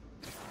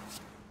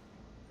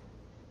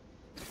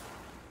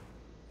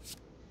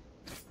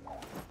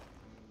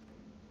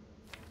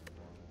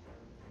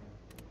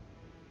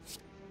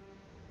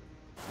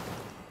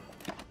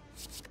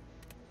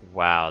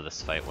 Wow,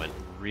 this fight went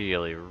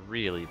really,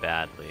 really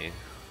badly.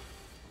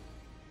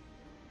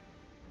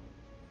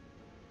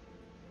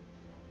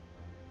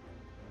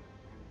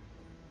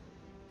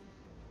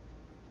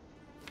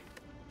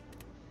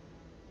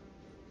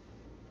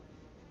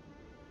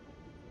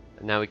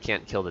 And now we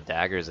can't kill the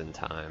daggers in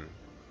time.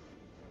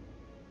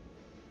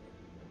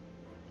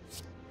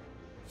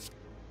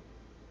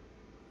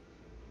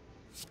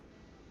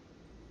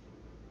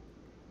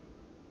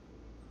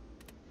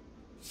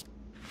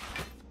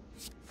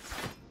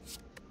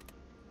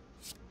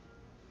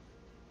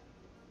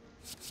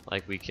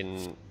 Like, we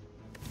can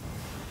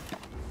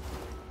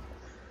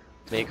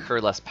make her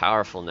less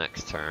powerful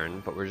next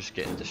turn, but we're just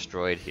getting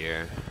destroyed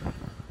here.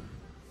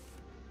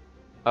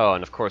 Oh,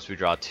 and of course we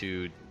draw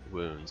 2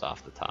 wounds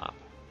off the top.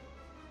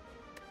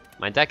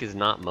 My deck is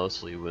not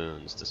mostly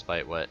wounds,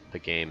 despite what the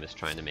game is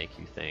trying to make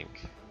you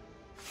think.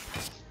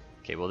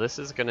 Okay, well this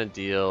is gonna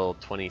deal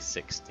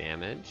 26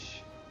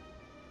 damage.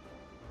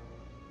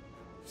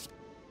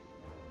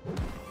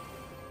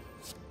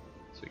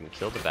 So we can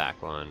kill the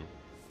back one.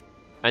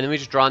 And then we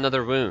just draw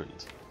another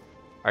wound.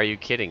 Are you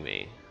kidding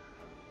me?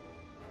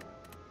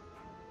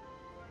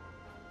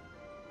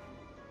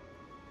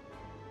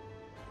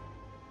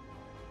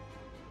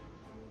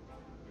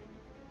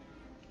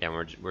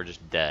 Yeah, we're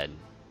just dead.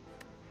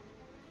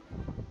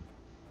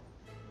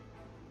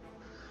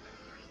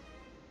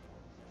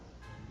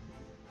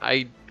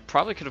 I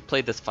probably could have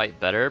played this fight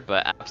better,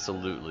 but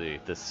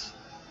absolutely this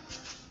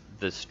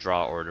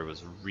draw order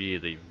was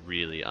really,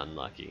 really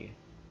unlucky.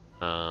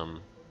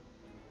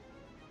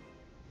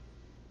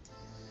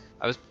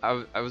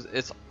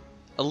 It's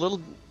a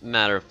little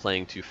matter of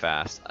playing too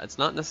fast. It's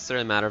not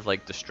necessarily a matter of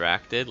like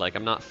distracted. Like,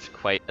 I'm not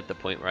quite at the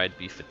point where I'd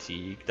be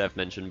fatigued. I've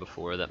mentioned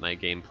before that my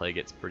gameplay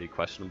gets pretty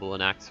questionable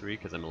in Act 3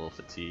 because I'm a little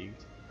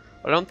fatigued.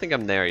 But I don't think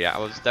I'm there yet. I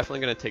was definitely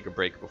going to take a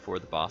break before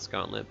the boss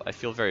gauntlet, but I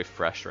feel very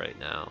fresh right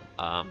now.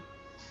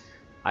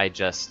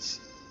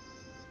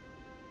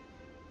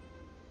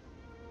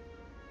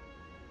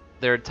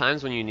 There are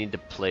times when you need to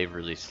play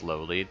really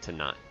slowly to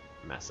not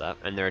mess up,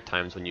 and there are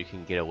times when you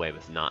can get away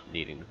with not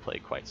needing to play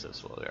quite so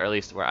slowly, or at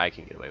least where I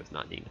can get away with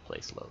not needing to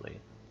play slowly.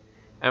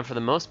 And for the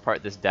most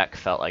part, this deck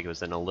felt like it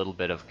was in a little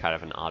bit of kind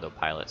of an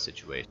autopilot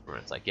situation, where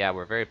it's like, yeah,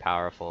 we're very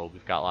powerful,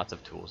 we've got lots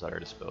of tools at our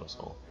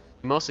disposal.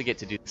 We mostly get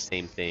to do the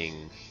same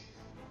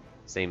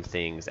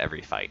things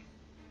every fight,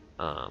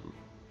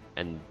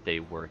 and they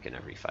work in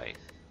every fight.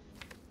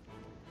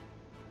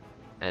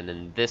 And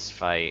in this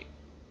fight,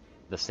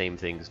 the same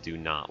things do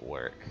not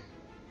work,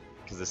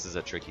 because this is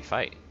a tricky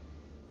fight.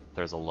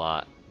 There's a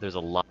lot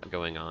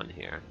going on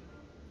here,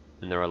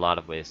 and there are a lot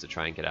of ways to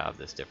try and get out of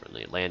this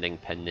differently. Landing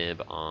Pen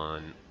Nib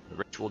on the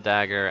Ritual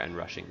Dagger and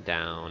rushing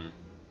down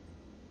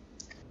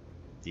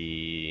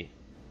the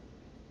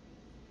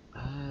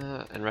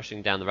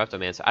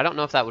Reptomancer. I don't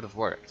know if that would have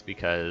worked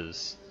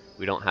because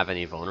we don't have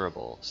any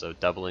vulnerable, so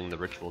doubling the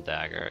Ritual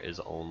Dagger is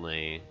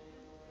only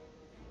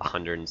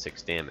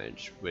 106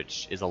 damage,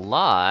 which is a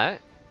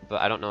lot,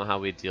 but I don't know how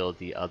we deal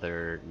the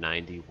other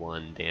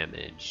 91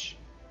 damage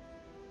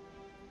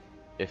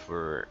if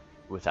we're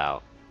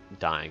without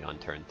dying on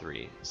turn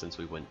 3, since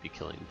we wouldn't be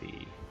killing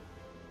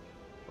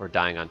or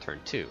dying on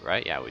turn 2,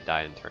 right? Yeah, we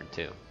die on turn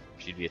 2.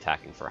 She'd be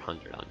attacking for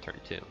 100 on turn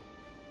 2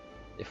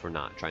 if we're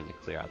not trying to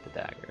clear out the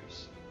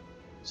daggers.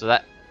 So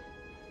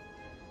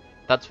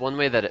that's one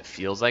way that it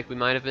feels like we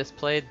might have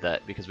misplayed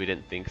that, because we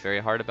didn't think very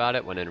hard about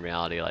it, when in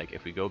reality, like,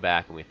 if we go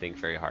back and we think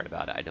very hard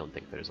about it, I don't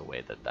think there's a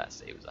way that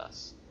saves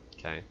us.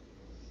 Okay?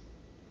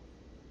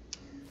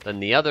 Then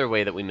the other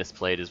way that we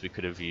misplayed is we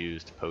could have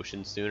used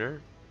potions sooner.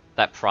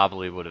 That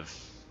probably would have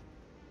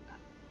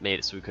made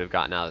it so we could have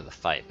gotten out of the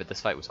fight, but this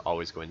fight was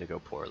always going to go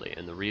poorly,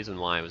 and the reason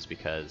why was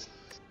because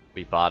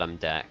we bottom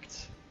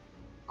decked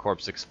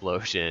Corpse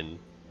Explosion,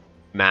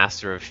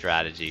 Master of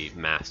Strategy,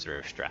 Master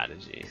of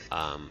Strategy.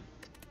 I'm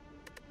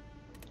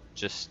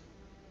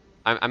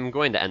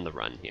going to end the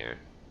run here.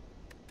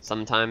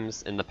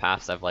 Sometimes in the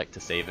past I've liked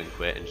to save and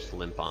quit and just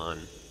limp on.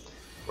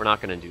 We're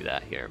not going to do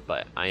that here,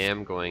 but I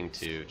am going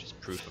to just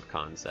proof of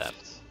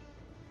concept.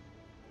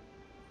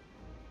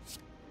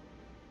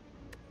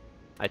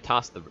 I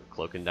tossed the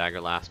Cloak and Dagger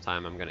last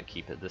time, I'm going to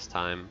keep it this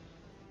time.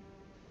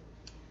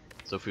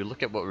 So if we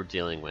look at what we're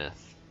dealing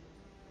with,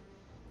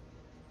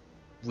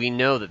 we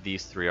know that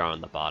these 3 are on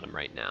the bottom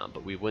right now,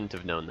 but we wouldn't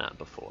have known that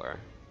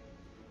before.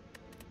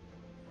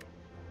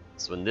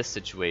 So in this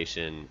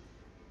situation,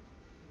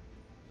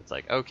 it's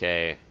like,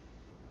 okay,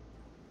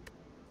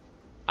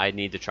 I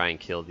need to try and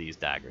kill these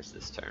daggers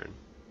this turn.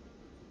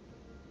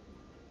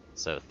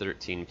 So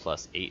 13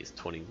 plus 8 is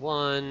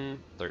 21,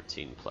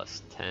 13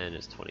 plus 10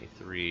 is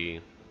 23.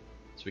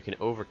 So we can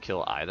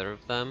overkill either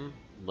of them.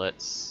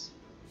 Let's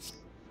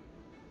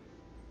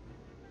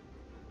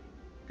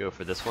go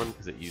for this one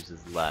because it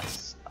uses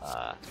less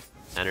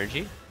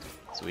energy.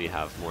 So we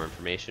have more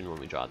information when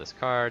we draw this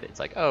card. It's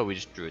like, oh, we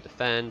just drew a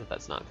defend.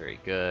 That's not very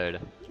good.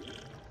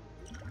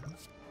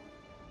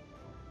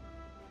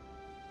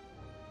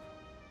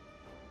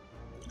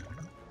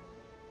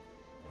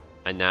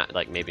 And now,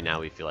 like, maybe now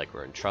we feel like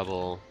we're in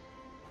trouble.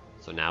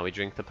 So now we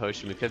drink the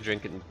potion. We could have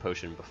drinking the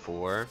potion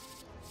before.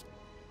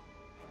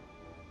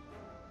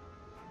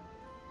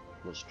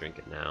 We'll just drink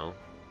it now.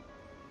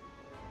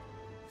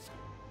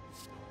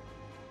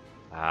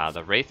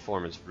 The Wraith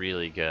form is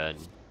really good.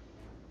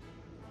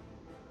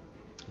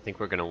 I think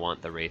we're going to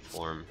want the Wraith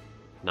form.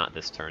 Not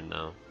this turn,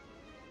 though.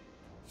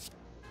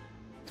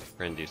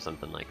 We're going to do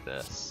something like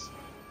this.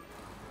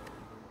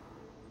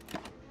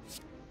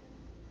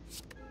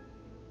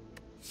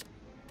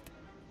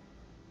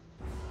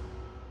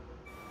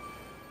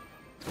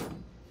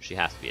 She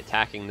has to be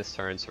attacking this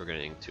turn, so we're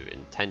going to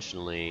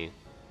intentionally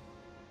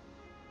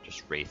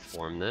just Wraith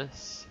form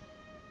this.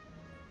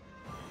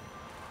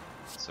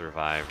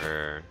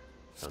 Survivor.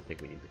 I don't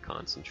think we need to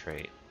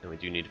concentrate. And we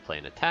do need to play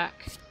an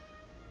attack.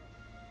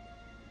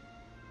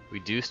 We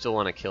do still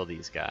want to kill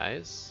these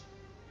guys.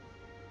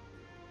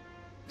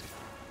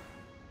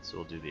 So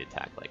we'll do the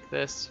attack like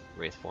this.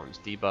 Wraith form's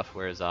debuff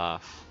wears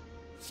off.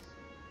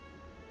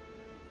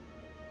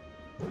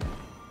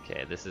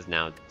 Okay, this is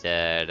now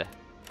dead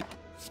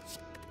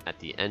at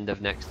the end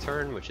of next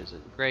turn, which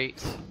isn't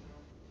great.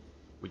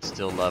 We'd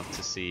still love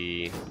to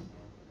see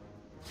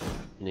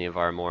any of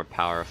our more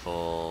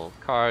powerful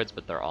cards,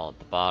 but they're all at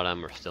the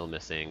bottom. We're still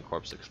missing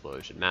Corpse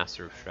Explosion,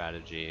 Master of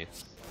Strategy.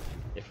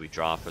 If we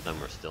draw for them,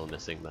 we're still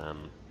missing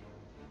them.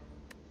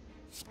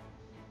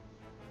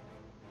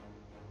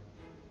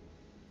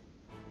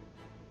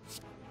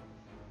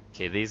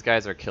 Okay, these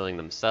guys are killing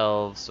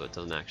themselves, so it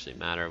doesn't actually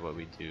matter what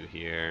we do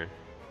here.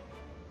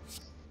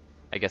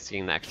 I guess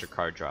getting the extra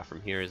card draw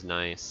from here is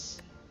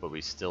nice, but we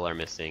still are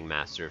missing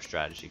Master of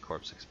Strategy,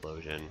 Corpse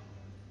Explosion.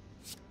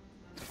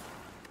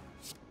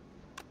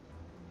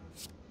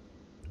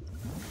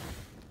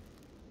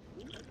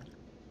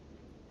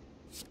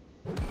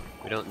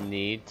 We don't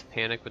need to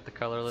panic with the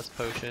colorless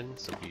potion,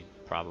 so we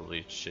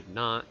probably should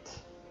not.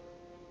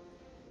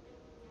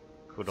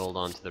 Could hold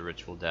on to the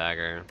Ritual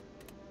Dagger.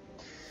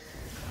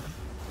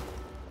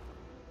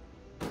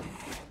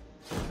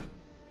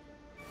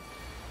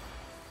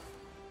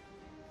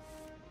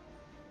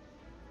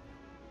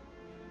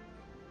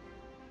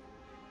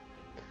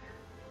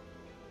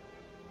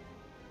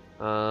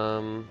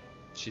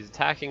 She's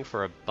attacking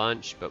for a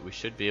bunch, but we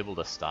should be able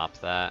to stop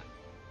that.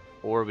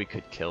 Or we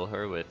could kill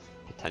her with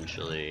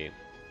potentially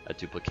a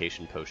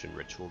Duplication Potion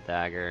Ritual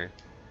Dagger.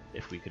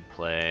 If we could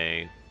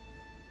play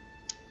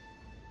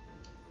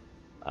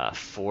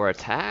 4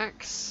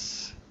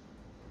 attacks,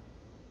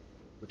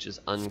 which is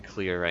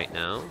unclear right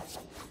now.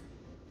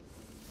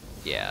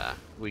 Yeah,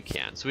 we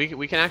can. So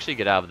we can actually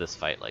get out of this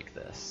fight like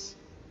this.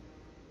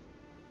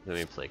 Then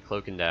we play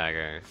Cloak and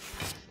Dagger,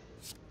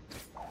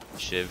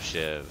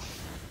 Shiv,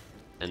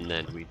 and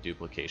then we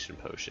Duplication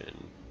Potion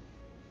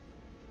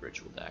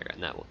Ritual Dagger,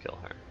 and that will kill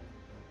her.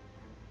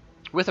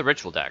 With a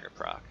Ritual Dagger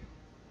proc.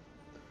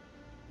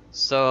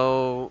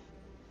 So,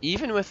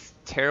 even with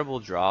terrible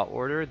draw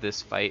order,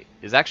 this fight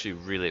is actually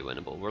really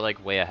winnable. We're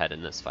like way ahead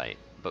in this fight,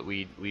 but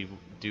we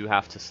do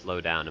have to slow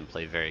down and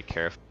play very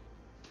carefully,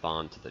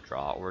 respond to the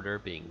draw order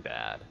being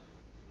bad.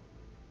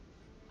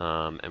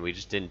 And we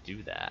just didn't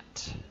do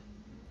that.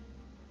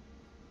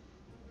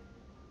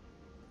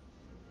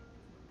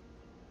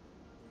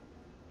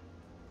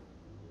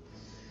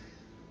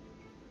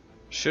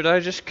 Should I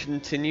just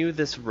continue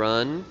this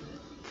run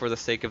for the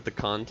sake of the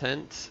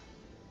content?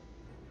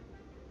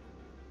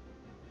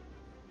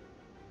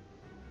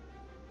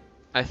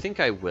 I think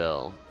I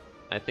will.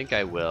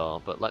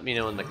 But let me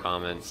know in the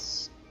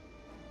comments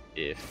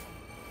if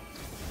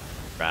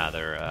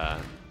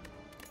rather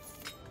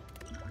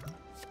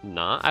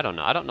not. I don't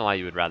know. I don't know why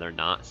you would rather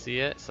not see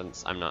it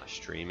since I'm not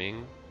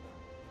streaming.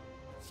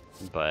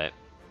 But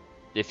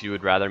if you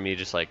would rather me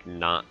just like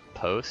not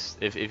post,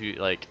 if you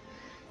like,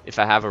 if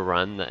I have a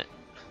run that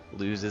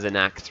loses in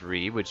Act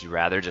 3, would you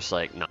rather just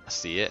like not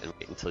see it and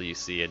wait until you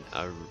see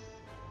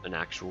an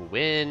actual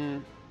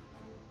win?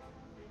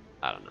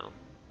 I don't know.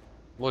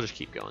 We'll just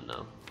keep going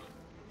though.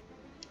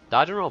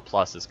 Dodge and Roll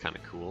Plus is kind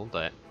of cool,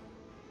 but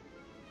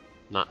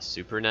not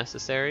super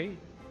necessary.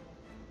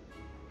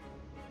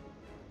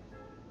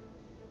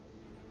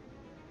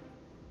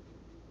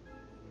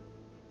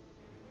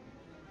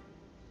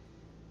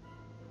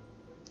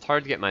 It's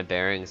hard to get my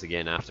bearings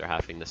again after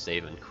having to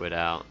save and quit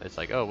out. It's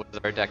like, oh, what's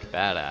our deck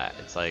bad at?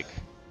 It's like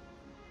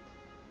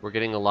we're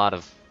getting a lot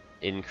of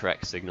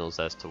incorrect signals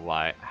as to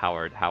how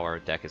our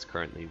deck is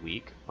currently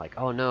weak. Like,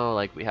 oh no,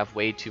 like we have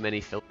way too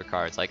many filler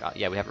cards. Like,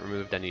 yeah, we haven't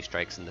removed any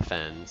strikes and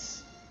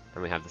defense,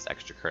 and we have this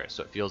extra curse.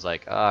 So it feels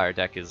like, oh, our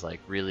deck is like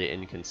really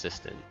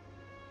inconsistent.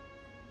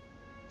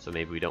 So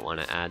maybe we don't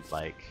want to add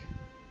like,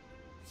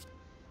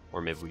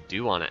 or maybe we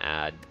do want to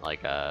add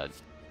like a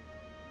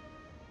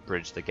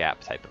bridge the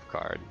gap type of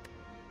card.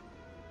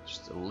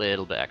 Just a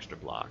little bit extra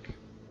block.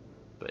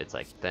 But it's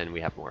like, then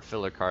we have more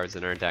filler cards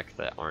in our deck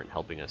that aren't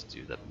helping us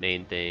do the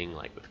main thing,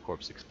 like with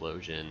Corpse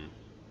Explosion,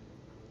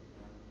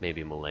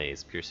 maybe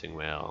Malaise, Piercing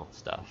Wail,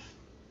 stuff.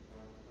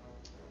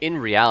 In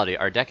reality,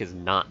 our deck is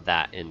not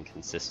that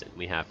inconsistent.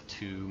 We have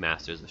 2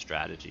 Masters of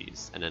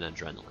Strategies and an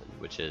Adrenaline,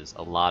 which is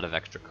a lot of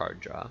extra card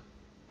draw.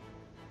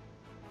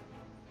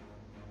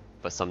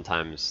 But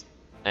sometimes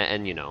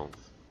And you know,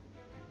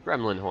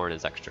 Gremlin Horn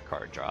is extra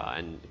card draw,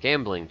 and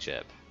Gambling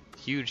Chip,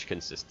 huge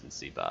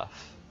consistency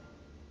buff.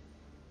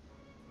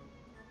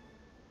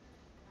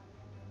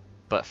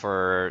 But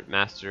for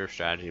Master of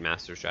Strategy,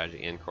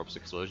 and Corpse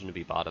Explosion to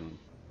be bottom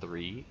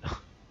 3,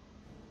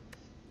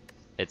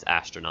 it's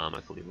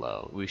astronomically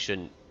low. We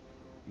shouldn't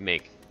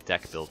make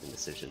deck building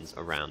decisions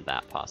around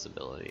that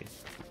possibility.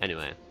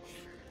 Anyway,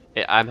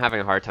 I'm having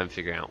a hard time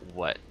figuring out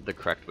what the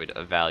correct way to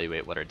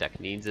evaluate what our deck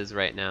needs is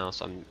right now,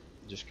 so I'm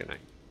just gonna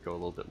go a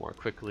little bit more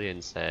quickly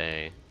and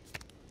say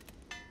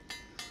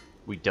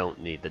we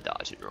don't need the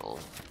dodge and roll.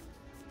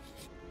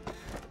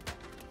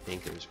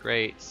 Anchor's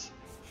great.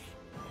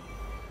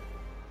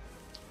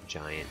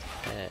 Giant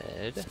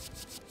head.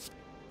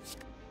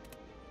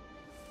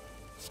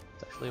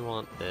 Definitely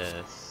want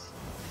this.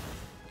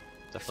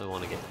 Definitely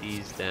want to get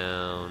these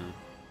down.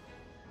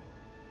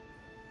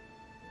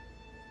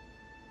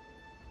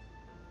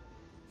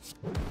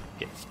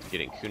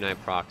 Getting kunai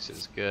procs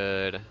is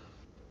good.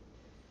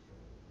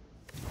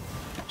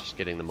 Just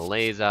getting the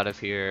malaise out of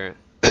here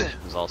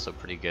is also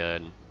pretty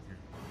good.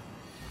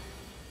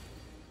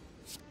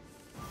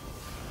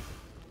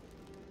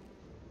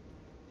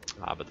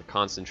 But the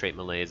concentrate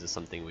malaise is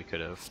something we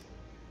could have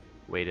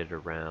waited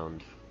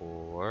around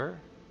for.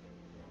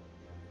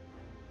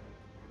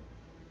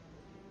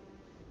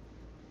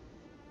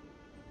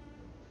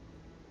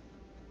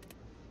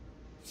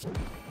 A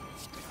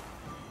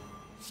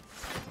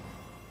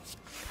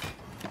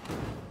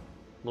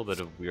little bit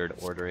of weird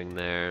ordering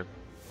there,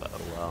 but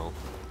oh well.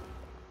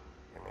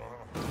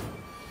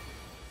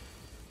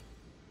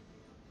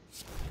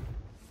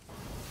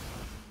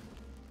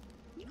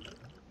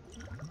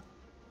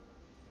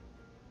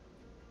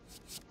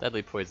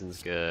 Deadly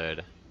Poison's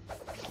good.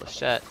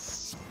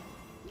 Flechettes,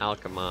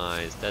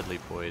 Alchemize, Deadly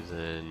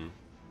Poison.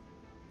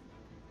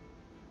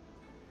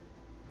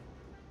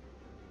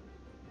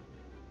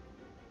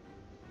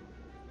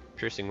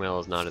 Piercing Wail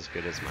is not as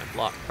good as my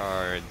block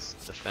cards.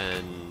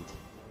 Defend.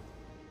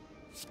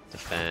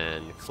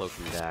 Defend. Cloak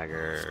and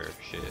Dagger.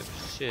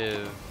 Shiv.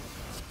 Shiv.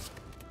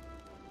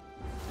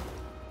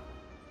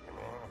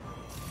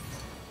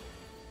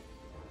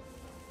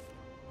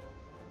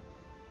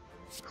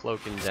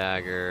 Cloak and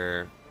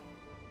Dagger.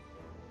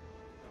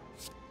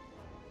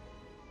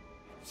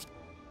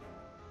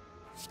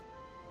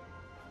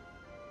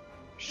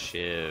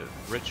 Shiv.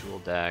 Ritual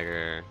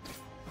Dagger.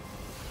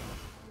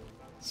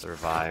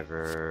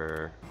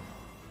 Survivor.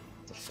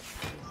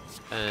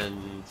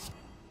 Defend.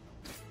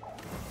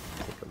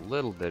 Take a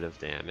little bit of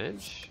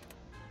damage.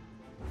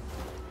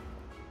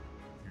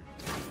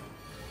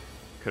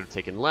 Could have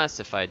taken less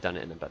if I had done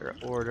it in a better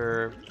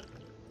order.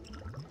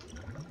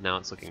 Now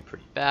it's looking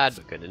pretty bad,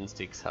 but good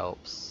instincts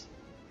helps.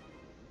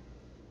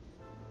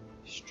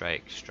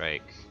 Strike,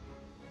 strike,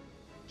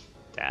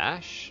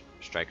 dash.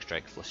 Strike,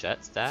 strike,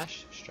 flechettes,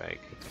 dash.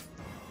 Strike,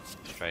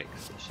 strike,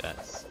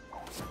 flechettes.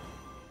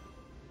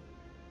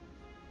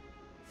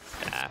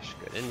 Dash,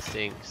 good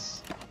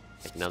instincts.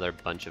 Take another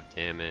bunch of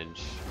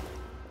damage.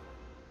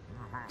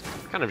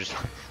 Kind of just,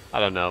 I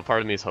don't know,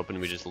 part of me is hoping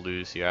we just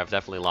lose here. I've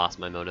definitely lost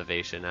my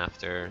motivation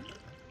after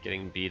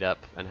getting beat up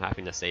and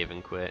having to save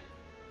and quit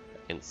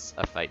against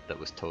a fight that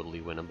was totally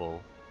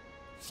winnable.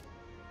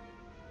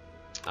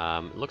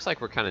 It looks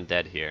like we're kind of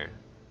dead here.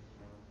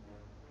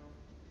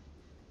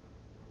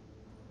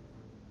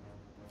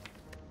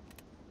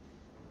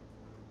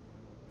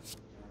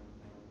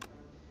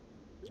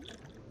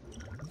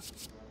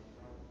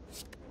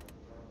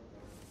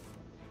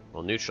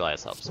 Well,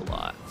 neutralize helps a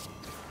lot.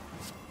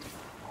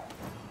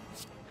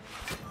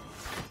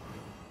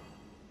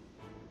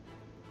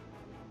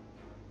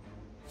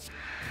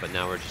 But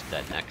now we're just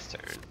dead next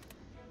turn.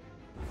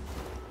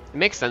 It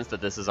makes sense that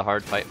this is a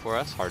hard fight for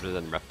us, harder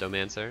than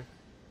Reptomancer.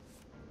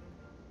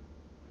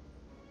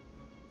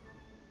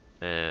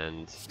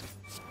 And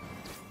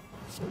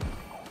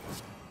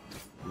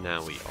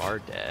now we are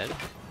dead.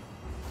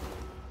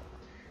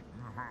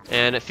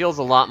 And it feels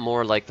a lot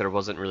more like there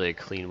wasn't really a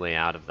clean way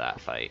out of that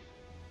fight.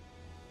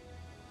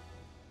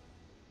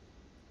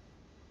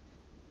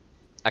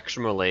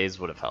 Extra malaise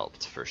would have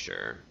helped for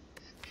sure.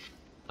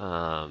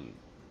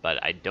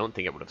 But I don't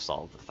think it would have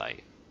solved the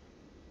fight.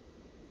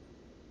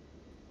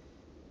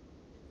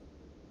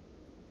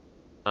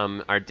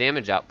 Our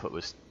damage output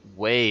was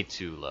way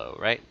too low,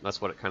 right? That's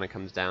what it kind of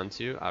comes down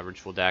to.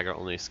 Ritual Dagger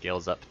only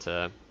scales up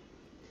to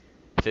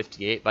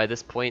 58 by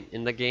this point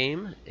in the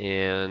game,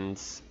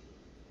 and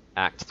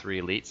Act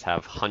 3 elites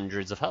have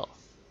hundreds of health.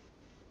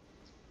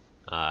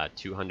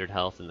 200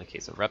 health in the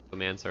case of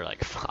Reptomancer,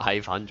 like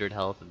 500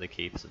 health in the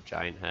case of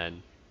Giant Head.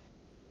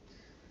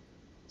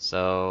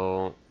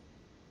 So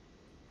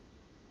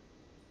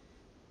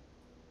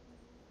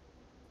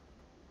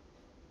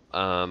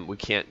we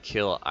can't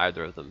kill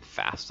either of them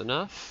fast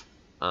enough.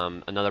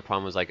 Another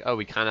problem was like, oh,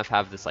 we kind of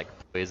have this like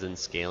poison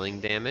scaling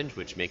damage,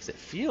 which makes it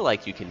feel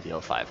like you can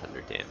deal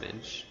 500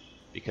 damage.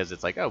 Because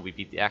it's like, oh, we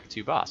beat the Act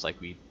 2 boss, like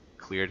we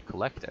cleared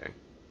Collector.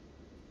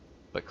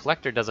 But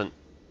Collector doesn't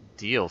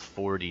deal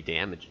 40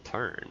 damage a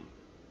turn.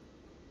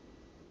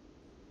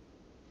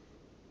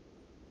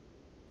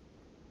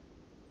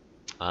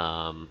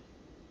 And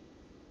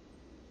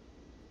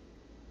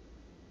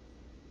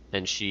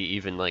she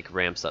even like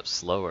ramps up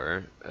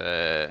slower.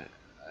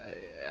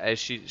 As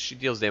she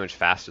deals damage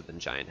faster than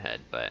Giant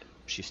Head, but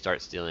she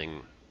starts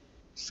dealing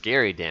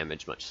scary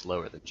damage much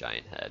slower than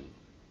Giant Head.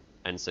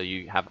 And so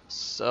you have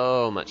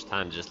so much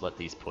time to just let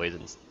these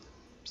poison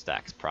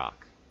stacks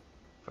proc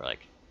for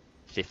like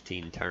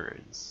 15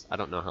 turns. I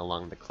don't know how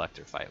long the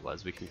collector fight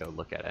was. We can go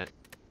look at it.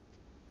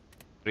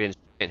 But in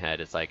Giant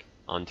Head, it's like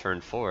on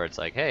turn 4, it's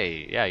like,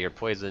 hey, yeah, your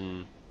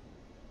poison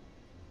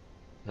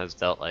has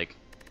dealt like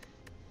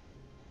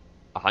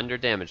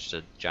 100 damage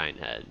to Giant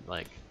Head.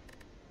 Like,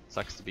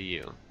 sucks to be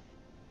you.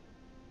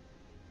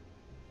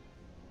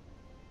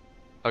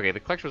 Okay, the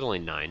collector was only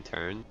 9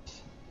 turns.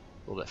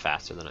 A little bit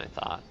faster than I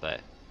thought,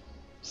 but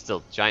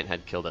still, Giant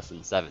Head killed us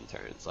in 7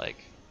 turns. Like,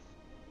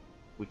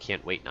 we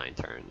can't wait 9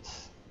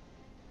 turns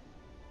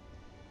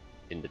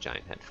in the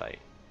Giant Head fight.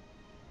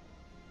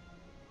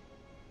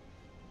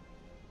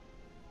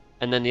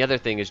 And then the other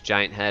thing is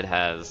Giant Head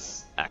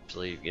has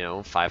actually, you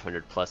know,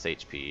 500 plus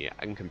HP.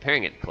 I'm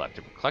comparing it to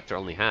Collector, but Collector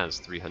only has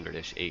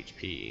 300-ish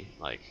HP,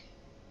 like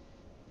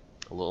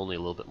only a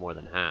little bit more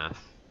than half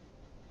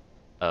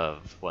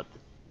of what the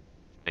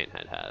Giant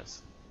Head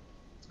has.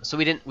 So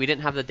we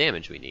didn't have the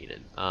damage we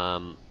needed.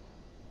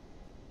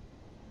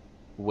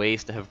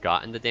 Ways to have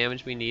gotten the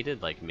damage we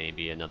needed, like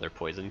maybe another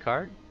poison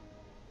card,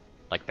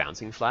 like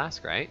Bouncing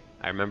Flask, right?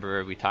 I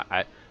remember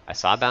I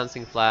saw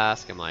Bouncing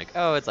Flask, I'm like,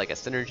 oh, it's like a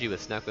synergy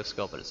with Snecko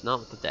Skull, but it's not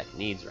what the deck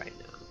needs right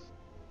now.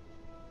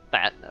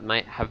 That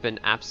might have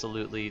been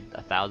absolutely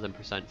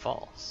 1000%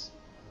 false.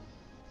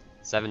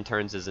 7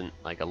 turns isn't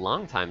like a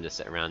long time to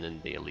sit around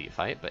in the elite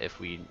fight, but if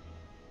we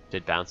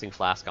did Bouncing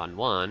Flask on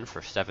 1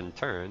 for 7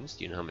 turns,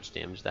 do you know how much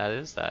damage that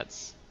is?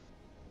 That's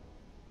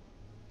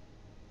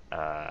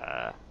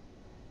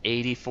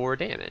 84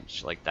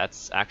 damage. Like,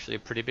 that's actually a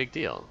pretty big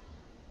deal.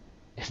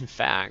 In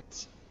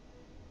fact,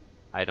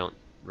 I don't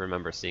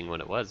remember seeing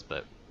what it was,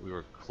 but we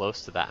were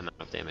close to that amount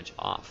of damage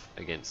off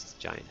against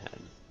Giant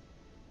Head.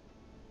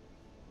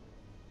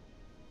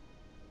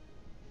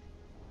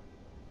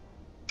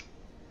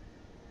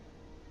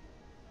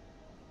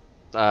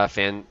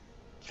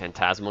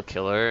 Phantasmal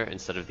Killer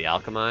instead of the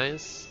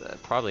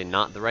Alchemize. Probably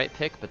not the right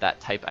pick, but that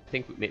type, I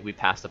think we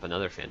passed up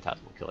another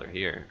Phantasmal Killer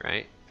here,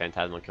 right?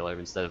 Phantasmal Killer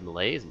instead of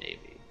Malaise,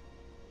 maybe.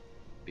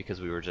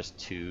 Because we were just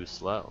too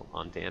slow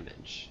on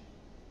damage.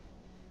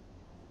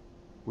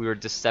 We were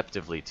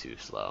deceptively too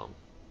slow.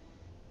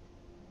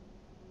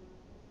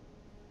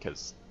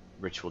 Because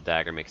Ritual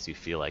Dagger makes you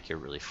feel like you're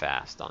really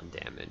fast on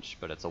damage,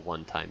 but it's a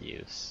one-time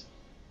use.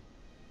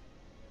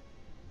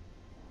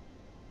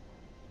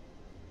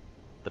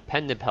 The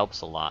Pen Nib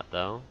helps a lot,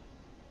 though.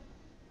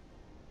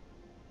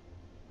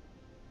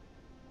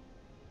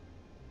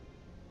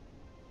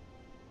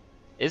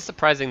 It's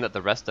surprising that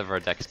the rest of our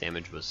deck's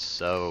damage was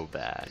so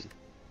bad.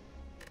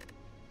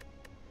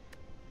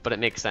 But it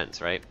makes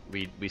sense, right?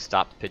 We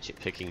stopped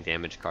picking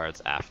damage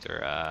cards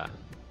after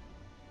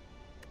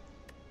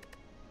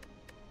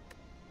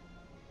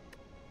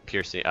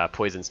piercing,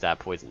 poison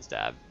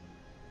stab,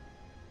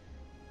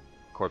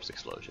 corpse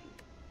explosion.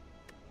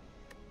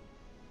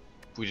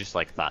 We just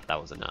like thought that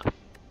was enough.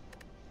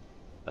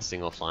 A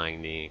single flying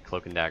knee,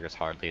 Cloak and Dagger's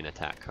hardly an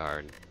attack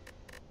card.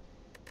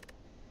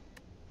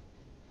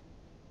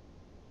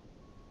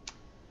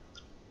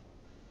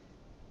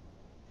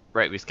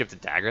 Right, we skipped a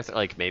dagger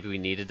like maybe we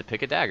needed to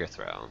pick a dagger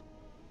throw.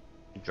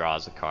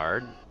 Draws a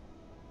card.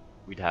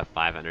 We'd have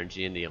 5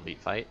 energy in the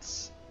elite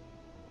fights.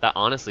 That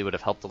honestly would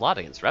have helped a lot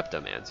against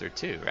Reptomancer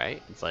too,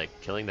 right? It's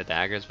like killing the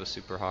daggers was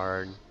super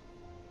hard.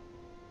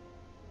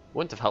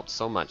 Wouldn't have helped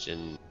so much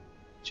in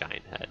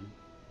Giant Head.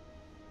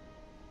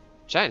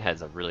 Giant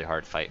Head's a really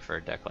hard fight for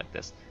a deck like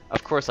this.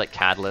 Of course, like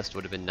Catalyst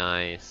would have been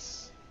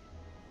nice,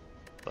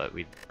 but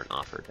we weren't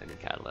offered any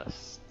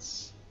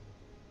Catalysts.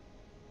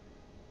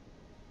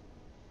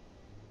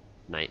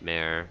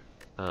 Nightmare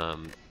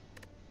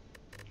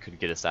could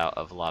get us out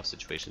of a lot of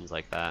situations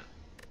like that.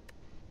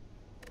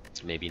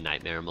 Maybe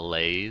Nightmare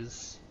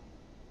Malaise.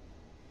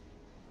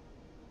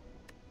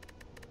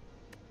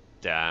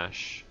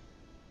 Dash.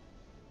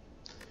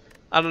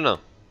 I don't know.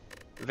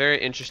 Very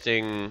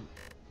interesting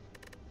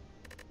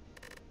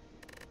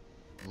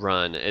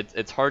run.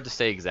 It's hard to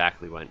say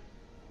exactly what went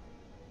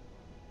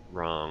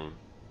wrong.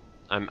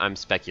 I'm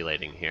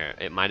speculating here.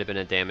 It might have been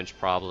a damage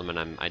problem, and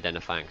I'm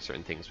identifying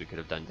certain things we could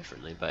have done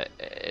differently, but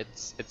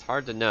it's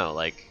hard to know.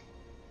 Like,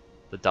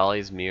 the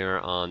Dolly's Mirror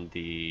on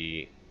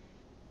the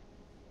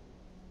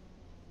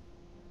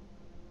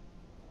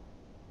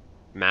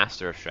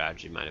Master of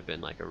Strategy might have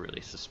been like a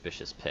really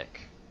suspicious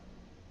pick.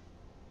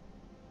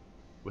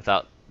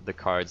 Without the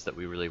cards that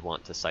we really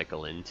want to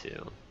cycle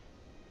into.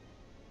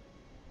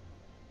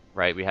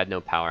 Right, we had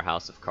no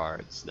powerhouse of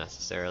cards,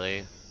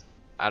 necessarily.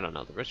 I don't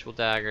know, the Ritual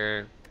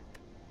Dagger.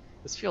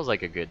 This feels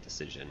like a good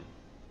decision.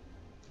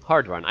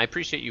 Hard run. I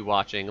appreciate you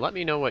watching. Let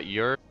me know what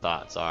your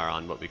thoughts are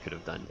on what we could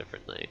have done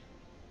differently.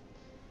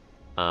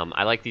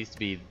 I like these to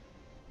be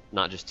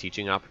not just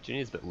teaching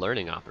opportunities, but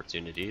learning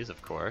opportunities,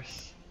 of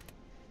course.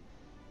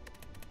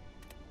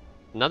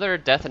 Another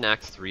death in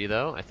Act 3,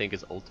 though, I think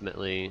is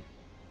ultimately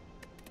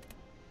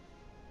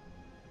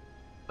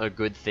a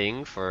good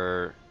thing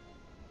for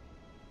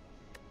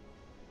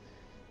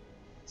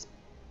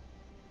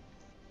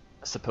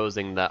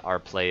supposing that our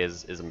play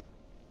is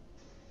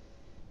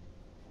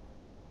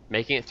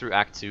making it through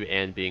Act 2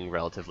 and being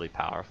relatively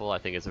powerful. I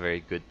think is a very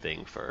good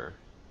thing for.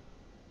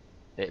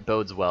 It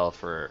bodes well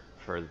for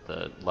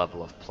the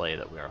level of play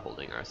that we are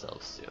holding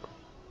ourselves to.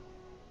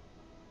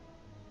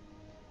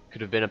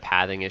 Could have been a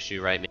pathing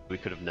issue, right? Maybe we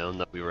could have known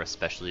that we were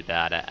especially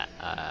bad at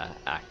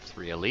Act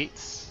 3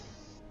 elites.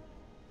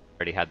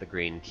 Already had the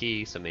green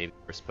key, so maybe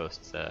we're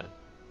supposed to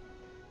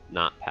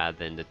not path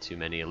into too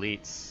many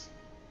elites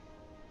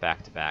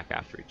back to back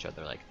after each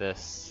other like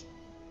this.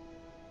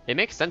 It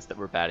makes sense that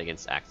we're bad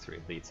against Act 3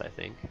 elites, I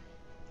think.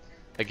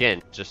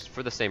 Again, just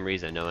for the same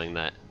reason, knowing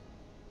that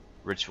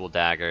Ritual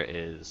Dagger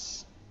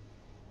is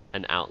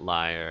an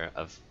outlier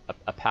of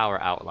a power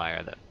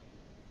outlier that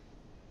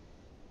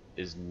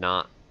is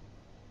not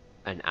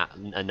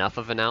enough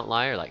of an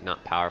outlier, like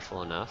not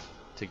powerful enough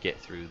to get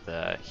through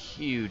the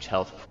huge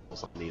health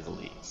pools on these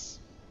elites.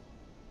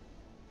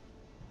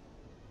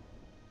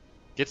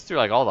 Gets through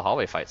like all the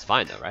hallway fights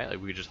fine though, right?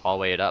 Like we just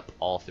hallway it up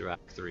all through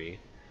Act 3.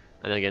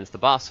 And then against the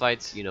boss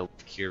fights, you know,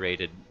 we've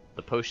curated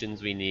the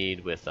potions we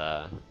need with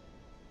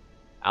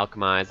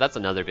Alchemize. That's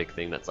another big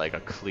thing that's like a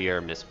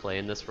clear misplay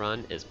in this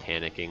run, is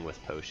panicking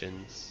with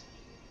potions.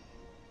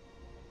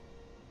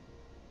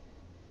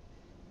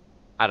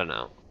 I don't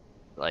know.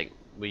 Like,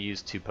 we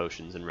used 2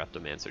 potions in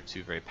Reptomancer,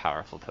 2 very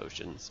powerful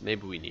potions.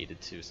 Maybe we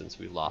needed to since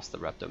we lost the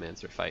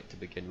Reptomancer fight to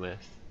begin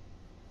with.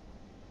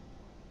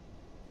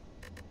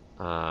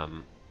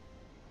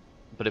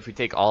 But if we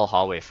take all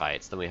hallway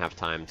fights, then we have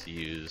time to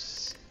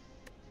use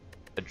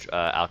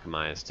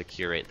Alchemize to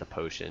curate the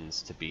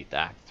potions to beat the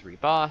Act 3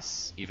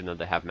 boss, even though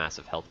they have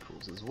massive health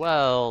pools as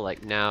well.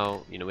 Like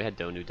now, you know, we had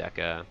Donu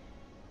Deka,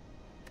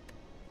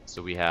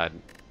 so we had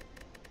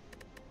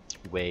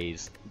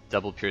ways,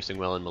 double piercing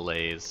well and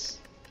malaise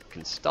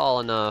can stall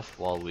enough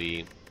while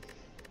we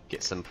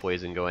get some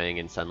poison going,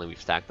 and suddenly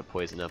we've stacked the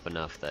poison up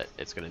enough that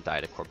it's going to die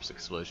to Corpse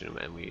Explosion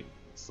and we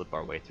slip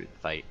our way through the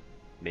fight.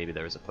 Maybe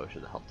there was a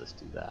potion that helped us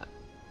do that.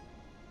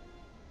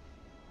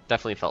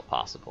 Definitely felt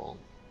possible.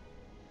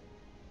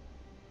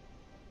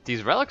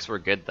 These relics were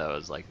good though,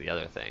 is like the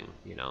other thing,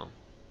 you know.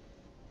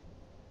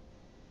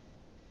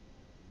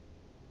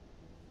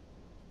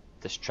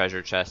 This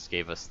treasure chest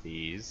gave us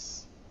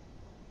these.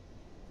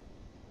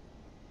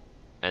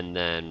 And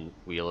then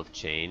Wheel of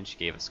Change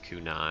gave us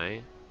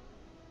Kunai.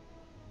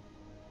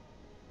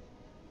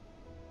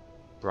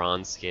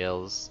 Bronze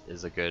Scales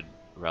is a good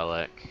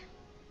relic.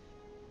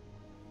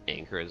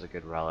 Anchor is a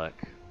good relic.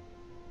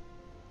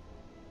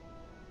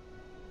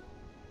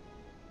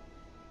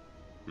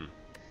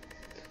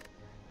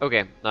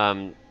 Okay,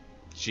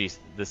 geez,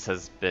 this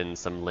has been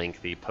some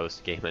lengthy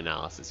post-game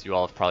analysis. You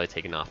all have probably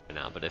taken off by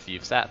now, but if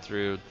you've sat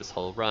through this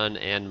whole run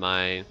and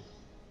my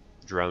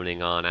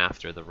droning on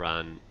after the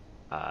run,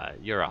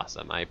 you're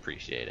awesome. I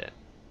appreciate it.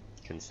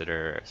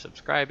 Consider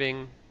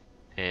subscribing,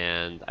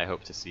 and I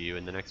hope to see you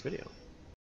in the next video.